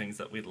of the things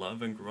that we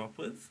love and grew up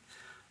with.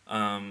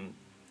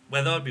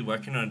 Whether I'd be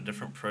working on a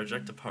different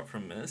project apart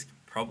from MISC,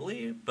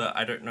 probably, but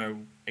I don't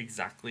know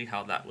exactly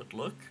how that would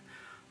look.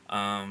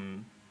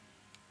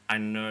 I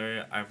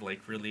know I've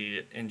like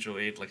really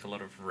enjoyed like a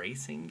lot of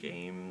racing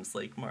games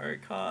like Mario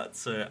Kart,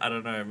 so I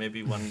don't know,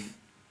 maybe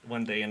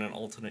one day in an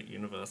alternate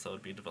universe I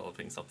would be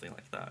developing something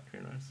like that. Who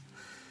knows?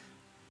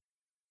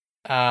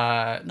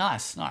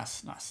 Nice.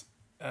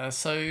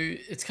 So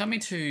it's coming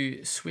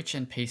to Switch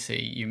and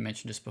PC. You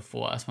mentioned just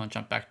before. I just want to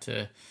jump back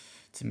to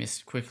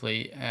MISC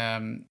quickly.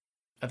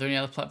 Are there any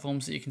other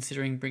platforms that you're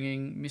considering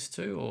bringing MISC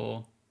to,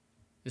 or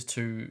is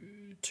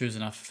two's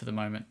enough for the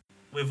moment?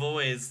 We've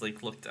always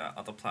like looked at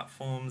other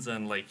platforms,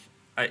 and like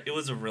it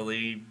was a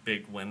really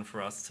big win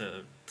for us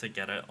to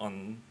get it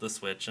on the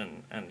Switch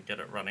and get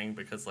it running,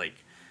 because like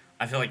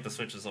I feel like the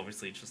Switch is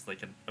obviously just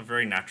like a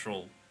very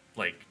natural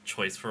like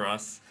choice for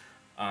us,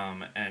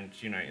 and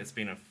it's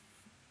been a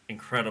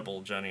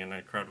incredible journey and an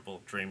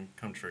incredible dream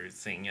come true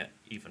seeing it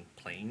even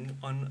playing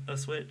on a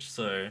Switch.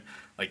 So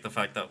like the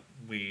fact that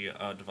we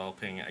are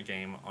developing a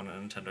game on a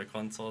Nintendo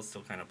console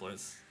still kind of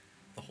blows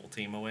the whole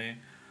team away.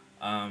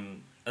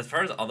 As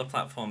far as other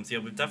platforms, yeah,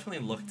 we've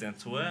definitely looked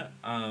into it.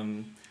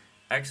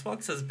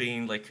 Xbox has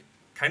been like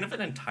kind of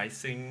an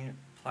enticing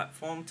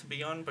platform to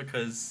be on,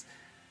 because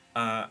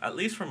at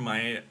least from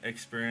my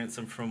experience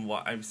and from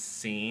what I've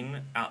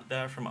seen out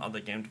there from other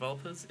game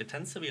developers, it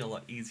tends to be a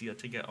lot easier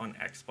to get on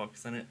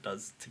Xbox than it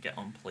does to get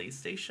on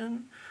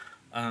PlayStation.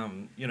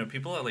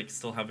 People are like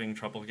still having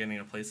trouble getting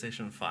a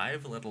PlayStation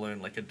 5, let alone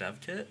like a dev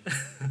kit.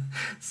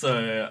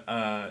 So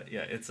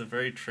yeah, it's a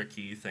very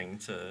tricky thing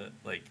to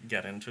like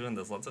get into, and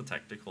there's lots of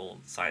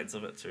technical sides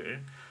of it too.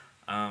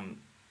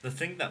 The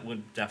thing that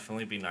would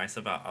definitely be nice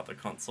about other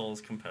consoles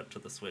compared to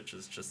the Switch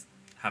is just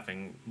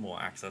having more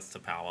access to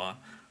power.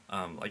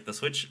 Like the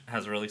Switch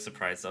has really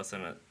surprised us,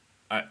 and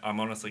I'm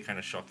honestly kind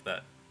of shocked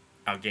that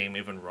our game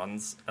even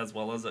runs as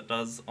well as it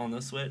does on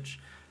the Switch.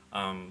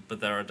 But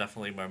there are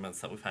definitely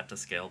moments that we've had to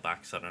scale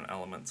back certain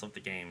elements of the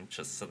game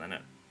just so then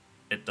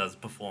it does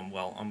perform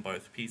well on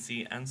both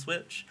PC and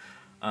Switch.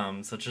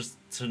 So just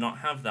to not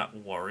have that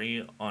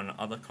worry on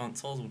other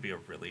consoles would be a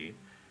really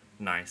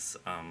nice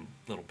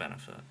little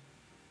benefit.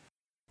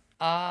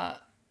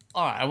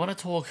 All right, I want to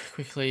talk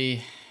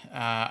quickly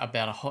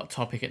about a hot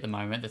topic at the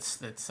moment that's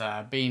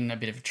been a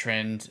bit of a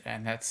trend,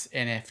 and that's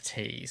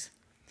NFTs.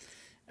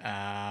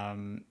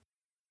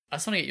 I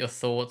just want to get your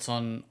thoughts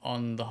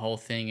on the whole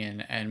thing,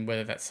 and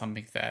whether that's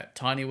something that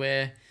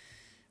Tinyware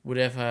would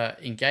ever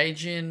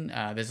engage in.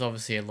 There's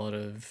obviously a lot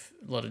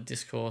of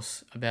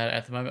discourse about it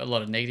at the moment, a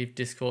lot of negative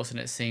discourse, and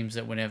it seems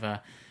that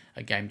whenever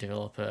a game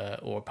developer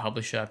or a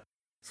publisher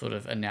sort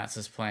of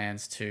announces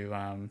plans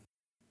to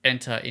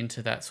enter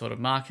into that sort of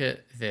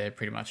market, they're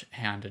pretty much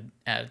hounded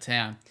out of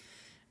town.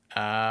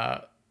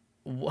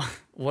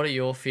 What are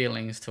your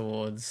feelings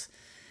towards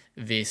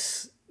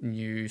this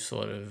new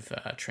sort of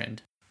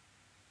trend?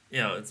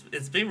 Yeah,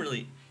 it's been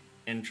really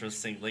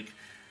interesting. Like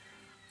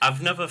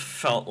I've never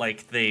felt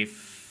like they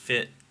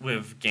fit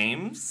with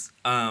games.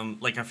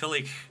 Like I feel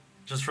like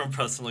just from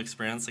personal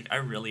experience, like I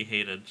really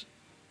hated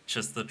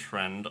just the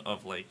trend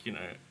of like,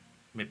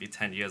 maybe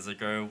 10 years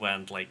ago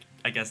when like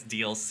I guess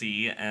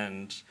DLC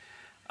and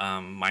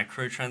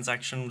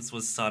microtransactions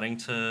was starting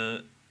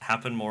to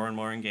happen more and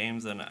more in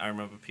games, and I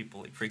remember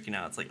people like freaking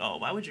out. It's like, oh,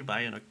 why would you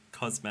buy a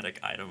cosmetic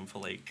item for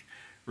like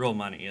real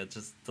money? It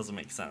just doesn't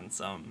make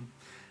sense.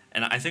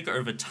 And I think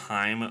over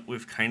time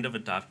we've kind of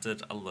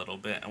adapted a little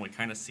bit, and we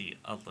kind of see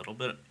a little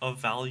bit of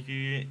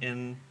value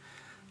in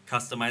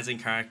customizing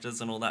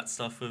characters and all that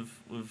stuff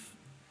with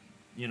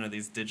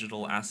these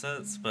digital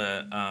assets.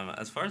 But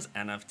as far as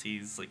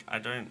NFTs, like I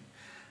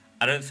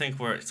don't think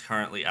where it's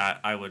currently at,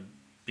 I would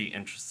be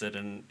interested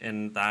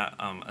in that,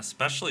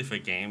 especially for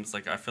games.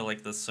 Like I feel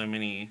like there's so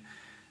many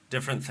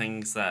different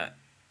things that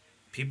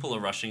people are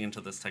rushing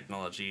into this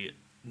technology,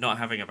 not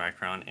having a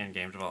background in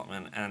game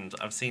development, and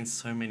I've seen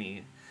so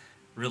many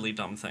really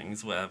dumb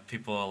things where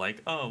people are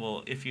like, oh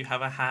well, if you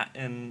have a hat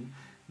in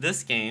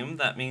this game,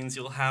 that means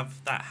you'll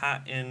have that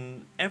hat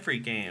in every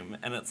game,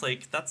 and it's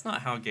like that's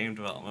not how game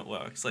development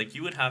works. Like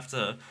you would have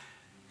to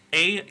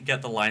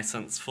get the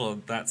license for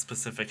that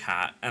specific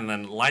hat and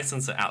then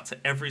license it out to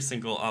every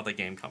single other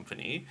game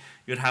company.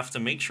 You'd have to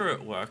make sure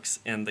it works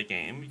in the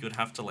game. You'd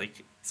have to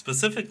like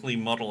specifically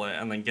model it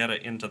and then get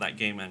it into that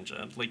game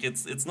engine. Like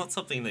it's not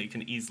something that you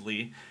can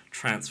easily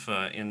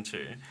transfer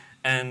into.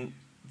 And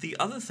the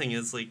other thing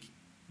is like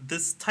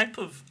this type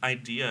of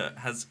idea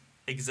has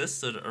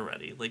existed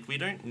already. Like we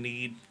don't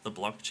need the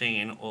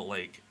blockchain or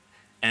like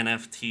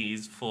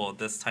NFTs for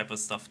this type of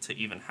stuff to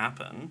even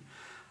happen.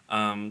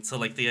 So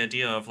like the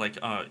idea of like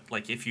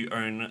if you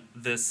own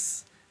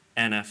this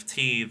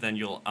NFT, then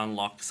you'll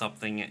unlock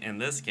something in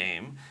this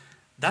game.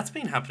 That's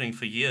been happening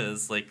for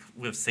years, like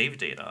with save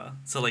data.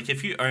 So like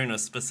if you own a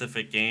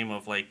specific game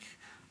of like,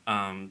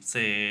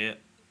 say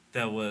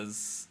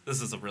this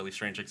is a really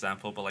strange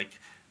example, but like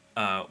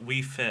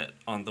Wii Fit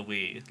on the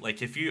Wii.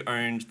 Like if you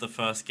owned the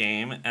first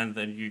game and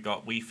then you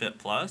got Wii Fit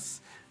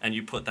Plus and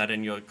you put that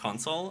in your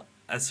console,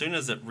 as soon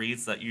as it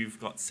reads that you've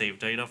got save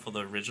data for the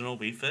original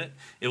Wii Fit,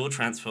 it will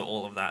transfer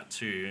all of that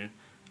to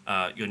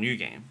your new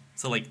game.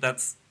 So like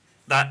that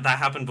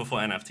happened before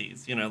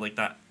NFTs. Like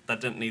that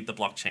didn't need the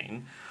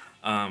blockchain.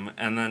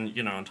 And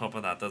then on top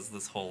of that, there's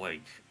this whole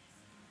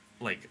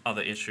like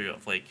other issue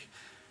of like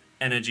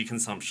energy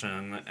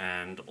consumption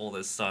and all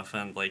this stuff.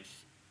 And like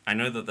I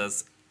know that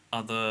there's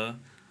other,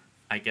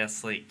 I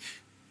guess like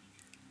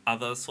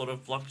other sort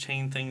of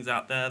blockchain things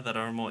out there that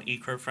are more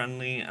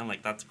eco-friendly, and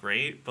like that's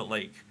great, but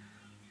like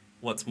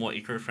what's more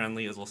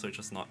eco-friendly is also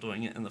just not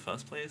doing it in the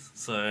first place.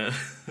 So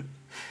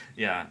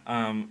yeah,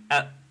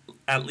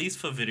 at least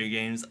for video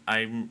games,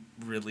 I'm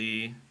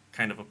really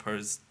kind of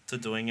opposed to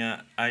doing it.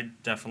 I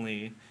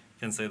definitely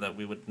can say that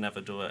we would never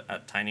do it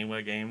at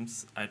Tinyware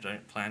Games. I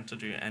don't plan to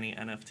do any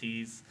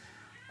NFTs.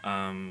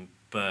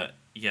 But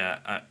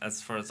yeah,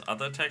 as far as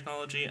other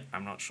technology,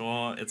 I'm not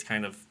sure. It's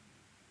kind of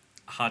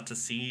hard to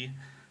see,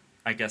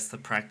 I guess, the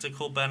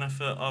practical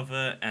benefit of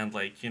it. And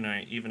like,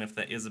 even if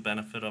there is a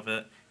benefit of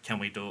it, can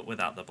we do it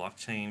without the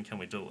blockchain? Can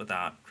we do it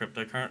without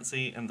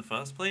cryptocurrency in the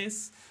first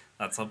place?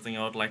 That's something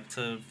I would like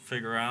to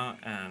figure out,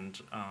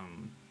 and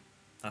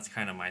that's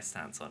kind of my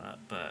stance on it.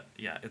 But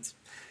yeah,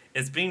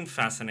 it's been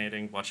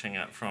fascinating watching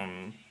it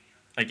from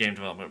a game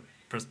development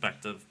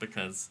perspective,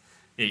 because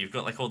yeah, you've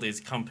got like all these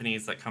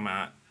companies that come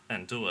out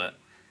and do it,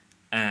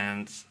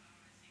 and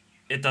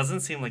it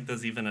doesn't seem like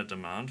there's even a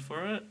demand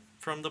for it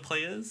from the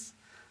players.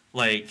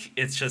 Like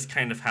it's just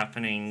kind of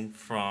happening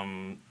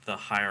from the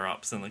higher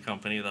ups in the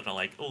company that are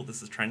like, oh,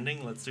 this is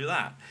trending, let's do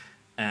that.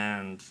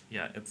 And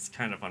yeah, it's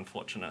kind of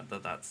unfortunate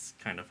that that's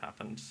kind of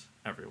happened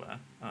everywhere.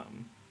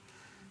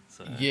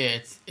 So Yeah,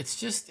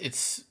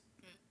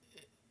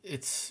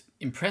 it's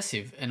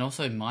impressive and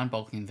also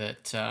mind-boggling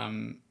that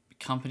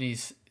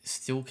companies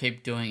still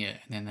keep doing it,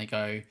 and then they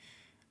go,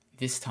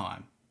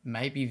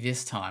 maybe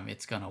this time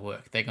it's gonna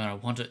work. They're gonna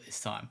want it this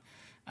time,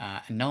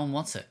 and no one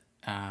wants it.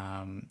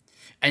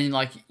 And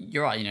like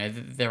you're right,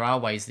 there are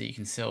ways that you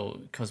can sell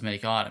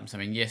cosmetic items. I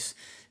mean, yes,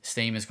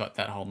 Steam has got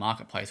that whole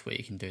marketplace where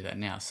you can do that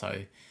now.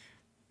 So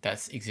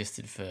that's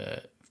existed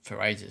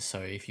for ages. So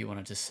if you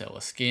wanted to sell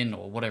a skin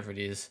or whatever it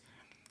is,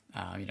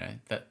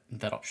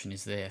 that option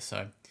is there.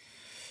 So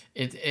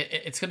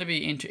it's going to be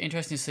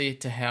interesting to see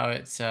how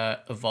it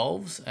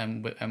evolves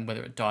and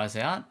whether it dies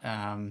out.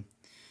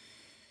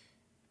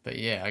 But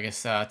yeah, I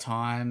guess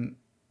time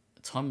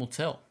will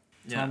tell.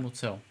 Time will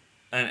tell.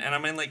 And I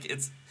mean, like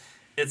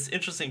it's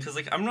interesting because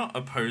like I'm not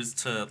opposed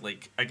to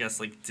like I guess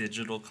like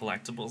digital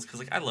collectibles, because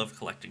like I love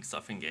collecting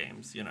stuff in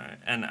games,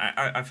 and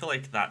I feel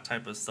like that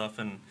type of stuff,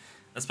 and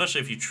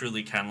especially if you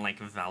truly can like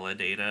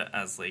validate it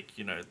as like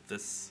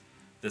this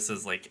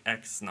is like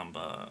X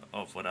number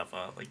of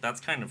whatever, like that's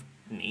kind of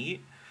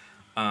neat.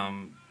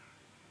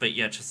 But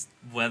yeah, just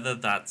whether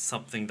that's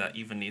something that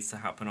even needs to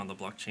happen on the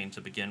blockchain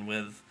to begin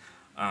with.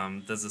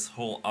 There's this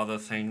whole other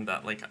thing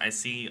that like I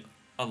see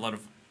a lot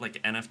of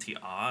like NFT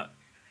art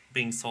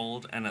being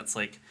sold, and it's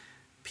like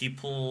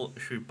people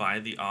who buy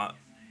the art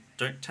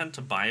don't tend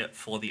to buy it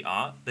for the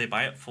art. They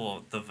buy it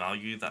for the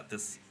value that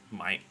this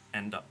might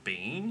end up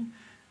being.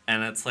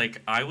 And it's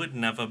like, I would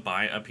never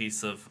buy a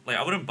piece of, like,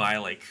 I wouldn't buy,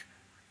 like,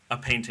 a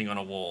painting on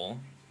a wall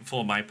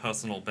for my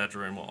personal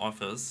bedroom or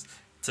office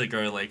to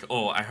go, like,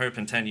 oh, I hope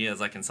in 10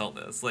 years I can sell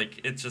this. Like,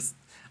 it just,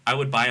 I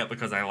would buy it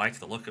because I like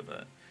the look of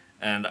it.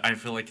 And I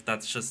feel like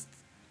that's just,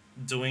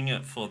 doing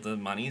it for the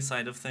money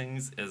side of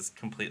things is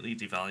completely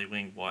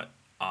devaluing what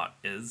art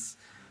is.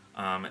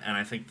 And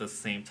I think the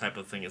same type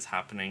of thing is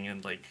happening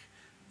in, like,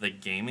 the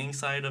gaming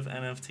side of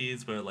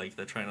NFTs, where, like,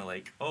 they're trying to,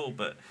 like, oh,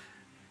 but,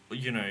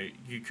 you know,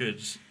 you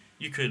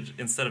could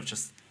instead of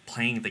just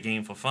playing the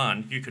game for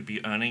fun, you could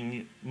be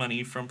earning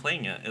money from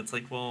playing it. It's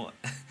like, well,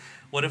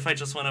 what if I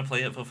just want to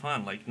play it for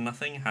fun? Like,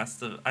 nothing has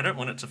to, I don't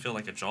want it to feel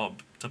like a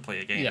job to play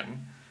a game. Yeah.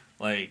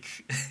 Like,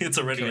 it's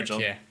already Correct, a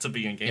job yeah. to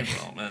be in game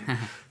development.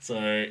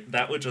 So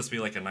that would just be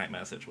like a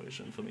nightmare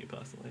situation for me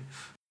personally.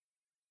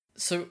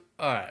 So,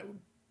 all right,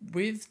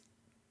 with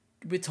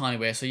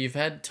Tinyware, so you've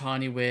had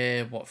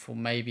Tinyware, what, for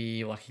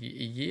maybe like a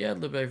year, a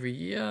little bit over a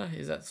year?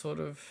 Is that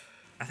sort of...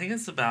 I think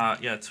it's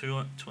about, yeah, two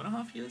and a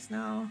half years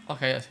now.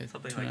 Okay, that's it.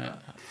 Something like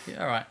that.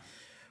 Yeah, all right.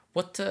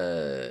 What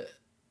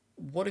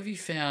have you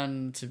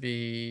found to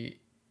be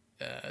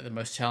the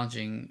most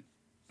challenging,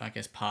 I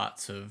guess,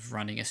 parts of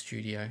running a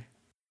studio?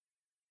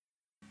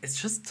 It's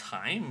just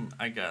time,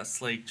 I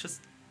guess. Like,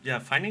 just, yeah,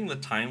 finding the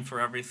time for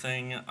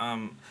everything.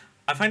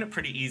 I find it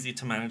pretty easy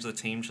to manage the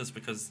team just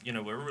because, you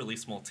know, we're a really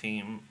small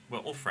team. We're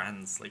all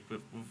friends. Like,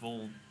 we've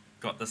all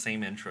got the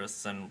same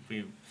interests, and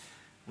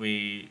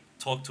we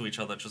talk to each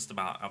other just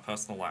about our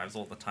personal lives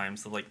all the time.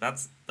 So, like,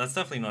 that's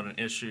definitely not an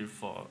issue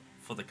for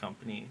the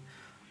company.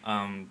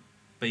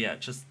 But yeah,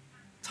 just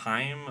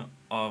time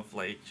of,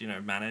 like, you know,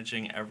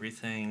 managing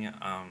everything.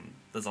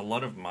 There's a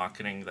lot of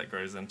marketing that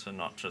goes into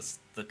not just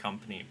the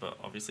company, but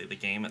obviously the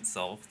game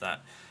itself,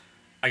 that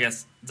I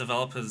guess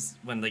developers,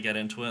 when they get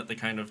into it, they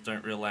kind of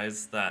don't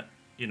realize that,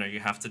 you know,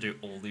 you have to do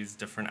all these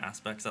different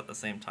aspects at the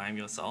same time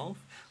yourself.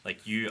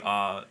 Like, you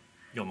are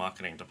your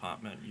marketing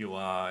department, you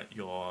are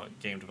your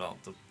game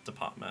development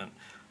department.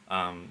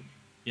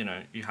 You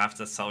know, you have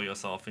to sell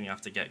yourself and you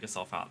have to get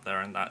yourself out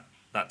there, and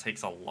that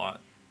takes a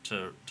lot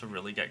to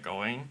really get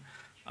going.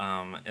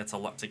 It's a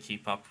lot to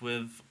keep up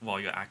with while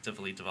you're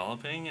actively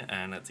developing,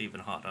 and it's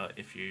even harder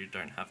if you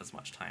don't have as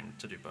much time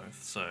to do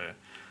both. So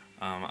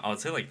I would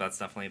say, like, that's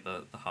definitely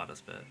the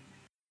hardest bit.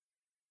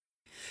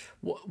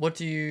 What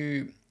do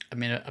you, I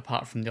mean,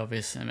 apart from the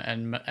obvious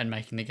and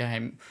making the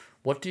game,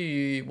 what do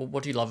you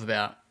love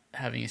about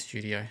having a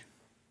studio?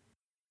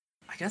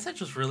 I guess I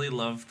just really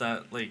love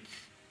that, like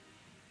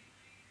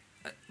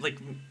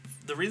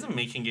the reason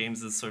making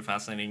games is so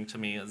fascinating to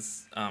me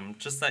is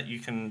just that you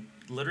can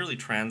literally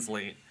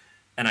translate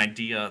an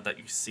idea that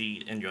you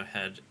see in your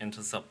head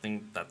into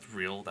something that's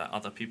real, that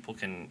other people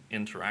can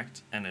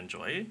interact and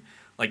enjoy.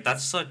 Like,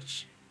 that's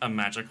such a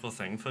magical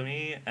thing for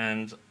me,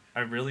 and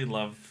I really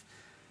love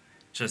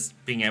just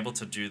being able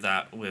to do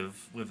that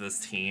with this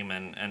team,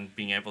 and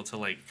being able to,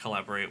 like,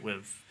 collaborate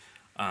with,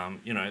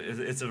 you know,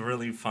 it's a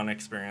really fun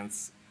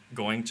experience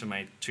going to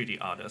my 2D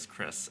artist,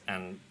 Chris,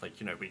 and, like,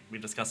 you know, we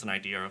discuss an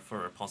idea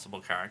for a possible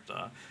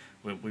character.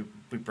 We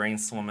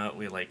brainstorm it,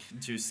 we, like,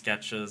 do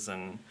sketches,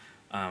 and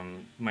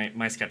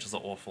my sketches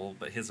are awful,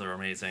 but his are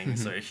amazing.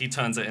 So he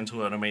turns it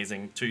into an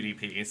amazing 2D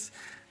piece,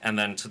 and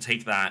then to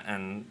take that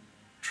and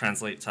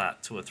translate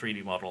that to a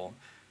 3D model,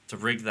 to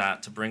rig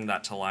that, to bring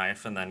that to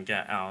life, and then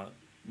get our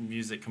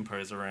music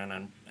composer in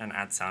and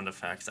add sound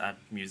effects, add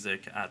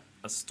music, add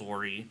a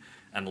story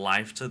and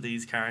life to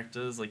these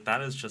characters. Like,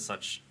 that is just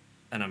such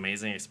an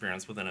amazing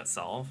experience within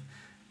itself.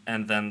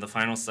 And then the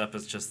final step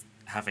is just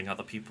having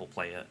other people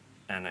play it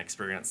and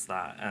experience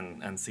that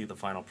and see the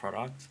final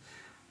product.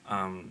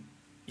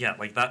 Yeah,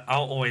 like, that,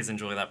 I'll always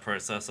enjoy that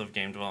process of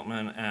game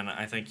development, and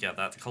I think, yeah,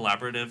 that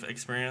collaborative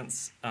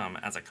experience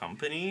as a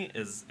company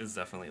is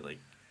definitely, like,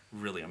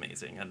 really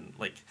amazing. And,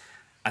 like,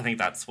 I think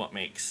that's what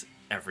makes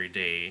every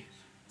day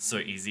so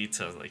easy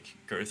to, like,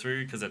 go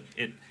through, because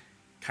it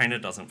kind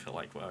of doesn't feel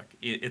like work.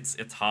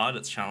 It's hard,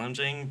 it's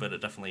challenging, but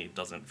it definitely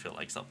doesn't feel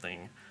like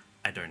something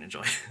I don't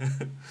enjoy.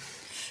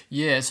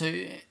 Yeah,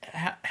 so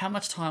how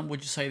much time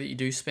would you say that you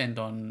do spend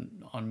on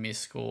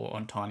MISC or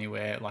on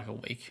Tinyware, like, a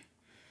week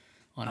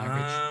on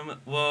average?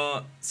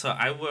 Well, so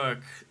I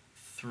work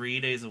 3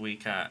 days a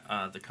week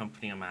at the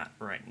company I'm at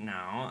right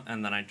now,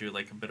 and then I do,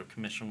 like, a bit of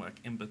commission work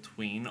in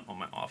between on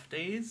my off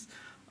days.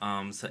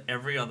 So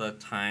every other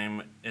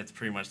time it's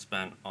pretty much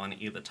spent on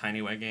either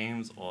Tinyware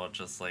games or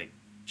just, like,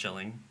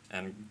 chilling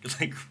and,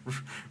 like,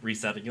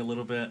 resetting a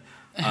little bit.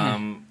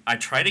 I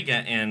try to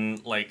get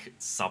in, like,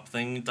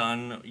 something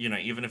done, you know,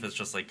 even if it's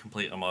just, like,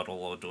 complete a model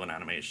or do an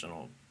animation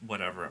or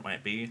whatever it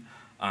might be,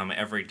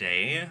 every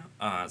day.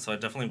 So I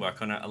definitely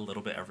work on it a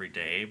little bit every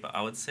day, but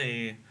I would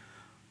say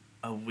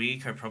a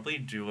week I probably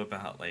do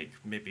about, like,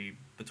 maybe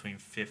between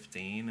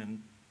 15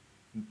 and,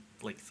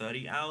 like,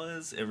 30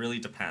 hours. It really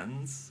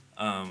depends.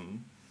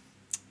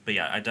 But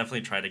yeah, I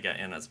definitely try to get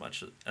in as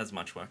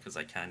much work as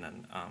I can,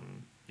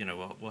 and you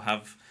know, we'll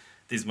have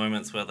these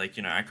moments where, like,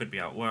 you know, I could be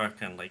at work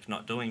and, like,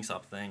 not doing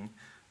something,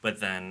 but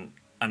then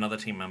another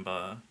team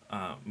member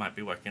might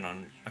be working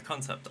on a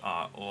concept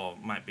art or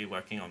might be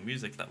working on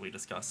music that we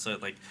discuss. So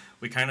like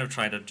we kind of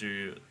try to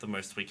do the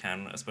most we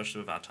can,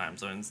 especially with our time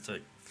zones,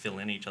 to fill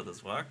in each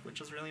other's work, which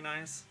is really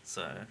nice.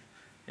 So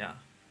yeah.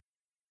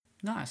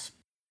 Nice.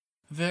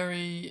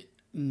 Very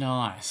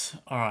nice.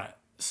 All right.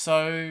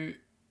 So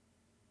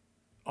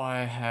I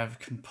have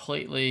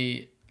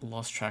completely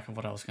lost track of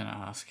what I was going to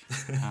ask.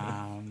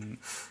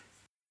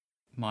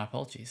 My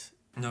apologies.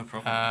 No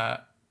problem.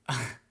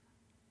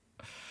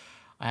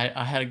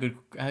 I had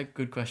a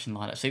good question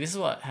lined up. See, this is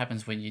what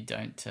happens when you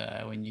don't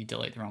when you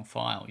delete the wrong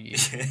file.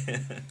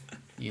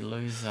 You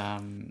lose. All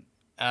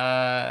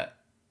right,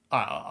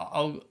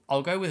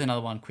 I'll go with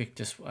another one quick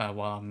just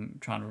while I'm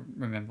trying to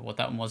remember what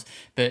that one was.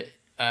 But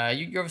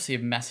you're obviously a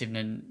massive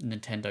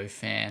Nintendo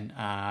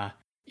fan.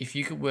 If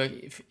you could work,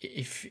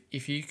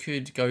 if you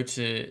could go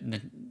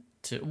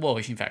well,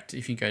 in fact,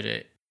 if you can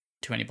go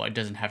to anybody, it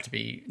doesn't have to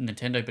be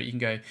Nintendo, but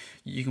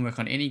you can work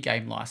on any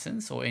game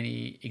license or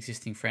any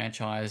existing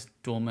franchise,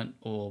 dormant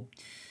or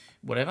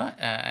whatever,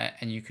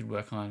 and you could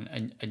work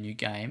on a new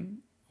game.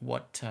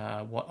 What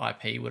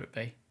IP would it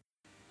be?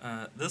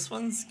 This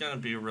one's gonna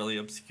be a really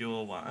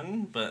obscure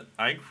one, but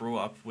I grew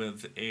up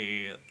with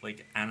a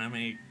like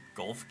anime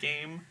golf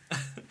game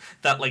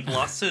that like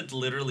lasted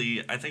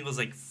literally, I think it was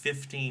like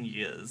 15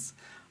 years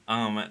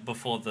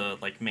before the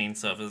like main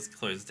servers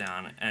closed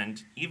down,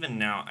 and even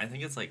now I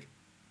think it's like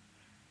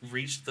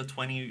reached the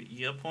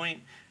 20-year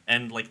point,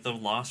 and like the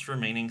last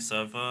remaining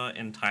server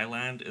in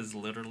Thailand is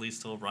literally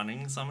still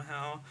running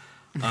somehow.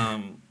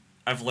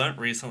 I've learnt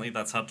recently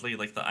that sadly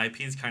like the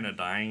IP is kind of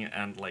dying,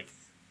 and like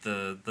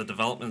the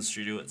development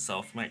studio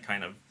itself might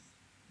kind of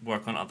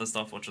work on other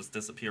stuff or just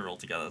disappear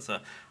altogether. So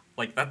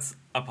like that's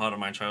a part of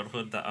my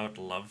childhood that I would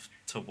love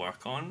to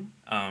work on.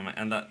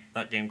 And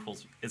that game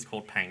is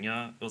called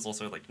Panya. It was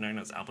also like known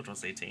as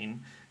Albatross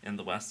 18 in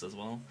the West as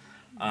well.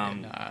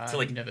 So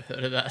like, I've never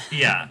heard of that.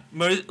 Yeah,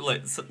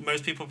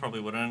 most people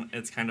probably wouldn't.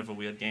 It's kind of a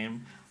weird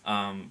game.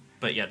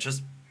 But yeah,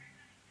 just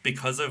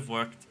because I've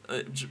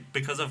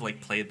because I've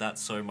like played that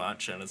so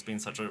much and it's been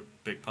such a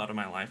big part of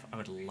my life, I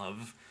would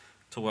love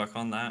to work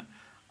on that.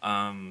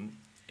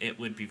 It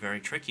would be very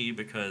tricky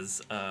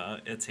because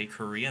it's a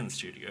Korean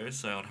studio,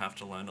 so I would have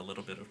to learn a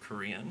little bit of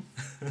Korean.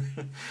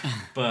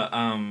 But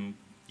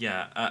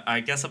yeah, I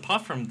guess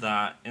apart from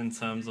that, in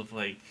terms of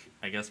like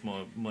I guess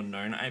more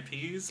known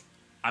IPs,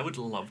 I would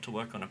love to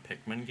work on a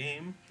Pikmin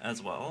game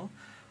as well.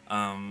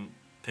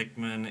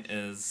 Pikmin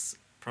is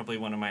probably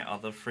one of my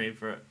other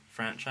favorite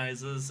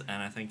franchises,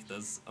 and I think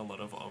there's a lot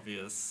of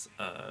obvious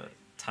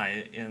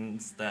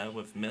tie-ins there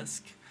with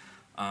Myst.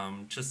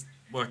 Just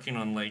working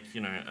on like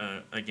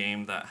a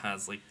game that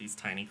has like these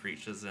tiny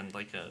creatures in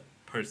like a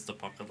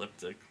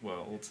post-apocalyptic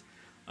world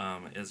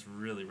is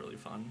really really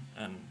fun,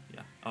 and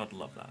yeah, I would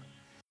love that.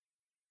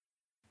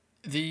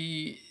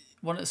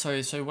 One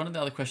of the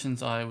other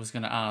questions I was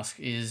going to ask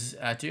is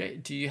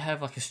do you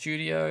have like a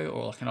studio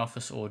or like an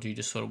office, or do you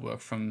just sort of work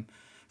from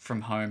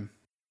home?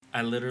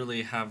 I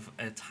literally have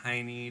a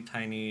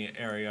tiny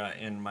area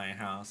in my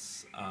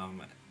house.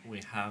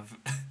 We have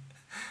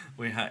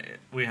we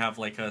have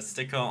like a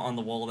sticker on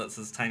the wall that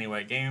says Tiny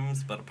White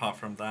Games, but apart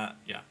from that,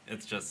 yeah,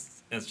 it's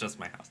just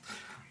my house.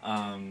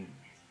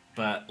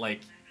 But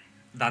like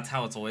that's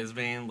how it's always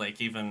been.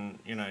 Like even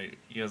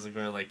years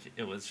ago, like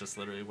it was just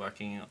literally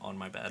working on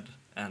my bed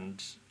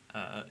and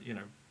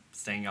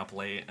staying up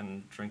late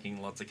and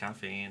drinking lots of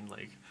caffeine.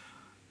 Like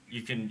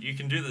you can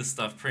do this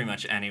stuff pretty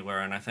much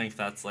anywhere, and I think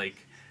that's like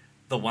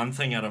the one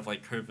thing out of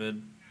like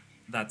COVID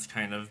that's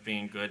kind of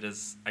being good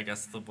is I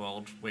guess the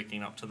world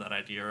waking up to that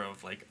idea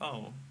of like,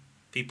 oh,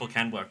 people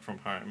can work from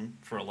home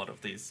for a lot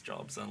of these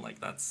jobs, and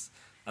like that's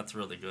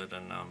really good.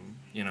 And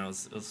it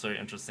was so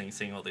interesting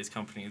seeing all these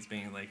companies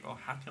being like, oh,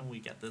 how can we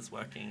get this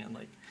working, and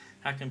like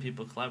how can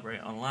people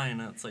collaborate online?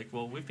 And it's like,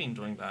 well, we've been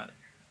doing that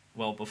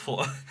well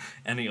before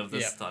any of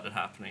this started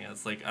happening.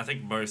 It's like I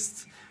think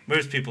most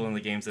people in the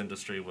games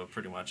industry were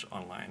pretty much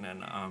online,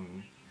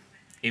 and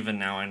even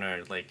now I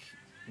know like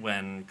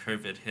when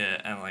COVID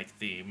hit and like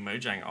the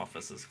Mojang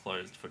offices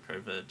closed for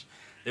COVID,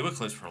 they were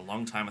closed for a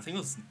long time. I think it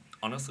was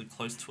honestly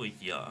close to a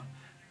year,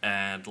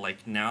 and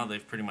like now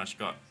they've pretty much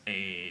got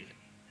a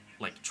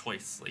like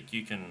choice. Like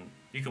you can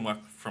work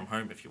from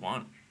home if you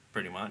want,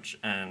 pretty much,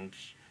 and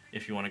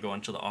if you want to go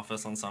into the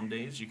office on some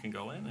days, you can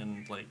go in,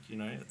 and like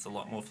it's a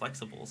lot more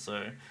flexible.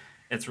 So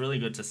it's really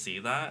good to see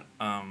that.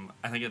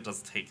 I think it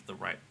does take the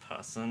right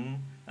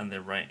person and the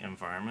right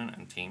environment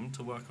and team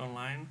to work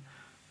online.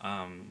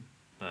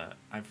 But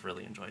I've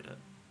really enjoyed it.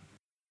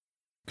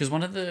 Because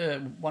one of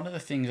the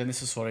things, and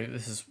this is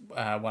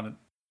one of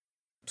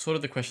sort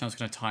of the question I was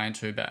going to tie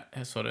into about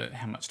sort of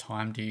how much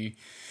time do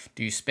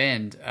you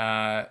spend.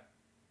 I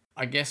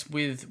guess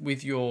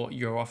with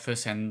your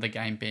office and the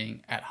game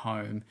being at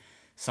home,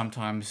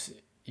 sometimes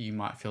you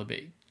might feel a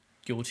bit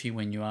guilty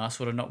when you are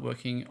sort of not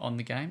working on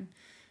the game.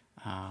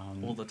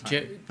 All the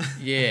time.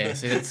 Yeah,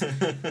 so that's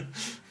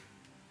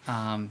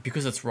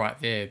because it's right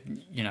there,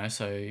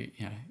 so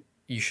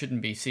you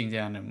shouldn't be sitting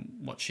down and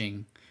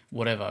watching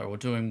whatever or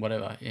doing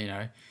whatever,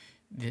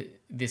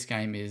 this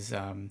game is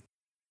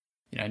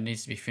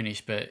needs to be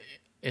finished, but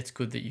it's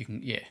good that you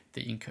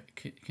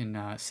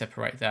can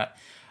separate that.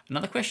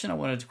 Another question I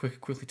wanted to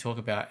quickly talk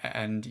about,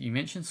 and you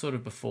mentioned sort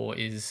of before,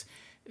 is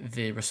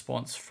the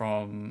response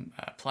from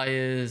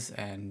players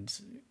and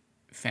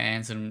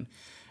fans and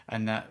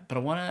that. But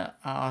I want to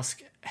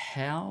ask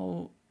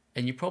how,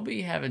 and you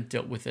probably haven't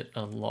dealt with it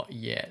a lot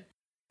yet,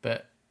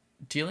 but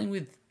dealing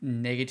with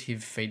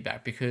negative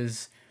feedback,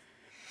 because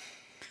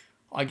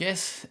I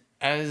guess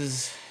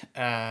as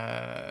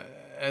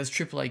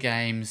AAA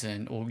games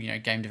or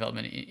game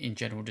development in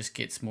general just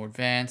gets more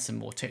advanced and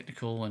more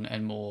technical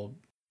and more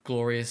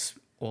glorious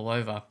all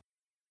over,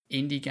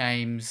 indie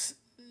games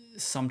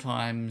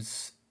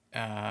sometimes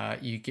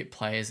you get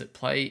players that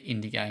play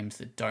indie games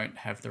that don't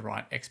have the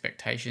right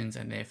expectations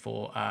and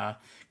therefore are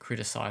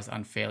criticized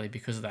unfairly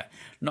because of that.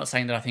 I'm not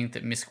saying that I think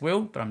that Misc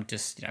will, but I'm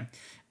just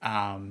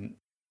how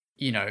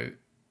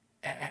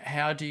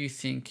do you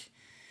think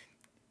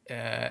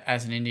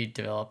as an indie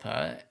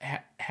developer,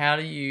 how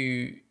do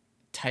you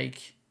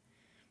take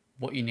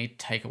what you need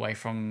to take away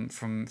from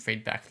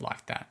feedback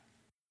like that?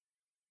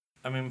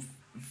 I mean,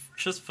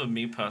 just for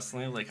me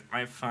personally, like,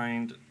 I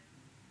find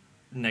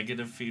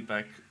negative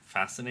feedback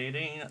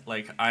fascinating.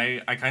 Like,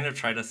 I kind of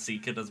try to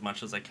seek it as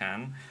much as I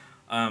can.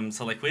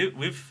 So like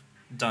we've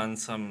done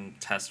some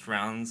test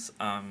rounds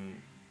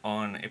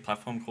on a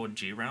platform called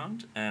G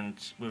Round, and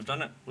we've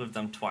done it with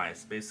them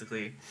twice.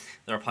 Basically,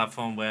 they're a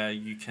platform where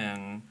you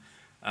can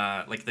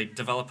like, the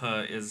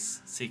developer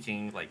is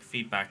seeking like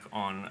feedback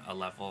on a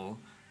level.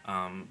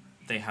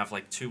 They have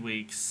like 2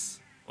 weeks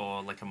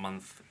or like a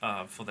month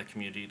for the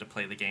community to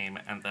play the game,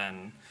 and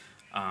then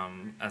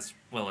as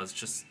well as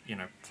just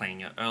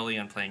playing it early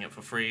and playing it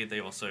for free, they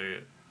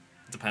also,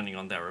 depending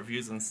on their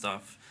reviews and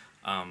stuff,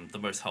 the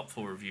most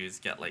helpful reviews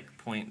get like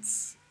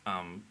points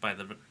by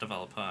the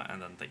developer,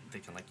 and then they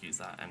can like use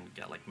that and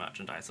get like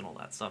merchandise and all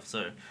that stuff.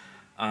 So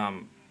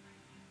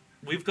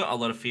we've got a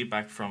lot of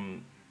feedback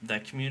from their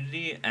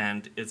community,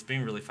 and it's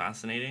been really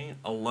fascinating.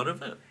 A lot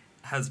of it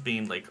has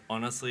been like,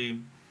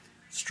 honestly,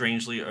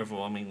 strangely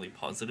overwhelmingly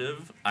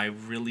positive. I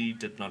really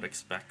did not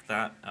expect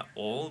that at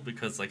all,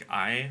 because like,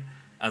 I,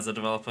 as a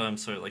developer, I'm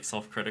so like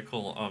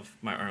self-critical of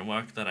my own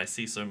work that I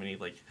see so many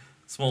like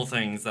small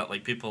things that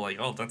like people are like,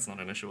 oh, that's not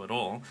an issue at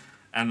all,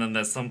 and then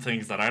there's some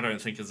things that I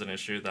don't think is an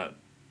issue that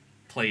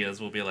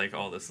players will be like,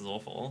 oh, this is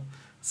awful.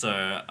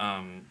 So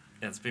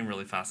it's been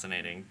really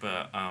fascinating.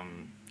 But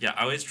yeah,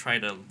 I always try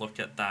to look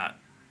at that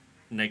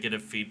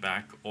negative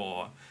feedback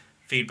or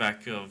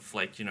feedback of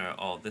like,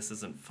 oh, this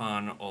isn't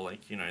fun, or like,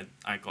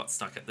 I got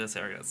stuck at this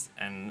area,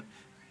 and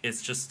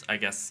it's just, I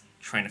guess,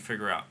 trying to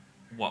figure out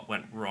what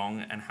went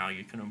wrong and how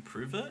you can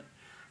improve it.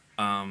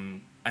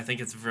 I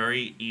think it's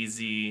very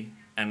easy,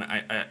 and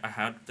I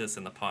had this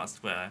in the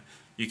past, where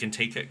you can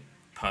take it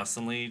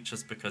personally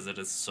just because it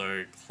is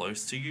so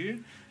close to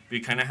you, but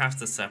you kind of have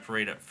to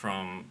separate it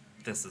from,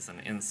 this is an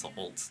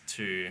insult,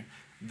 to,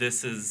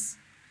 this is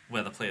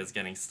where the player's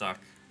getting stuck,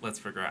 let's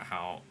figure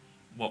out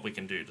what we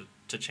can do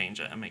to change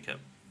it and make it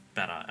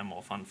better and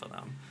more fun for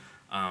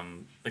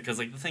them. Because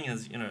like, the thing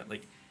is,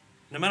 like,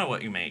 no matter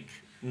what you make,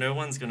 no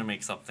one's going to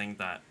make something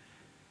that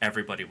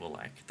everybody will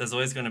like. There's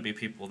always going to be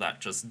people that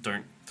just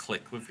don't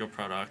click with your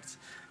product.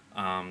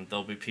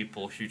 There'll be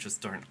people who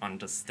just don't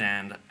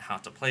understand how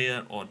to play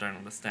it, or don't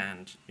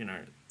understand,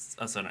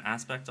 a certain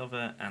aspect of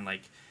it. And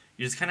like,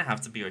 you just kind of have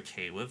to be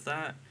okay with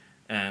that.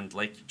 And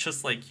like,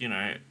 just like,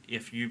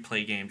 if you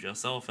play games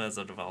yourself as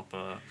a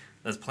developer,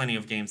 there's plenty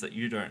of games that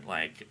you don't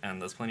like,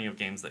 and there's plenty of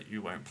games that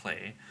you won't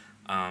play.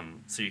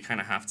 So you kind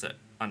of have to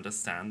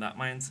understand that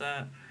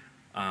mindset.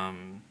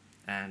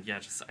 And yeah,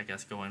 just, I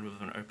guess, go in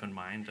with an open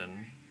mind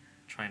and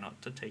try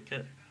not to take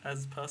it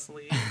as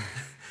personally.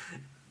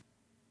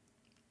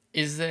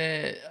 Is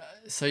there,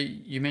 so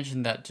you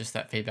mentioned that, just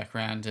that feedback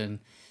round, and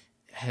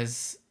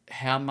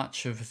how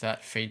much of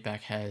that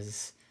feedback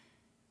has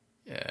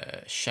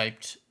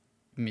shaped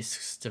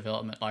Misc's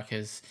development? Like,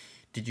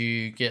 did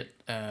you get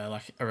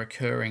like a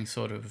recurring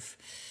sort of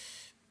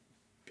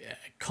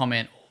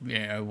comment,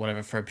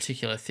 whatever, for a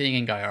particular thing,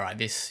 and go, all right,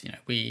 this,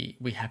 we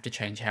have to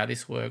change how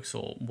this works,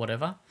 or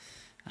whatever?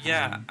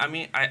 Yeah, I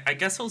mean, I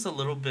guess it was a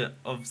little bit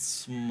of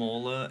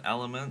smaller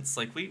elements.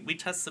 Like, we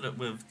tested it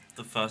with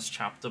the first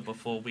chapter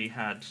before we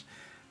had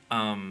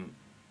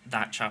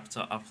that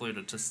chapter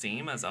uploaded to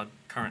Steam as our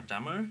current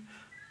demo.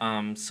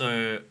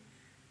 So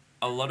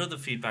a lot of the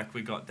feedback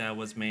we got there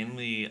was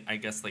mainly, I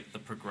guess, like, the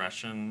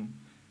progression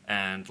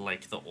and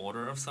like the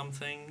order of some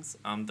things.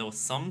 There were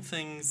some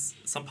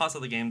parts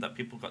of the game that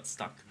people got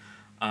stuck,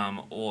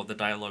 or the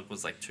dialogue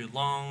was like too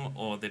long,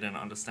 or they didn't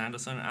understand a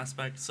certain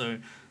aspect. So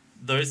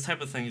those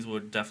type of things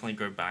would definitely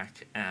go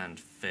back and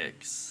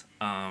fix.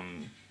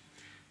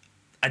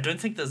 I don't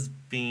think there's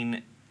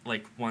been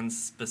like one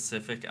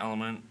specific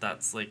element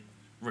that's like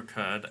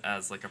recurred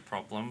as like a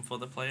problem for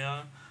the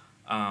player.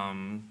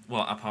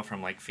 Well, apart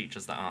from like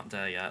features that aren't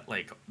there yet,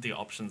 like the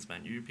options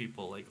menu,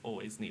 people like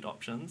always need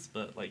options,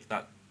 but like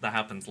that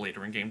happens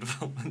later in game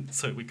development,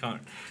 so we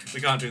can't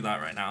do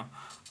that right now.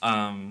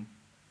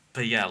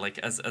 but yeah, like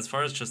as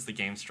far as just the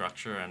game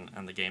structure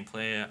and the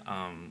gameplay,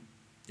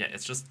 yeah,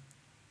 it's just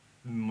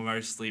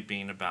mostly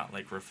been about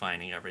like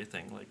refining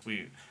everything. Like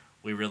we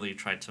really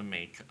tried to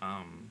make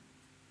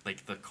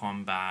like the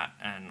combat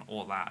and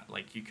all that.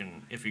 Like you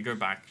can, if you go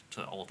back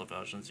to older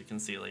versions, you can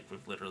see like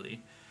we've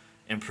literally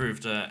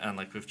improved it, and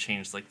like we've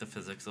changed like the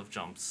physics of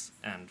jumps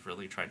and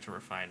really tried to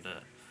refine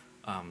it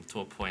to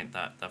a point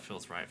that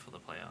feels right for the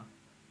player.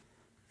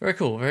 Very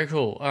cool, very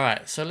cool. All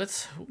right, so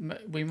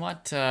we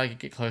might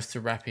get close to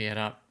wrapping it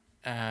up.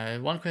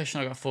 One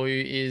question I got for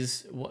you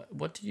is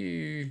what do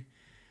you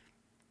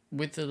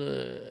with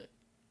the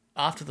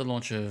after the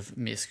launch of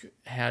MISC,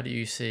 how do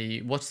you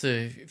see what's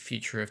the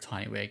future of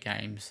Tinyware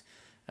Games?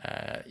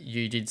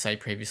 You did say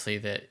previously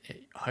that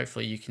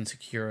hopefully you can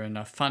secure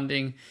enough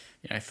funding,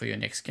 for your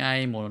next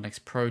game or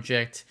next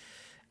project.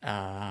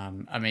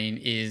 I mean,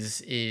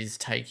 is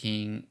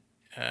taking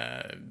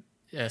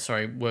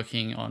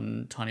working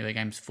on Tinyware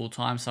Games full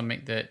time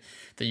something that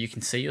you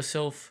can see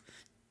yourself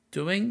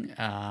doing?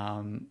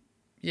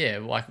 Yeah,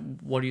 like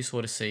what do you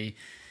sort of see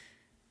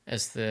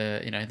as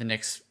the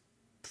next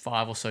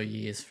 5 or so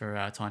years for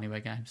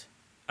Tinyware Games?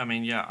 I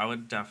mean, yeah, I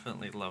would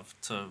definitely love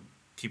to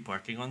keep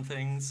working on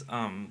things.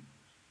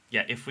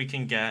 Yeah, if we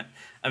can get,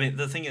 I mean,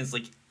 the thing is,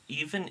 like,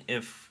 even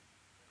if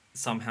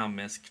somehow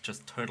Misk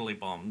just totally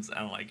bombs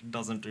and like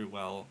doesn't do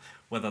well,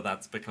 whether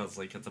that's because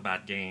like it's a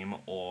bad game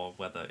or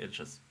whether it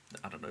just,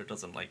 I don't know,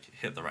 doesn't like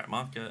hit the right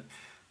market,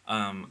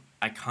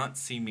 I can't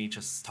see me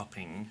just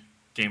stopping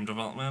game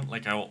development.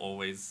 Like I will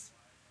always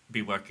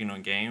be working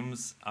on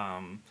games.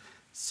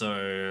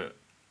 So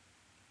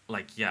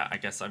like yeah, I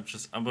guess I'm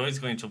always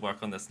going to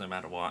work on this no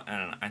matter what,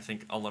 and I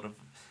think a lot of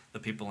the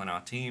people in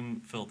our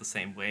team feel the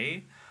same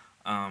way.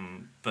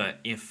 But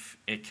if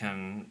it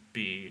can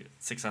be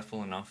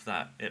successful enough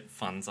that it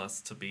funds us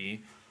to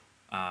be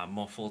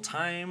more full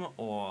time,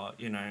 or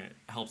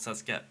helps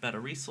us get better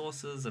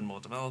resources and more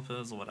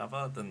developers or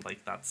whatever, then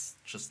like that's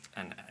just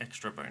an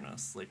extra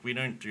bonus. Like we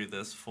don't do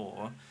this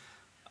for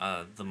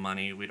the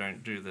money. We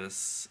don't do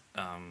this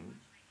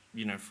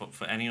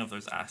for any of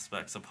those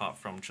aspects apart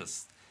from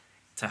just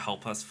to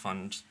help us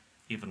fund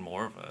even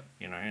more of it,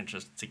 and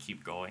just to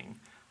keep going.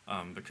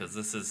 Because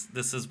this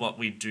is what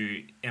we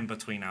do in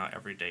between our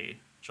everyday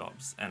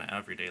jobs and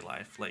everyday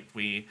life. Like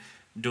we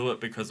do it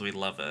because we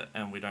love it,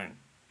 and we don't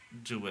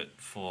do it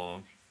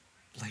for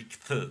like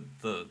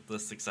the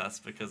success,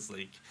 because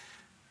like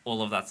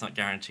all of that's not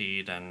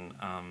guaranteed, and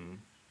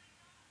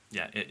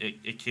yeah,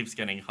 it keeps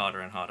getting harder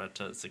and harder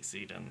to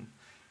succeed in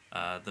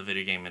the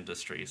video game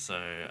industry.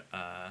 So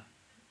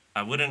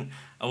I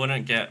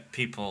wouldn't get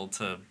people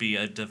to be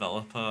a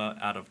developer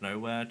out of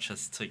nowhere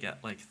just to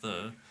get like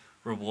the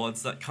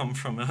rewards that come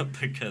from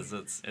it, because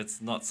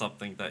it's not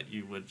something that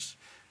you would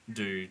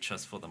do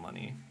just for the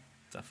money.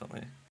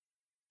 Definitely.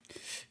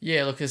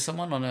 Yeah, look, as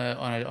someone on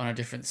a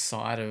different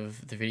side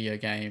of the video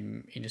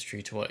game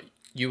industry to what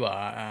you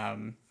are,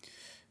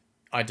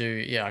 I do,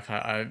 yeah,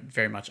 I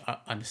very much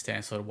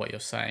understand sort of what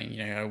you're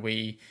saying.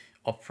 We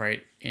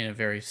operate in a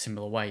very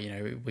similar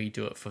way. We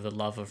do it for the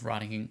love of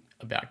writing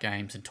about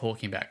games and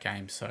talking about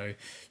games. So,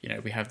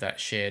 we have that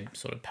shared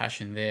sort of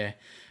passion there.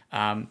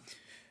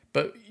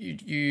 But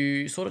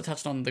you sort of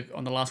touched on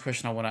the last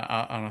question I want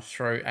to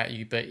throw at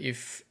you. But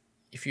if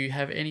you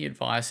have any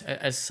advice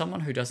as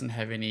someone who doesn't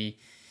have any,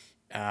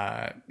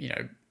 not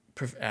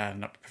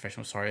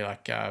professional, sorry,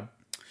 like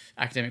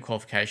academic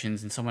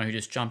qualifications, and someone who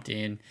just jumped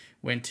in,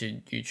 went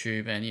to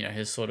YouTube, and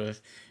has sort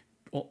of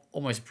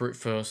almost brute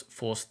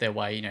forced their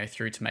way,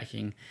 through to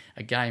making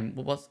a game.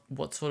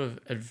 What sort of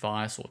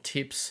advice or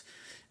tips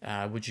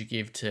would you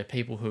give to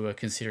people who are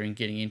considering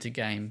getting into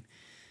game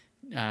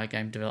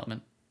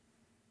development?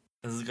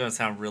 This is gonna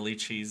sound really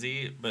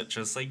cheesy, but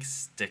just like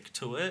stick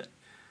to it.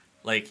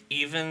 Like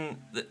even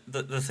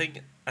the thing,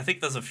 I think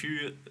there's a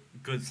few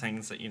good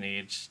things that you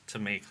need to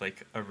make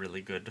like a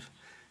really good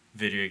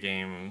video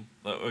game,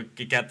 or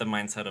get the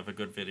mindset of a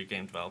good video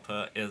game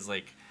developer, is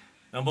like,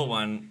 number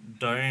one,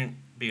 don't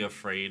be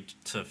afraid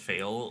to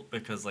fail,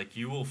 because like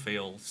you will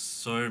fail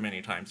so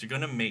many times. You're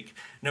gonna make,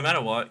 no matter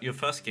what, your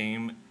first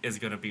game is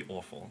gonna be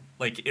awful.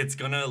 Like it's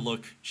gonna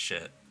look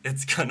shit.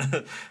 It's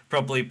gonna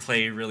probably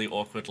play really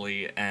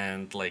awkwardly,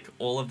 and like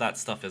all of that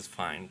stuff is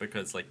fine,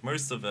 because like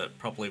most of it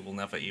probably will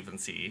never even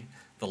see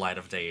the light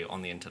of day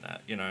on the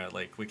internet.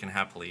 Like we can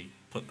happily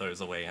put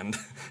those away and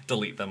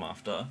delete them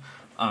after.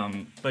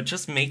 But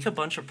just make a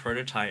bunch of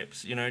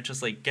prototypes.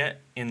 Just like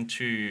get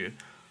into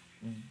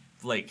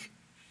like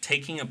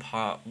taking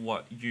apart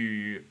what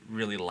you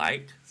really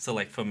like. So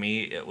like for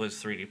me, it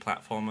was 3D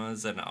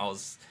platformers, and I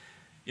was,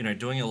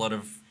 doing a lot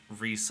of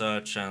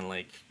research and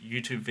like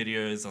YouTube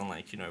videos on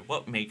like,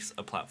 what makes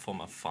a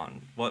platformer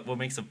fun? What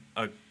makes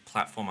a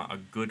platformer a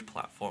good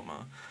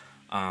platformer?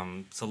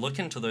 So look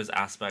into those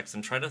aspects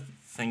and try to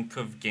think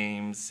of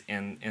games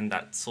in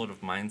that sort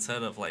of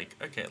mindset of like,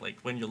 okay, like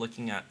when you're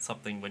looking at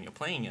something, when you're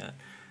playing it,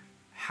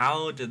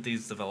 how did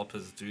these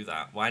developers do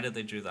that? Why did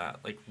they do that?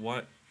 Like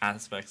what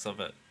aspects of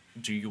it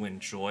do you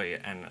enjoy,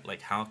 and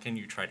like how can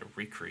you try to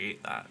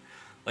recreate that?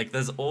 Like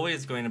there's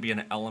always going to be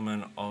an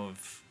element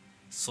of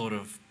sort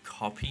of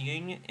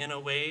copying in a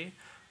way,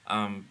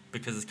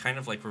 because it's kind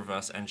of like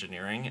reverse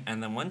engineering.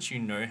 And then once you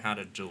know how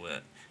to do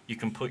it, you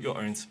can put your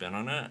own spin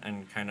on it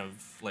and kind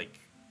of like,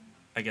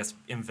 I guess,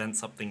 invent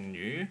something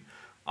new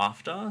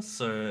after.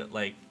 So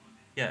like,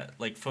 yeah,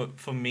 like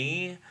for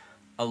me,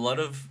 a lot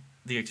of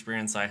the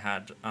experience I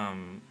had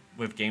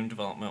with game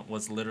development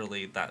was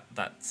literally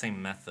that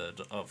same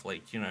method of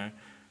like,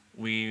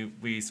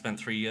 we spent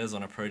 3 years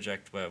on a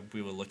project where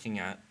we were looking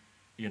at,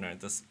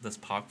 this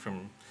park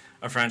from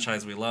a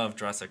franchise we love,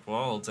 Jurassic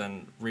World,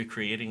 and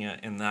recreating it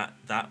in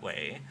that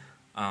way,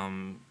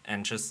 and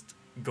just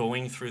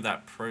going through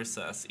that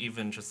process,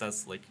 even just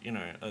as like,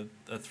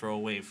 a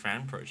throwaway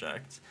fan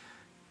project,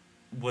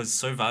 was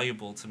so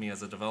valuable to me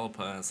as a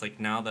developer. And it's like,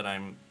 now that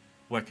I'm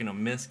working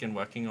on MISC and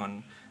working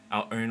on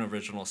our own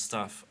original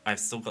stuff, I've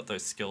still got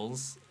those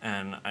skills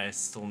and I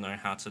still know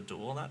how to do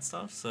all that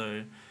stuff.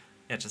 So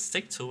yeah, just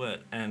stick to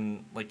it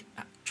and like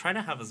try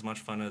to have as much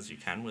fun as you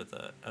can with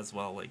it as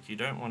well. Like, you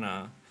don't want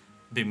to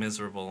be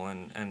miserable,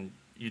 and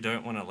you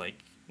don't want to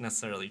like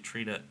necessarily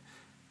treat it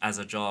as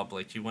a job.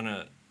 Like, you want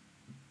to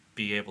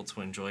be able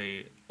to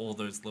enjoy all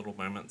those little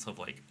moments of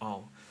like,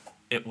 oh,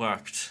 it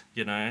worked,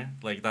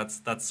 like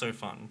that's so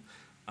fun.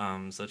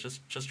 So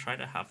just try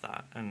to have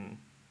that. And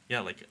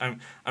yeah, like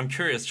I'm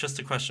curious, just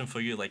a question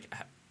for you, like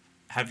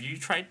have you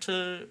tried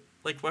to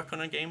like work on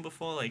a game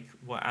before? Like,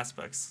 what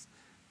aspects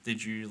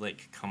did you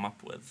like come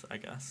up with, I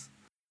guess?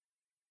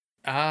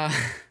 Uh,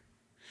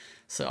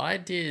 so I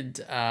did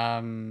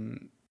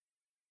when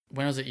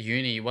I was at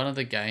uni. One of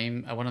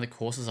the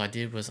courses I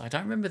did was, I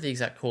don't remember the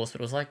exact course, but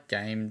it was like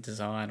game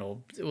design, or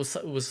it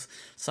was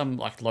some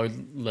like low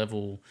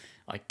level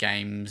like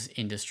games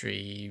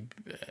industry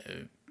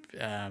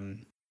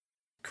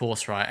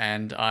course, right?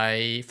 And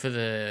I, for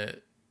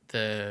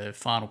the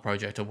final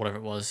project or whatever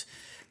it was,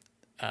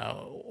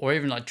 or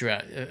even like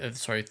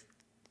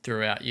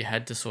throughout, you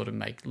had to sort of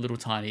make little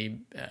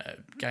tiny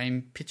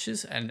game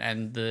pitches,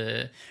 and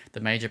the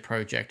major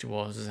project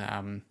was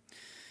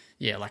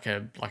like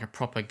a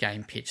proper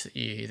game pitch that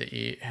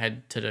you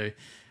had to do.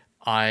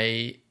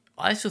 I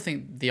still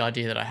think the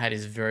idea that I had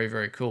is very,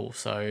 very cool.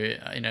 So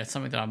it's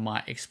something that I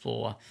might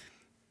explore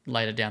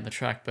later down the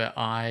track. But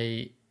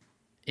I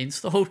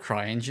installed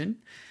CryEngine,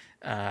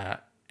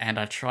 and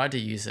I tried to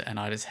use it, and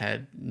I just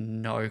had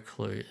no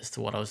clue as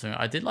to what I was doing.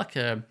 I did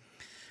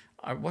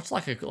I watched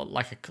like a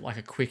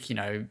quick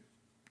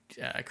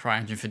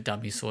CryEngine for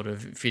Dummies sort of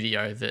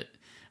video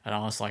and I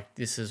was like,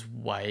 this is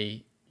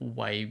way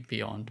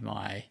beyond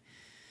my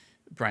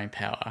brain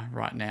power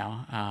right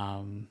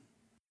now.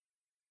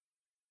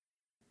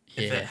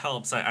 If it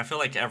helps, I feel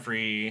like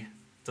every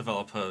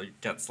developer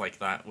gets like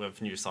that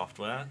with new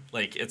software.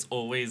 Like, it's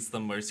always the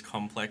most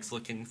complex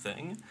looking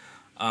thing.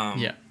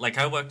 Like,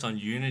 I worked on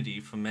Unity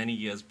for many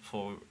years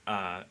before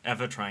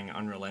ever trying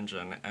Unreal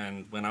Engine.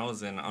 And when I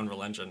was in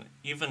Unreal Engine,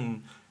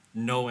 even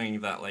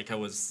knowing that like I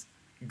was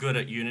good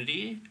at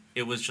Unity,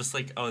 it was just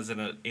like I was in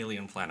an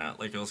alien planet.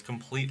 Like, it was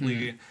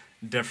completely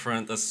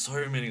different. There's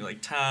so many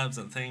like tabs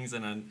and things,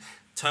 and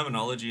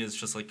terminology is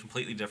just like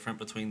completely different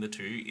between the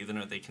two, even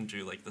though they can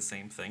do like the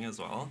same thing as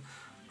well.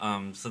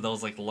 So there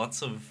was like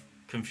lots of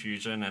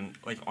confusion, and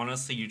like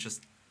honestly, you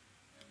just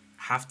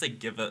have to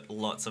give it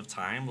lots of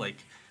time. Like,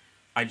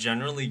 I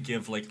generally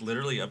give like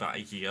literally about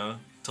a year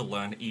to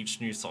learn each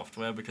new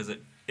software, because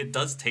it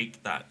does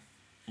take that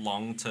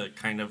long to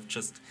kind of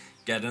just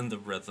get in the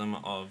rhythm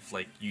of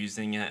like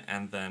using it,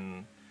 and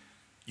then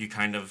you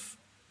kind of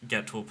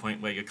get to a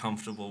point where you're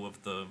comfortable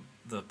with the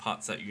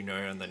parts that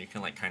and then you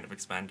can like kind of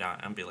expand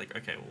out and be like,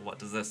 okay, well, what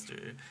does this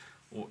do?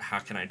 How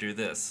can I do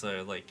this?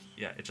 So like,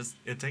 yeah,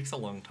 it takes a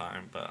long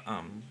time, but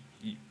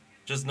you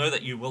just know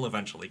that you will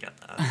eventually get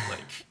there.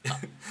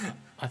 Like,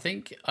 I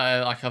think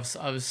I've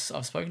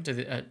spoken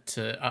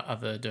to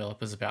other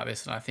developers about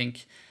this, and I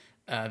think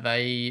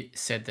they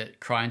said that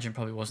CryEngine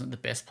probably wasn't the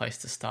best place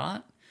to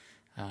start.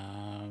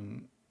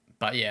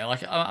 But yeah,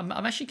 like I'm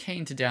actually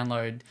keen to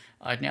download.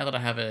 Like, now that I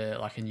have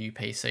a new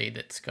PC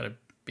that's got a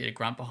bit of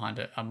grunt behind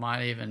it, I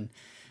might even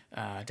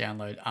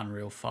download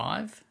Unreal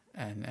 5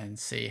 and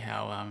see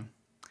how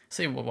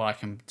see what I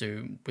can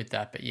do with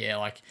that. But yeah,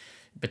 like,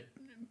 but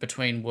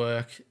between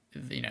work,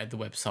 the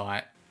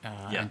website,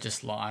 and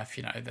just life,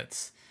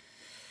 that's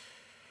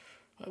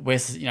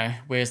where's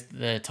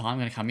the time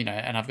going to come,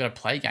 and I've got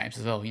to play games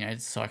as well,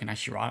 so I can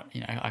actually write,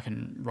 I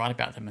can write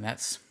about them, and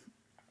that's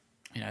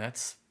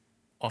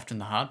often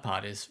the hard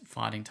part, is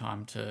finding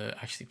time to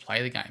actually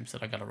play the games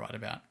that I got to write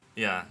about.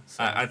 Yeah,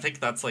 so, I think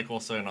that's like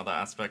also another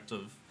aspect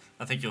of,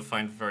 I think you'll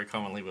find very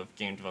commonly with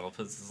game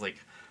developers, is like,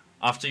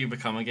 after you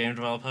become a game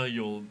developer,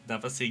 you'll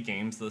never see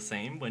games the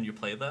same when you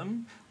play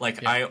them.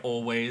 Like, I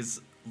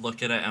always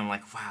look at it and I'm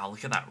like, wow,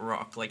 look at that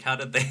rock. Like, how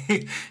did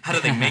they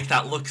make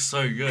that look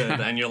so good?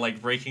 And you're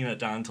like breaking it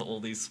down to all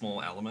these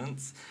small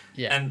elements.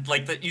 Yeah. And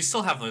like that, you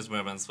still have those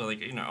moments where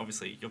like,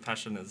 obviously your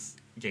passion is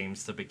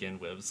games to begin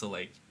with. So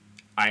like,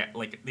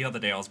 the other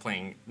day I was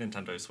playing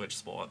Nintendo Switch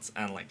Sports,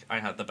 and like I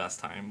had the best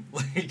time,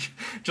 like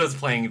just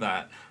playing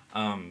that.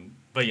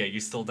 But yeah, you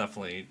still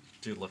definitely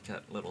do look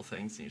at little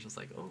things and you're just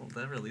like, oh,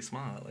 they're really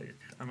smart. Like,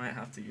 I might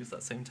have to use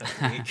that same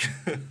technique.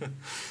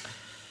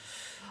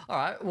 All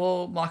right.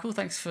 Well, Michael,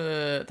 thanks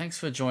for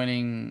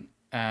joining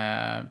me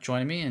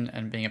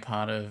and being a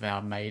part of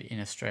our Made in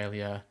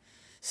Australia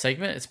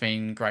segment. It's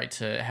been great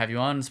to have you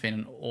on. It's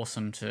been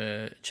awesome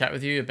to chat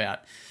with you about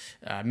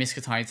Misk: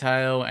 A Tiny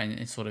Tale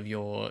and sort of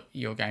your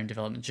game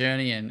development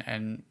journey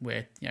and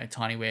where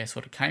Tinyware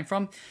sort of came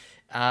from.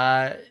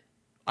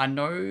 I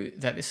know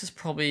that this is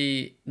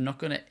probably not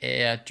going to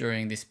air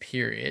during this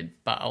period,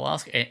 but I'll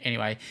ask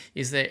anyway.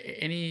 Is there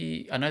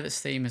any? I know that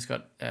Steam has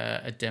got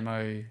a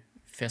demo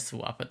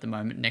festival up at the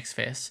moment, Next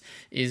Fest.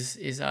 Is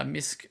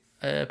Misk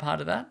part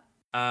of that?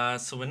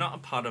 So we're not a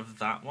part of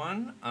that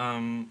one.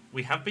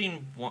 We have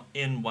been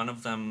in one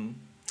of them.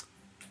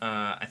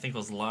 I think it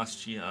was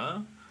last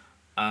year.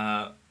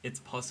 It's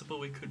possible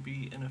we could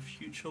be in a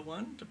future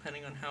one,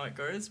 depending on how it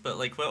goes. But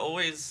like we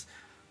always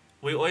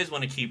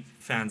want to keep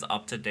fans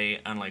up to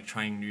date and like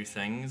trying new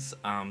things.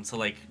 So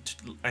like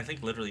I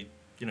think literally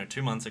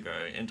 2 months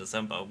ago in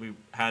December we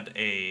had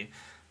a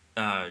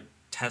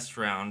test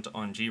round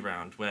on G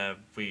Round where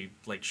we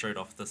like showed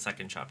off the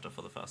second chapter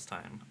for the first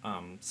time.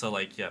 So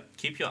like yeah,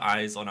 keep your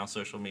eyes on our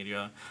social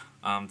media.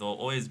 There'll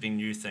always be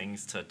new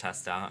things to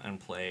test out and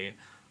play,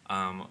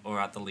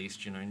 or at the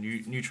least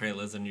new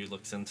trailers and new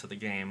looks into the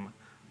game.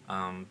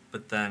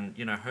 But then,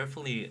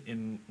 hopefully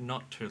in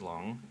not too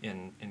long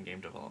in game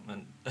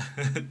development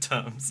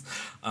terms,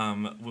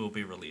 we'll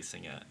be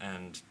releasing it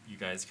and you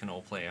guys can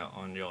all play it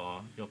on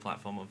your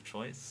platform of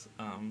choice.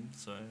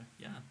 So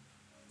yeah,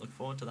 look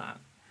forward to that.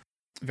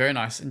 Very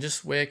nice. And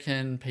just where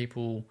can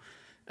people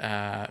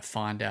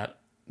find out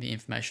the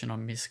information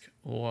on Misk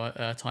or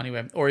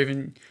Tinyware or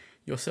even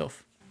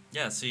yourself?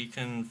 Yeah, so you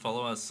can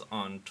follow us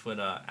on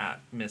Twitter at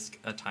Misk: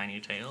 A Tiny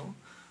Tale.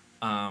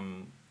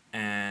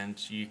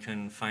 And you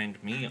can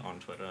find me on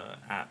Twitter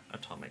at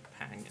Atomic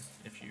Pang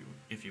if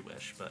you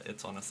wish, but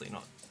it's honestly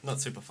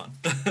not super fun.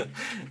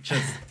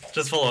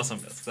 just follow us on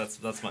Misk.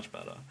 That's much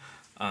better.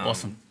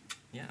 Awesome.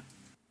 Yeah.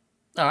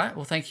 All right.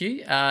 Well, thank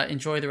you.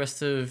 Enjoy the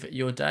rest of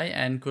your day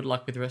and good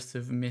luck with the rest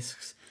of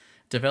Misk's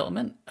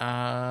development.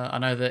 I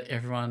know that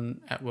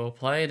everyone at Well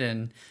Played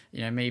and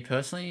me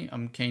personally,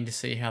 I'm keen to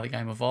see how the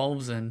game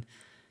evolves and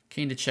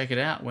keen to check it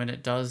out when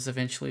it does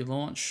eventually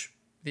launch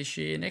this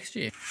year, next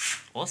year.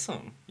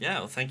 Awesome. Yeah,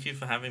 well, thank you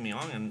for having me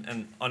on,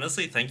 and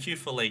honestly, thank you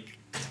for like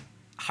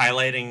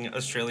highlighting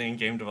Australian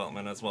game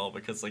development as well,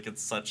 because like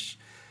it's such,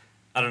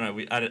 I don't know,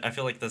 I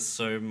feel like there's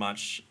so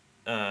much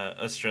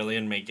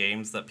Australian made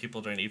games that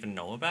people don't even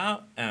know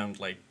about, and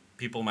like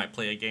people might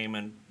play a game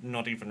and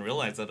not even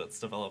realize that it's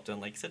developed in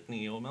like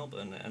Sydney or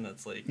Melbourne, and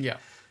it's like yeah,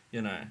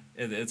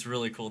 it's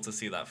really cool to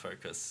see that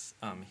focus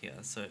here.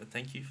 So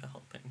thank you for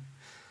helping.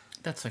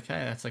 That's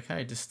okay.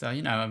 Just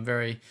I'm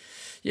very,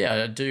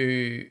 I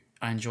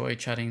enjoy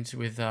chatting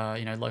with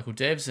local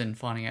devs and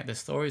finding out their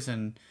stories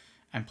and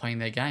playing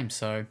their games.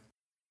 So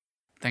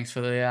thanks for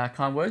the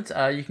kind words.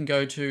 You can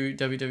go to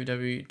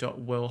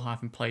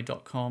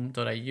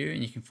www.well-play.com.au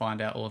and you can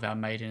find out all of our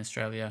Made in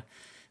Australia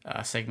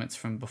segments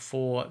from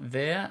before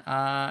there.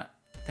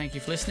 Thank you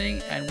for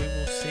listening, and we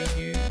will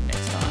see you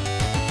next time.